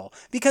skeptical.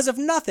 Because if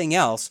nothing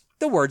else,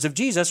 the words of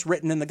Jesus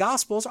written in the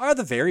Gospels are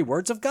the very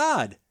words of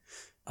God.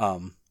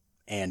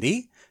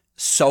 Andy?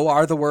 So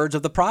are the words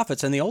of the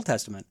prophets in the Old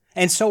Testament.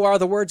 And so are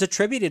the words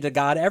attributed to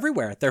God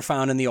everywhere. They're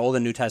found in the Old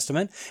and New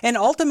Testament. And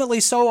ultimately,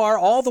 so are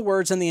all the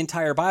words in the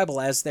entire Bible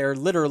as they're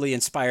literally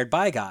inspired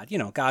by God.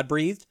 God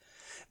breathed.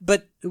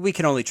 But we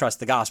can only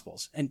trust the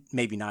Gospels. And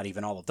maybe not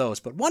even all of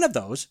those, but one of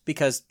those,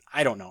 because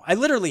I don't know. I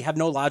literally have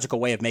no logical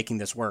way of making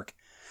this work.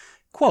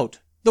 Quote,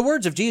 the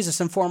words of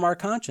Jesus inform our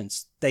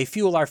conscience. They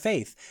fuel our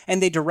faith,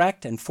 and they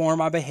direct and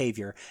form our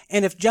behavior.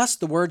 And if just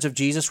the words of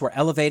Jesus were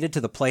elevated to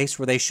the place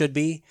where they should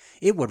be,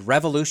 it would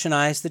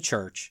revolutionize the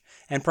church,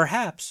 and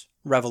perhaps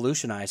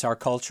revolutionize our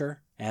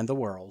culture and the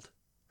world.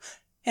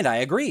 And I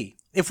agree.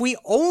 If we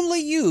only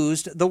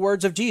used the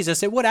words of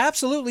Jesus, it would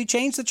absolutely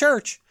change the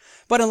church.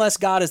 But unless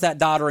God is that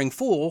doddering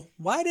fool,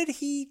 why did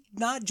he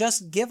not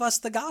just give us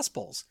the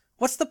Gospels?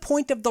 What's the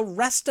point of the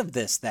rest of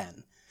this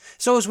then?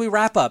 So as we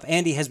wrap up,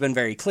 Andy has been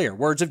very clear.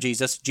 Words of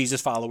Jesus,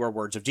 Jesus follower,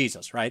 words of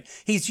Jesus, right?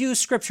 He's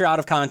used Scripture out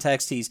of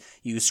context. He's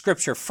used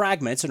Scripture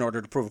fragments in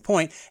order to prove a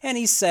point. And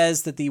he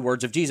says that the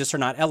words of Jesus are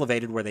not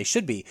elevated where they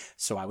should be.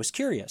 So I was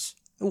curious.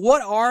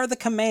 What are the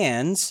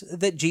commands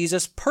that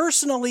Jesus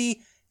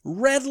personally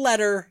red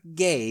letter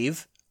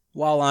gave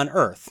while on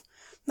earth?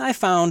 I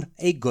found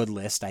a good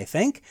list, I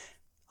think.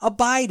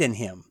 Abide in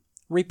him.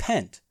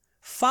 Repent.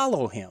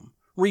 Follow him.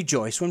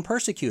 Rejoice when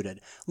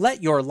persecuted.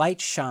 Let your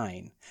light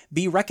shine.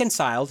 Be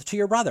reconciled to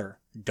your brother.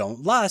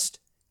 Don't lust.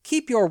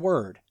 Keep your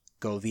word.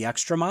 Go the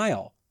extra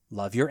mile.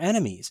 Love your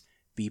enemies.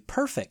 Be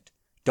perfect.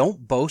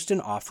 Don't boast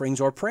in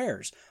offerings or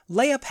prayers.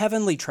 Lay up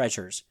heavenly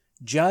treasures.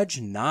 Judge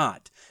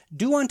not.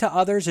 Do unto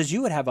others as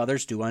you would have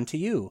others do unto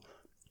you.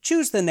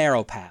 Choose the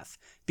narrow path.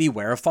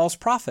 Beware of false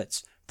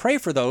prophets. Pray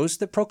for those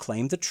that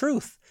proclaim the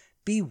truth.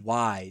 Be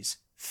wise.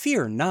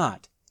 Fear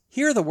not.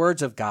 Hear the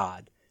words of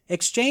God.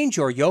 Exchange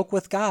your yoke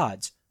with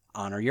God's.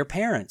 Honor your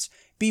parents.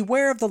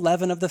 Beware of the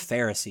leaven of the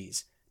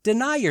Pharisees.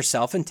 Deny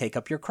yourself and take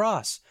up your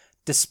cross.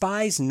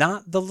 Despise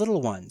not the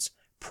little ones.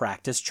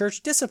 Practice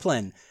church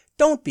discipline.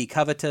 Don't be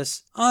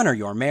covetous. Honor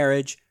your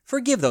marriage.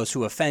 Forgive those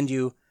who offend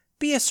you.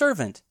 Be a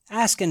servant.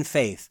 Ask in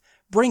faith.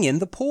 Bring in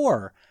the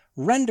poor.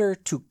 Render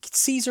to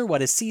Caesar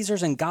what is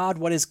Caesar's and God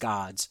what is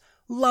God's.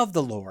 Love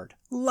the Lord.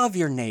 Love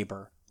your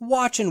neighbor.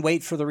 Watch and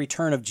wait for the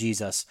return of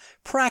Jesus.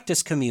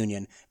 Practice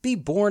communion. Be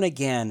born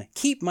again.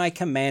 Keep my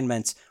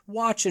commandments.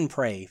 Watch and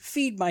pray.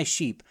 Feed my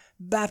sheep.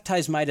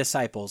 Baptize my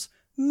disciples.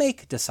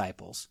 Make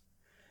disciples.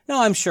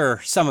 Now, I'm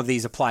sure some of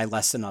these apply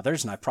less than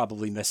others, and I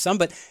probably missed some,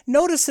 but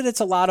notice that it's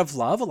a lot of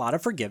love, a lot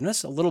of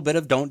forgiveness, a little bit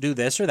of don't do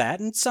this or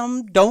that, and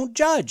some don't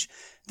judge.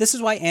 This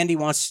is why Andy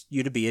wants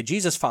you to be a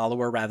Jesus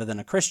follower rather than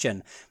a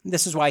Christian.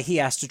 This is why he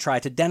has to try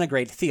to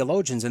denigrate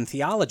theologians and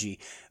theology,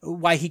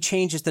 why he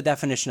changes the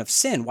definition of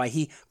sin, why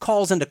he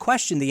calls into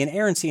question the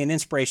inerrancy and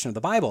inspiration of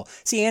the Bible.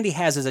 See, Andy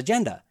has his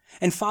agenda.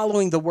 And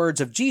following the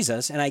words of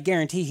Jesus, and I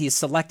guarantee he's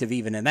selective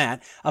even in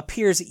that,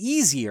 appears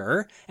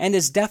easier and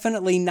is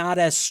definitely not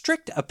as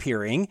strict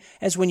appearing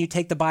as when you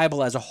take the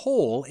Bible as a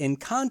whole in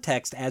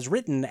context as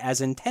written,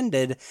 as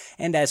intended,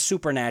 and as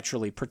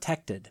supernaturally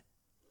protected.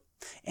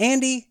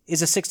 Andy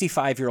is a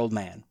 65-year-old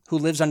man who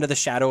lives under the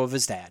shadow of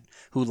his dad,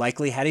 who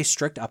likely had a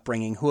strict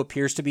upbringing, who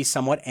appears to be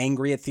somewhat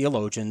angry at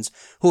theologians,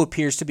 who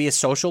appears to be a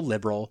social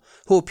liberal,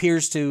 who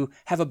appears to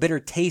have a bitter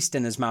taste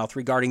in his mouth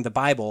regarding the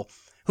Bible,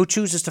 who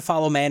chooses to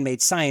follow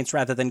man-made science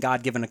rather than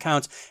God-given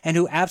accounts, and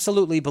who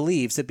absolutely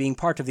believes that being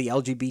part of the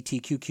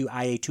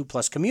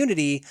LGBTQIA2+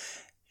 community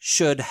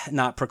should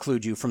not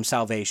preclude you from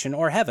salvation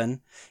or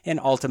heaven, and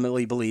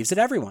ultimately believes that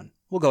everyone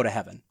will go to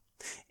heaven.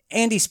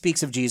 Andy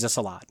speaks of Jesus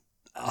a lot.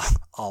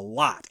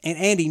 And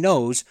Andy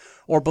knows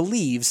or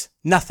believes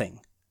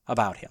nothing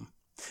about him.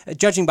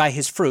 Judging by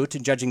his fruit,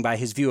 and judging by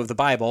his view of the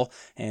Bible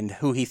and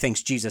who he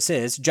thinks Jesus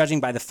is,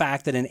 judging by the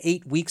fact that in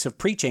 8 weeks of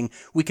preaching,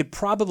 we could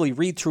probably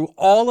read through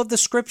all of the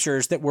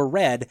scriptures that were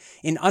read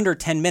in under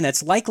 10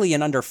 minutes, likely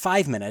in under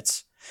 5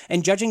 minutes,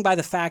 and judging by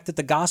the fact that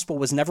the gospel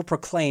was never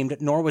proclaimed,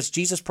 nor was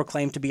Jesus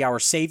proclaimed to be our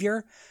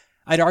Savior,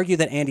 I'd argue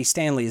that Andy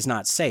Stanley is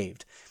not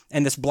saved,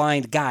 and this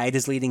blind guide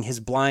is leading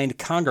his blind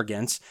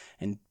congregants,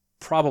 and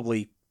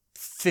probably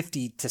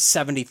 50 to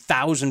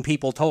 70,000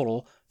 people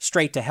total,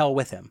 straight to hell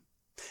with him.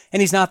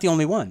 And he's not the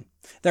only one.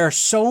 There are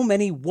so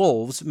many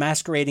wolves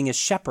masquerading as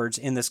shepherds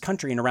in this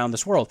country and around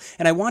this world.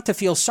 And I want to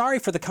feel sorry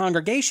for the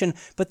congregation,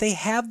 but they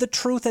have the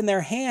truth in their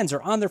hands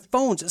or on their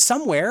phones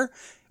somewhere.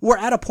 We're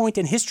at a point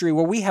in history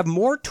where we have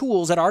more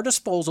tools at our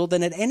disposal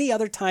than at any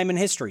other time in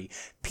history.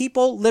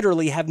 People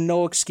literally have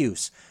no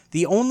excuse.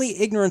 The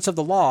only ignorance of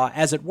the law,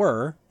 as it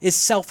were, is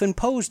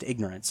self-imposed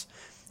ignorance.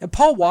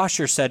 Paul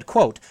Washer said,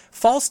 quote,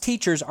 "False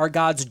teachers are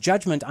God's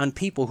judgment on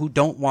people who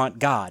don't want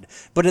God,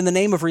 but in the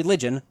name of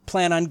religion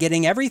plan on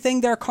getting everything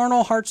their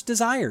carnal hearts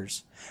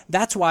desires.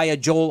 That's why a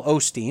Joel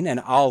Osteen, and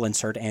I'll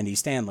insert Andy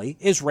Stanley,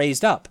 is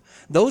raised up.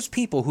 Those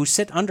people who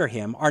sit under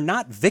him are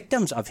not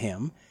victims of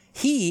him.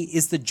 He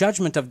is the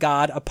judgment of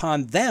God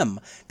upon them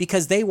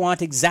because they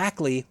want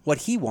exactly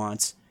what he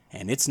wants,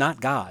 and it's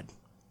not God."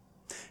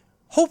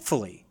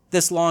 Hopefully,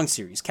 this long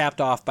series,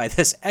 capped off by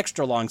this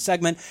extra long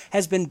segment,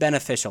 has been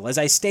beneficial. As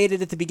I stated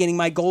at the beginning,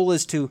 my goal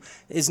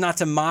is not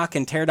to mock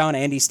and tear down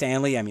Andy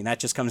Stanley. I mean, that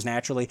just comes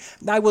naturally.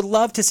 I would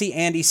love to see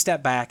Andy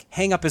step back,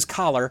 hang up his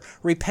collar,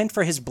 repent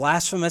for his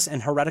blasphemous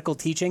and heretical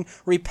teaching,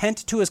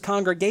 repent to his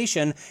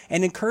congregation,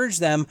 and encourage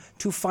them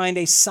to find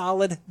a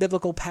solid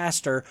biblical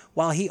pastor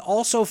while he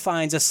also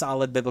finds a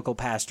solid biblical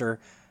pastor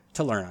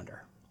to learn under.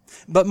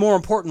 But more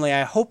importantly,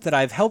 I hope that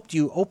I've helped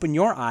you open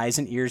your eyes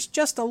and ears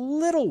just a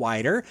little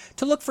wider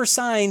to look for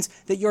signs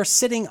that you're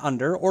sitting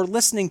under or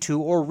listening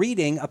to or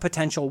reading a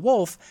potential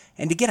wolf,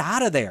 and to get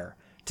out of there,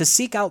 to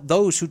seek out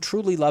those who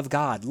truly love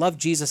God, love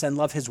Jesus, and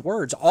love his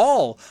words,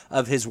 all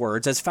of his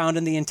words as found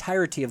in the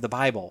entirety of the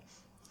Bible.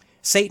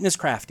 Satan is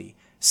crafty.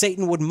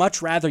 Satan would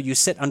much rather you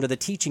sit under the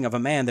teaching of a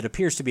man that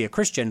appears to be a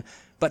Christian,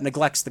 but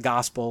neglects the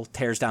gospel,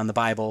 tears down the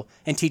Bible,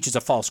 and teaches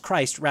a false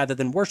Christ rather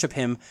than worship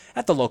him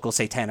at the local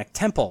satanic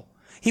temple.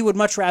 He would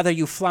much rather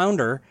you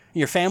flounder,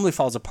 your family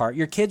falls apart,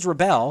 your kids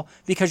rebel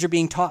because you're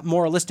being taught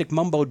moralistic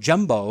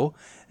mumbo-jumbo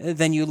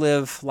than you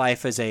live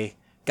life as a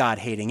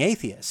God-hating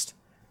atheist.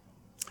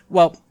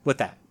 Well, with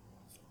that,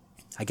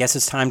 I guess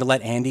it's time to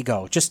let Andy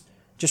go. Just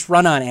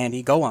run on,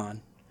 Andy. Go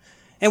on.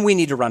 And we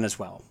need to run as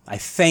well. I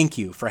thank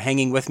you for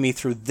hanging with me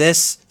through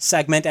this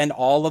segment and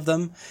all of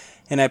them,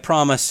 and I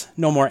promise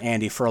no more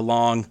Andy for a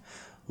long,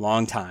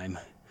 long time.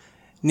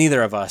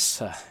 Neither of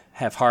us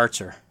have hearts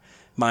or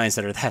minds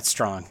that are that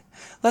strong.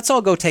 Let's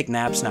all go take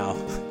naps now.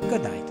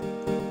 Good night.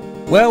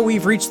 Well,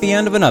 we've reached the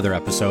end of another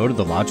episode of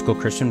the Logical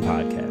Christian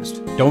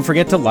Podcast. Don't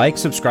forget to like,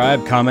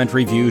 subscribe, comment,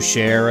 review,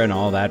 share, and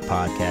all that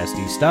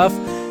podcasty stuff.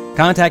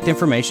 Contact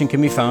information can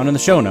be found in the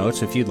show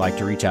notes if you'd like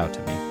to reach out to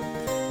me.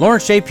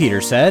 Lawrence J.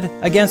 Peters said,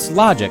 "Against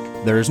logic,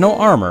 there is no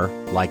armor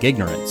like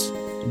ignorance."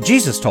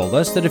 Jesus told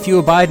us that if you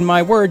abide in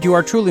my word, you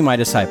are truly my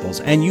disciples,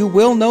 and you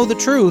will know the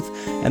truth,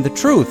 and the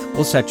truth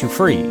will set you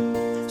free.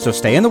 So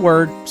stay in the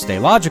word, stay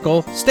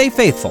logical, stay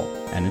faithful,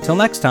 and until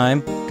next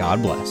time,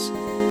 God bless.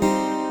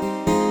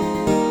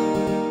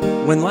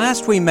 When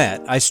last we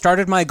met, I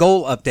started my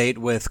goal update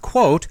with,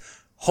 quote,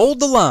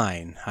 "Hold the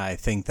line." I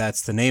think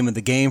that's the name of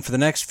the game for the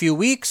next few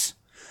weeks.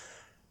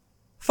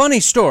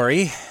 Funny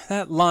story,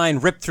 that line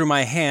ripped through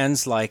my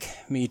hands like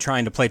me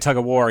trying to play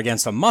tug-of-war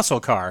against a muscle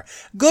car.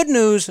 Good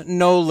news,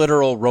 no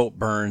literal rope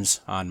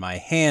burns on my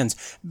hands.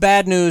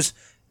 Bad news,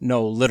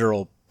 no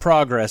literal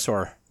progress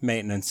or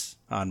maintenance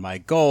on my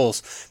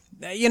goals.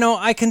 You know,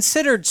 I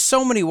considered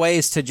so many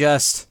ways to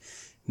just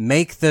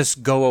make this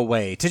go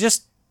away, to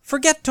just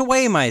forget to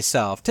weigh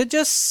myself, to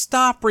just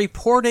stop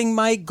reporting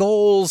my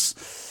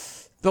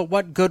goals. But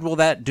what good will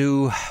that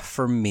do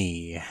for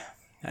me?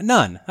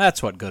 None.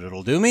 That's what good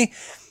it'll do me.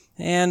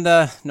 And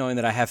knowing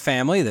that I have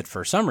family that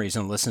for some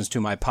reason listens to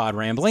my pod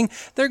rambling,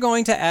 they're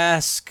going to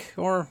ask,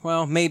 or,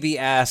 well, maybe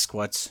ask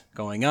what's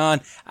going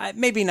on.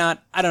 Maybe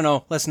not. I don't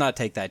know. Let's not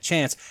take that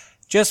chance.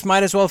 Just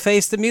might as well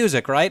face the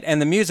music, right?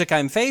 And the music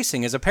I'm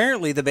facing is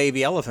apparently the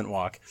baby elephant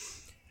walk.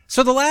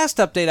 So the last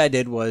update I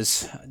did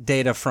was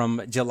data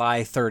from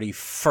July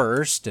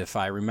 31st, if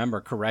I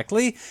remember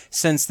correctly.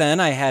 Since then,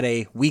 I had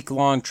a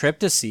week-long trip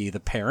to see the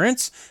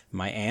parents,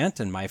 my aunt,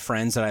 and my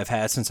friends that I've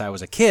had since I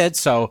was a kid,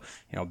 so,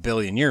 a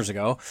billion years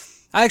ago.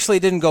 I actually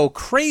didn't go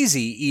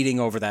crazy eating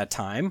over that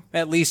time,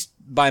 at least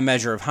by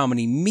measure of how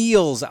many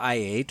meals I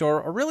ate,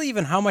 or really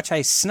even how much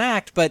I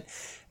snacked, but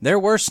there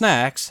were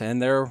snacks,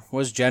 and there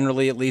was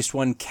generally at least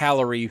one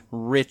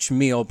calorie-rich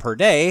meal per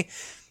day.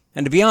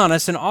 And to be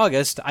honest, in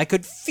August, I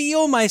could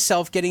feel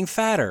myself getting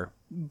fatter,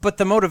 but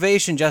the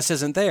motivation just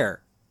isn't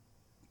there.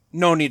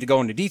 No need to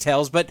go into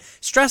details, but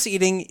stress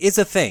eating is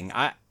a thing.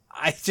 I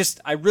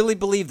really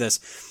believe this.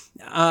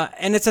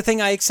 And it's a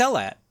thing I excel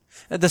at.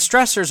 The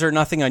stressors are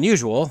nothing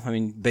unusual. I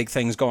mean, big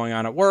things going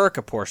on at work,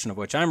 a portion of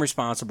which I'm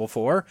responsible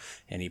for.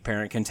 Any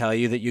parent can tell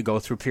you that you go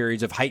through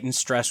periods of heightened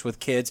stress with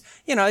kids.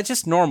 It's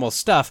just normal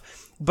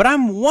stuff. But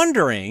I'm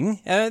wondering,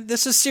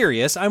 this is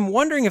serious, I'm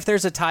wondering if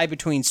there's a tie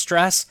between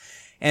stress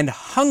and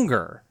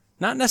hunger.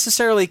 Not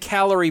necessarily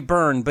calorie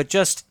burn, but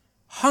just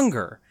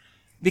hunger.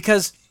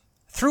 Because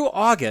through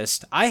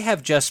August, I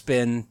have just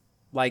been,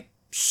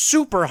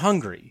 super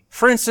hungry.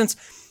 For instance,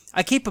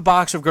 I keep a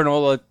box of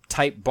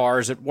granola-type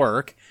bars at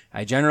work.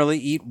 I generally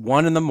eat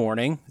one in the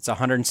morning. It's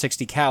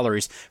 160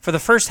 calories. For the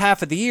first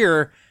half of the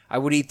year, I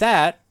would eat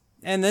that,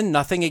 and then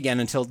nothing again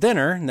until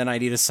dinner, and then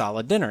I'd eat a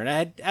solid dinner. And I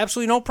had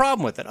absolutely no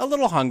problem with it. A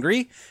little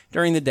hungry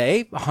during the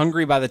day,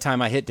 hungry by the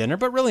time I hit dinner,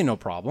 but really no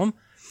problem.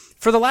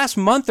 For the last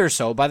month or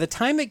so, by the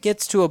time it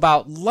gets to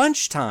about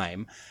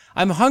lunchtime,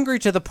 I'm hungry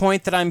to the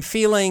point that I'm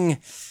feeling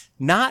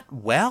not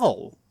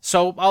well.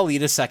 So I'll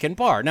eat a second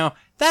bar. Now,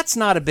 that's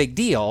not a big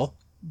deal,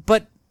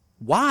 but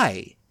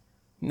why?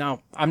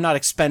 Now, I'm not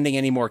expending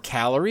any more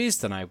calories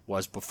than I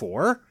was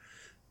before.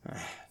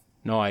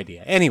 No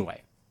idea.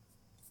 Anyway,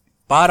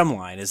 bottom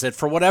line is that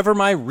for whatever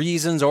my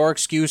reasons or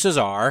excuses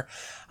are,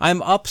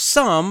 I'm up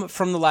some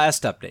from the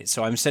last update.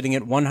 So I'm sitting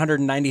at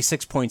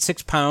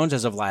 196.6 pounds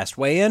as of last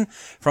weigh-in.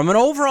 From an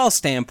overall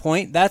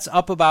standpoint, that's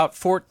up about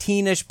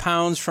 14-ish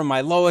pounds from my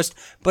lowest,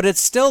 but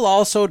it's still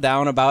also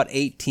down about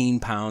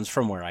 18 pounds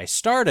from where I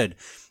started.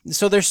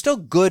 So there's still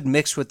good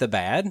mixed with the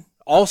bad.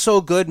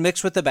 Also good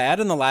mixed with the bad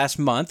in the last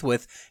month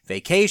with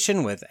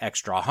vacation, with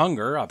extra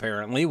hunger,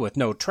 apparently, with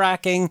no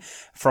tracking.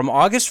 From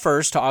August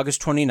 1st to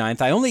August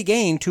 29th, I only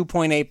gained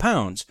 2.8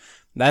 pounds.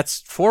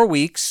 That's 4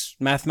 weeks,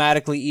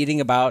 mathematically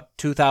eating about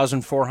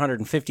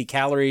 2,450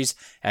 calories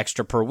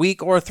extra per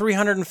week or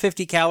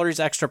 350 calories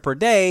extra per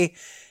day.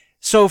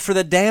 So for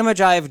the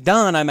damage I've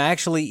done, I'm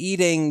actually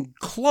eating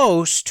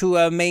close to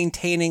a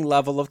maintaining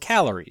level of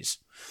calories.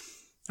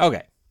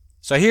 Okay,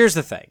 so here's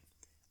the thing.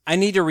 I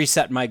need to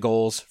reset my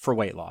goals for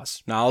weight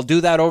loss. Now, I'll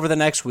do that over the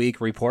next week,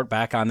 report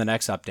back on the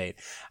next update.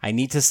 I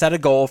need to set a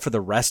goal for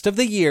the rest of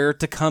the year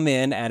to come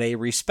in at a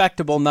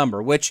respectable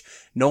number, which,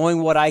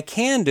 knowing what I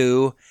can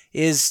do,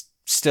 is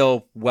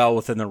still well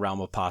within the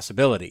realm of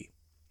possibility.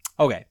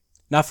 Okay,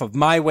 enough of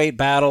my weight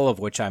battle, of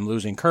which I'm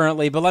losing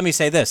currently, but let me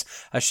say this.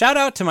 A shout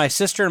out to my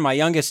sister and my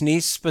youngest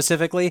niece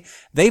specifically.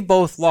 They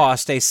both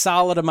lost a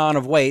solid amount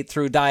of weight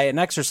through diet and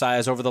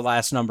exercise over the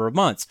last number of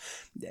months.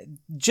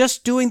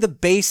 Just doing the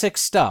basic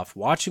stuff,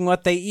 watching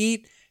what they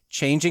eat,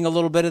 changing a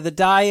little bit of the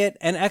diet,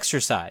 and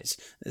exercise.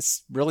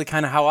 It's really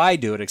kind of how I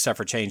do it, except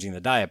for changing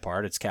the diet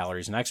part. It's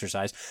calories and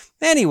exercise.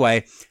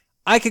 Anyway,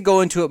 I could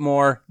go into it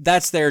more.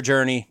 That's their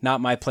journey, not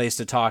my place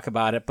to talk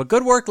about it. But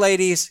good work,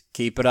 ladies.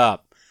 Keep it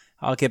up.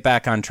 I'll get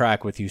back on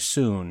track with you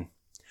soon.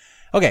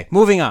 Okay,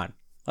 moving on.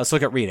 Let's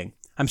look at reading.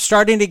 I'm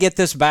starting to get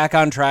this back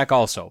on track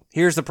also.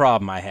 Here's the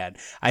problem I had.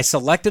 I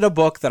selected a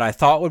book that I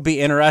thought would be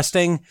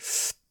interesting.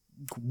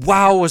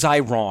 Wow, was I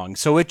wrong.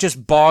 So it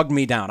just bogged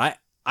me down.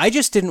 I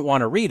just didn't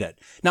want to read it.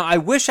 Now, I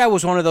wish I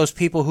was one of those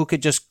people who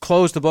could just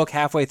close the book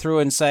halfway through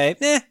and say,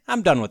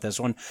 I'm done with this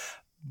one.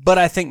 But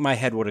I think my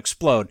head would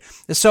explode.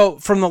 So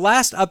from the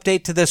last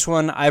update to this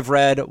one, I've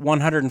read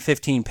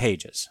 115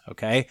 pages,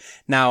 okay?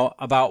 Now,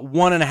 about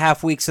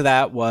 1.5 weeks of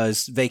that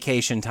was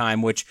vacation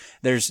time, which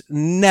there's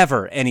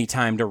never any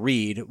time to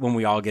read when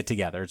we all get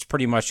together. It's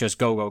pretty much just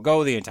go, go,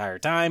 go the entire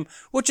time,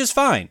 which is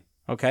fine,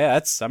 okay?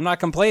 I'm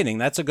not complaining.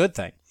 That's a good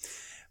thing.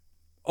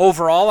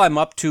 Overall, I'm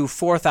up to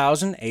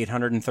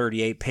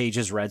 4,838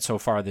 pages read so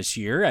far this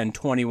year and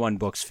 21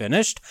 books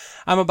finished.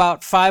 I'm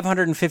about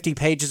 550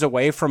 pages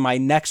away from my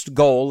next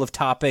goal of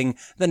topping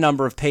the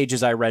number of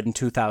pages I read in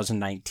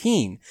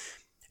 2019.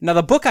 Now,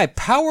 the book I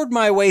powered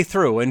my way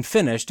through and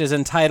finished is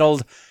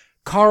entitled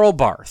Karl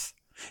Barth.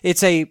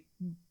 It's a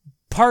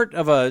part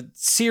of a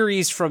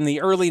series from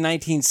the early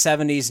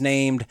 1970s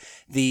named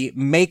The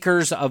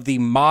Makers of the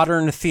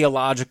Modern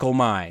Theological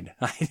Mind.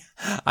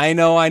 I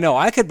know.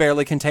 I could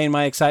barely contain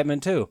my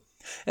excitement too.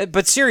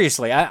 But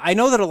seriously, I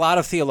know that a lot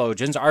of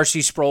theologians,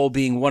 R.C. Sproul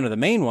being one of the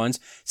main ones,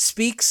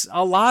 speaks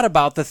a lot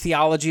about the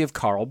theology of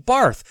Karl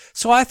Barth.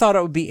 So I thought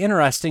it would be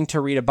interesting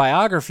to read a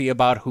biography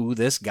about who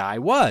this guy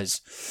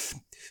was.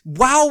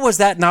 Wow, was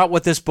that not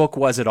what this book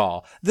was at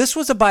all? This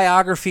was a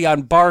biography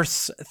on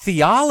Barth's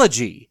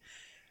theology.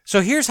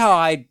 So here's how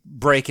I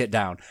break it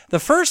down. The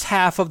first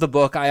half of the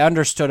book, I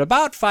understood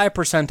about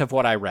 5% of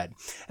what I read.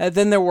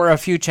 Then there were a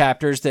few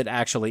chapters that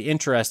actually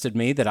interested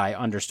me that I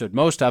understood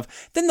most of.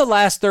 Then the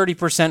last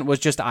 30% was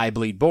just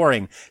eye-bleed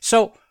boring.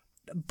 So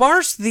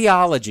Barth's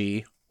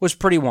theology was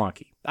pretty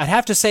wonky. I'd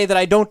have to say that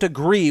I don't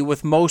agree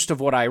with most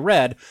of what I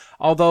read,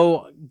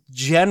 although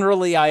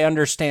generally I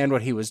understand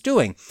what he was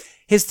doing.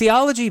 His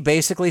theology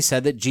basically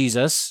said that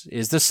Jesus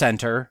is the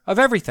center of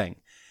everything.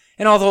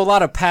 And although a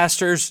lot of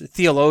pastors,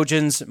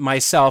 theologians,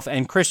 myself,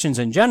 and Christians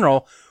in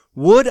general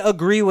would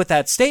agree with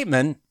that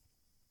statement,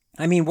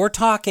 I mean, we're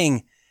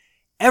talking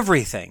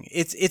everything.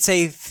 It's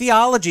a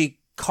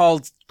theology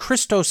called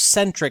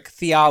Christocentric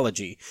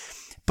theology.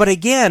 But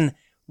again,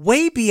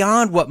 way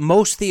beyond what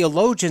most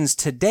theologians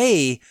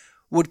today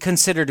would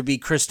consider to be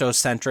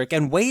Christocentric,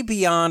 and way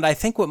beyond, I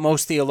think, what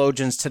most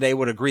theologians today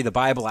would agree the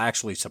Bible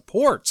actually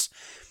supports.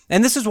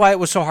 And this is why it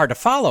was so hard to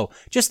follow.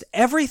 Just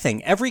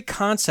everything, every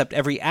concept,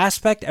 every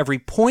aspect, every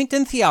point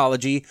in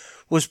theology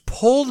was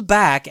pulled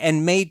back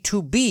and made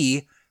to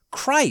be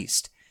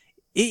Christ.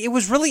 It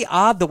was really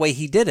odd the way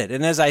he did it.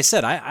 And as I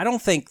said, I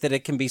don't think that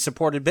it can be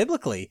supported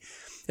biblically.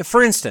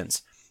 For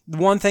instance,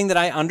 one thing that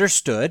I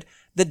understood,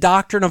 the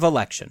doctrine of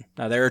election.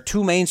 Now, there are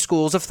two main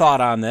schools of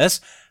thought on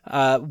this.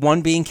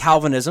 One being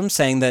Calvinism,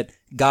 saying that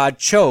God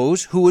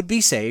chose who would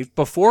be saved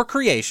before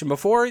creation,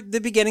 before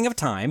the beginning of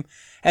time,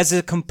 as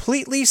a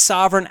completely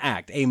sovereign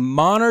act, a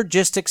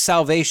monergistic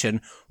salvation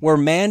where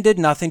man did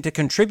nothing to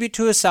contribute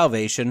to his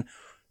salvation.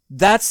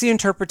 That's the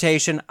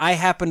interpretation I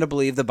happen to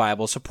believe the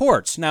Bible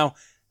supports. Now,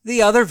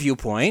 the other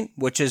viewpoint,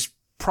 which is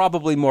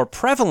probably more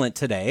prevalent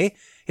today,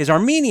 is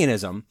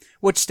Arminianism,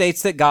 which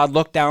states that God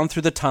looked down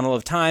through the tunnel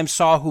of time,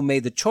 saw who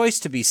made the choice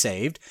to be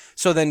saved,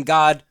 so then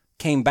God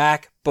came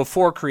back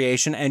before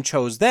creation and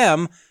chose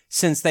them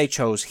since they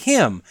chose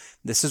him.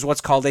 This is what's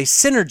called a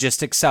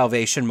synergistic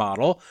salvation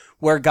model,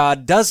 where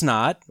God does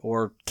not,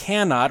 or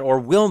cannot, or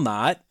will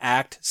not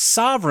act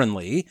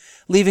sovereignly,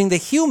 leaving the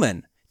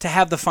human to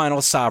have the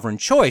final sovereign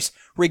choice,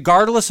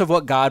 regardless of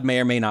what God may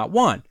or may not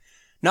want.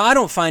 Now, I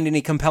don't find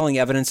any compelling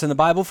evidence in the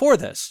Bible for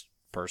this,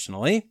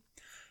 personally.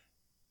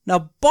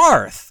 Now,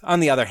 Barth,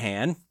 on the other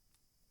hand,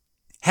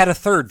 had a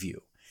third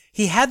view.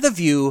 He had the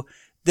view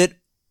that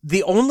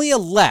the only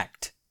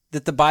elect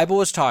that the Bible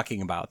was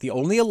talking about, the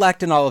only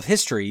elect in all of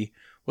history,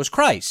 was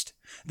Christ.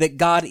 That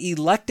God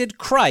elected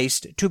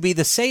Christ to be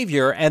the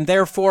Savior, and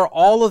therefore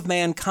all of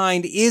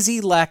mankind is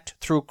elect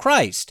through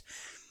Christ.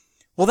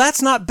 Well,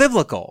 that's not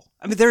biblical.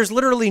 I mean, there's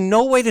literally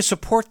no way to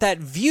support that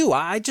view.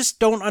 I just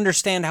don't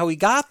understand how he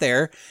got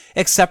there,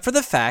 except for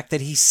the fact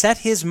that he set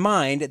his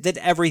mind that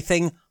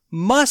everything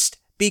must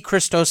be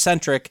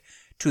Christocentric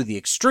to the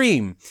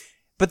extreme.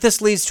 But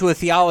this leads to a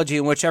theology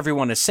in which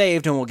everyone is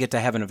saved and will get to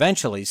heaven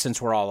eventually, since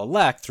we're all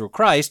elect through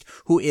Christ,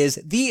 who is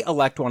the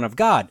elect one of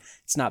God.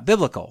 It's not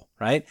biblical,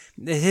 right?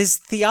 His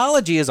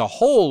theology as a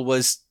whole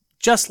was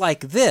just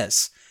like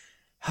this.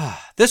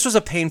 This was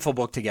a painful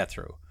book to get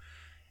through.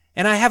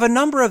 And I have a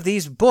number of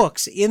these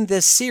books in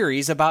this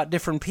series about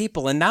different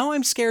people, and now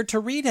I'm scared to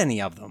read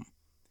any of them.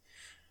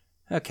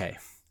 Okay,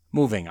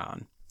 moving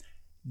on.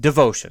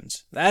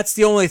 Devotions. That's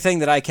the only thing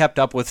that I kept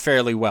up with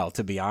fairly well,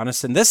 to be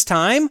honest. And this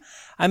time,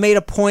 I made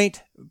a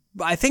point,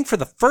 I think for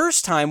the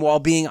first time while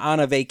being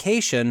on a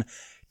vacation,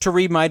 to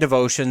read my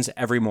devotions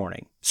every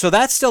morning. So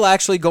that's still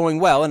actually going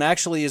well, and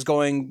actually is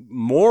going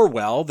more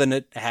well than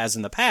it has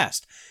in the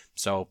past.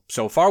 So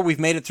far we've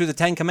made it through the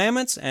 10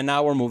 Commandments, and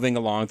now we're moving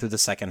along through the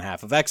second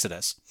half of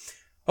Exodus.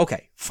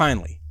 Okay,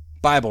 finally,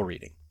 Bible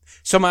reading.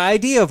 So my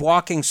idea of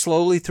walking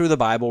slowly through the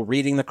Bible,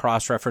 reading the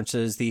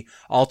cross-references, the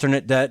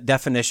alternate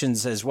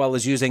definitions, as well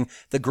as using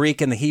the Greek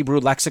and the Hebrew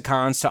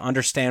lexicons to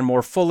understand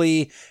more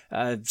fully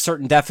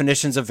certain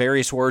definitions of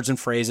various words and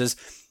phrases.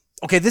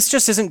 Okay, this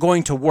just isn't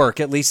going to work,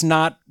 at least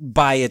not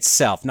by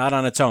itself, not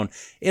on its own.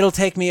 It'll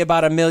take me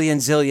about 1,000,000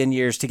 zillion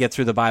years to get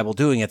through the Bible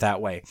doing it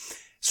that way.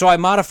 So I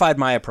modified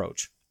my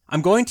approach.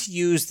 I'm going to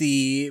use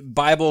the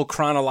Bible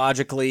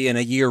chronologically in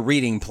a year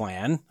reading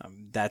plan.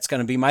 That's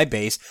going to be my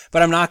base,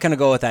 but I'm not going to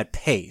go at that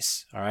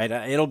pace. All right.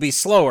 It'll be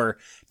slower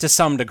to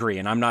some degree,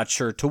 and I'm not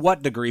sure to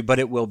what degree, but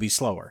it will be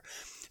slower.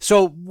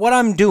 So what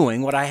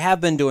I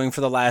have been doing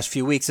for the last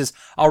few weeks is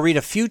I'll read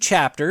a few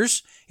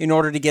chapters in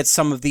order to get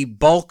some of the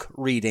bulk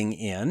reading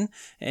in,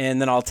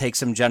 and then I'll take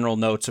some general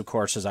notes, of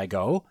course, as I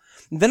go.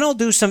 Then I'll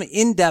do some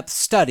in-depth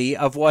study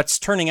of what's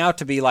turning out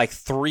to be like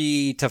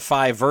 3 to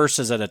 5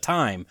 verses at a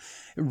time,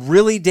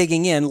 really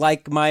digging in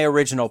like my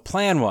original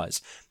plan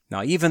was.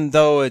 Now, even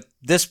though at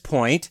this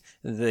point,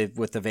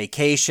 with the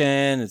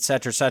vacation, et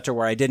cetera,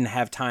 where I didn't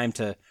have time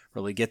to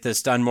really get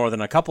this done more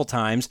than a couple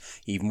times,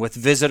 even with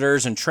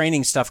visitors and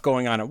training stuff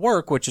going on at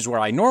work, which is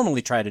where I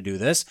normally try to do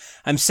this,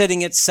 I'm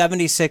sitting at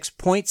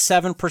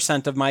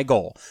 76.7% of my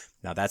goal.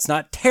 Now, that's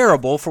not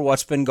terrible for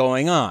what's been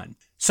going on,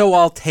 so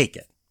I'll take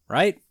it,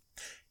 right?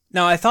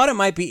 Now, I thought it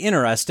might be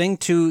interesting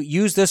to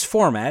use this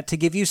format to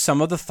give you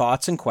some of the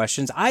thoughts and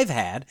questions I've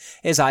had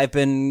as I've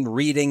been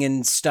reading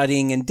and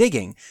studying and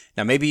digging.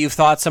 Now, maybe you've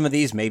thought some of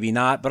these, maybe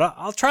not, but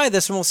I'll try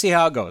this and we'll see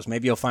how it goes.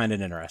 Maybe you'll find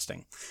it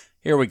interesting.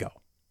 Here we go.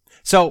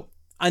 So,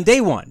 on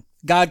day 1,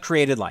 God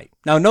created light.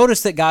 Now,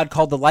 notice that God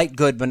called the light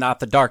good, but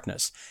not the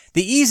darkness.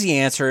 The easy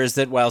answer is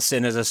that, well,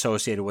 sin is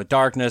associated with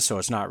darkness, so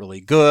it's not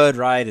really good,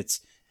 right?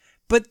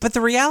 But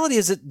the reality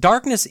is that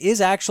darkness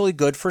is actually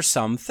good for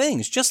some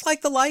things, just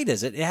like the light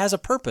is. It has a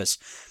purpose.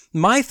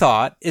 My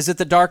thought is that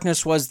the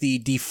darkness was the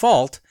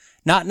default,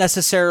 not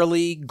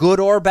necessarily good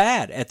or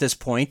bad at this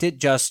point. It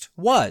just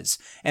was.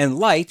 And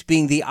light,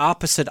 being the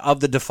opposite of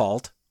the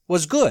default,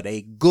 was good,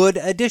 a good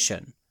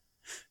addition.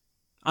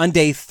 On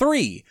day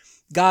 3,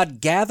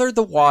 God gathered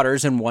the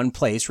waters in one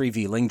place,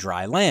 revealing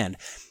dry land.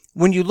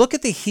 When you look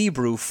at the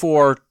Hebrew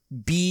for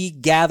be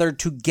gathered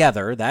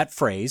together, that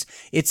phrase,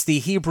 it's the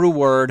Hebrew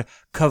word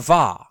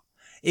kavah.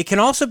 It can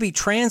also be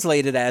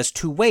translated as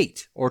to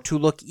wait, or to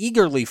look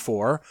eagerly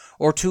for,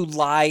 or to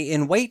lie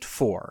in wait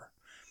for.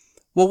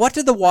 Well, what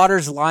did the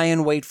waters lie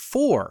in wait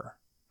for?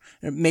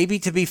 Maybe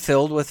to be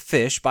filled with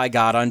fish by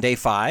God on day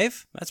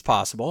 5? That's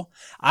possible.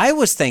 I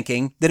was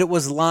thinking that it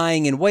was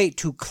lying in wait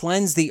to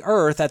cleanse the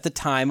earth at the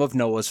time of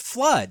Noah's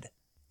flood.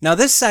 Now,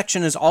 this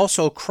section is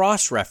also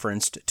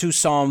cross-referenced to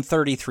Psalm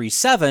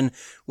 33:7,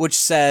 which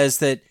says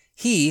that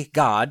He,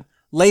 God,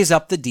 lays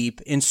up the deep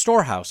in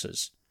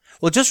storehouses.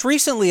 Well, just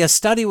recently a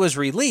study was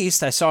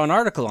released, I saw an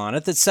article on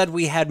it, that said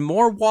we had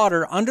more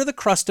water under the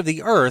crust of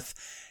the earth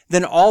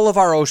than all of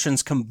our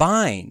oceans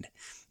combined.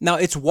 Now,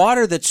 it's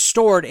water that's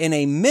stored in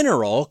a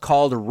mineral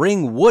called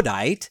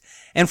ringwoodite,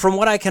 and from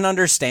what I can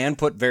understand,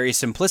 put very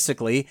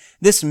simplistically,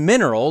 this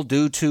mineral,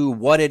 due to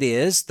what it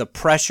is, the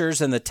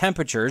pressures and the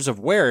temperatures of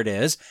where it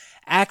is,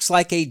 acts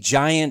like a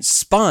giant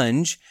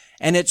sponge,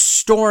 and it's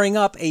storing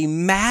up a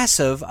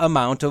massive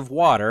amount of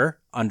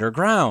water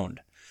underground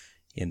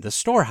in the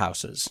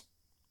storehouses.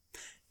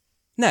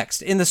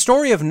 Next, in the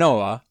story of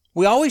Noah,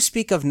 we always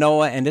speak of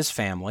Noah and his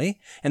family,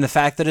 and the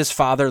fact that his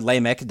father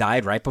Lamech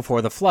died right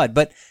before the flood,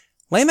 but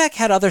Lamech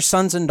had other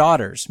sons and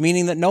daughters,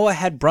 meaning that Noah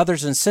had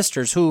brothers and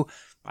sisters who,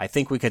 I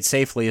think we could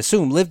safely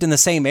assume, lived in the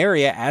same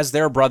area as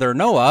their brother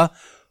Noah,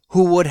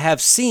 who would have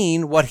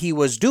seen what he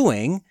was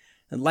doing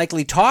and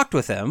likely talked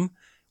with him,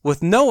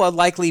 with Noah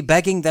likely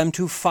begging them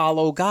to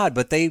follow God.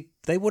 But they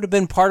would have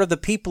been part of the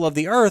people of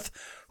the earth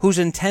whose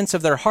intents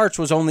of their hearts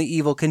was only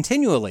evil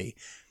continually.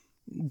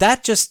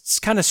 That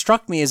just kind of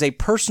struck me as a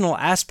personal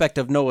aspect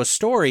of Noah's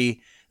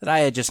story that I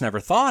had just never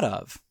thought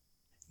of.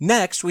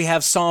 Next, we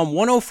have Psalm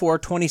 104,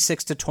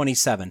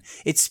 26-27.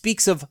 It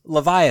speaks of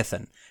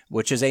Leviathan,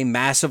 which is a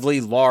massively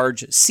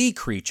large sea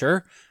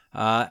creature,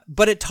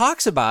 but it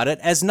talks about it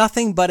as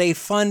nothing but a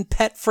fun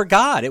pet for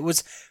God. It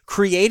was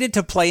created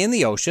to play in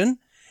the ocean,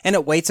 and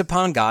it waits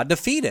upon God to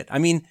feed it. I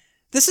mean,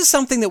 this is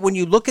something that when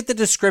you look at the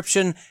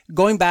description,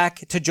 going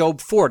back to Job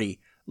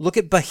 40, look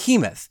at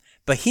Behemoth.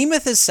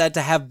 Behemoth is said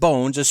to have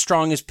bones as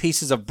strong as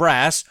pieces of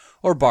brass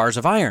or bars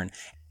of iron.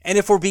 And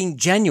if we're being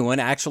genuine,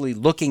 actually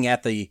looking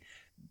at the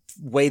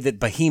way that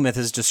Behemoth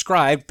is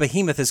described,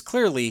 Behemoth is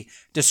clearly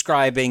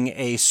describing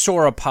a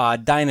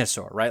sauropod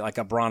dinosaur, right? Like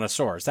a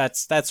brontosaurus,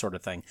 that sort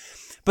of thing.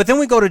 But then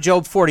we go to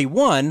Job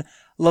 41,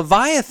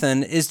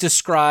 Leviathan is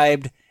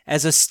described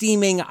as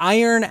esteeming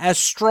iron as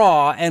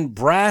straw and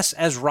brass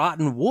as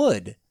rotten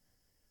wood.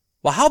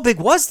 Well, how big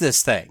was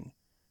this thing?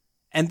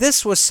 And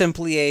this was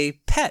simply a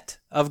pet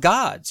of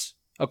God's,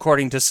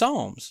 according to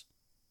Psalms.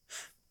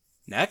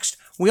 Next,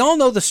 we all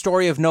know the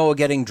story of Noah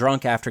getting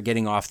drunk after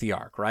getting off the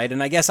ark, right?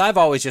 And I guess I've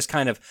always just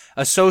kind of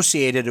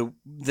associated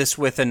this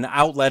with an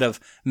outlet of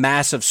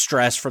massive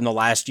stress from the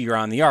last year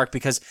on the ark,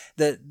 because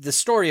the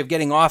story of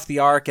getting off the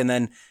ark and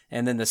then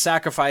the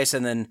sacrifice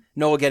and then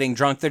Noah getting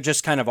drunk, they're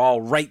just kind of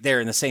all right there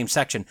in the same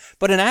section.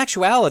 But in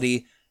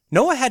actuality,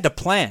 Noah had to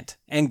plant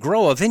and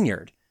grow a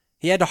vineyard.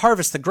 He had to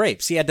harvest the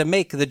grapes, he had to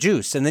make the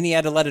juice, and then he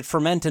had to let it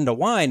ferment into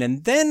wine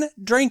and then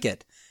drink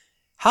it.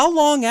 How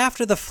long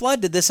after the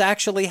flood did this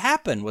actually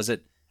happen? Was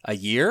it a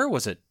year?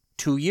 Was it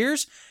 2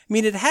 years? I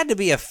mean, it had to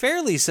be a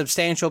fairly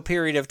substantial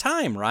period of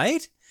time,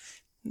 right?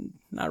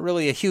 Not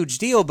really a huge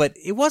deal, but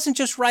it wasn't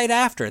just right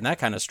after, and that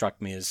kind of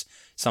struck me as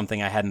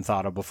something I hadn't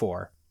thought of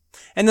before.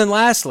 And then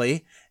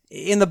lastly,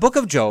 in the book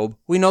of Job,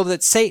 we know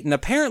that Satan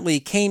apparently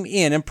came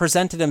in and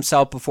presented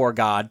himself before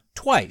God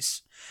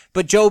twice.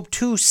 But Job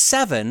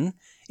 2:7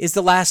 is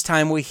the last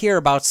time we hear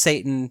about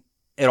Satan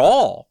at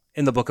all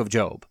in the book of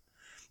Job.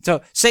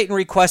 So Satan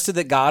requested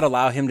that God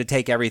allow him to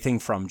take everything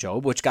from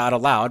Job, which God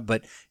allowed,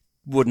 but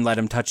wouldn't let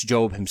him touch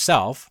Job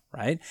himself,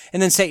 right?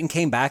 And then Satan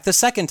came back the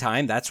second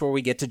time. That's where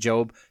we get to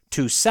Job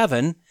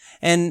 2:7.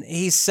 And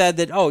he said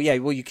that, oh yeah,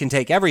 well, you can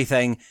take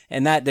everything,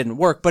 and that didn't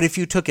work. But if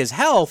you took his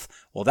health,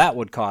 well, that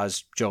would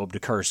cause Job to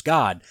curse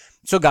God.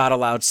 So God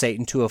allowed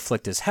Satan to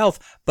afflict his health,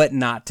 but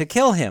not to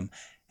kill him.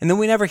 And then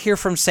we never hear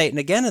from Satan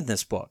again in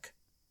this book.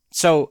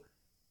 So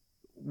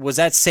was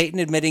that Satan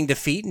admitting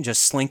defeat and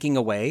just slinking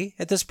away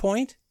at this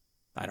point?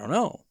 I don't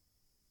know.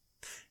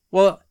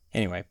 Well,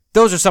 anyway,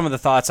 those are some of the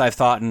thoughts I've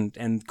thought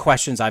and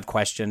questions I've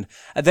questioned.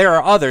 There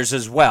are others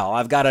as well.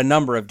 I've got a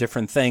number of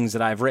different things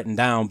that I've written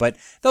down, but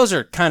those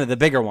are kind of the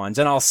bigger ones,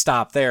 and I'll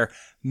stop there,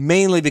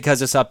 mainly because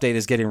this update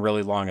is getting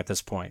really long at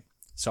this point.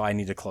 So I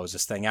need to close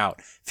this thing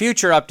out.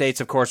 Future updates,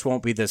 of course,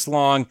 won't be this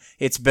long.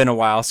 It's been a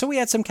while, so we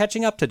had some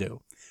catching up to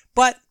do.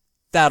 But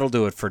that'll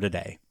do it for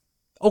today.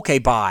 Okay,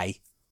 bye.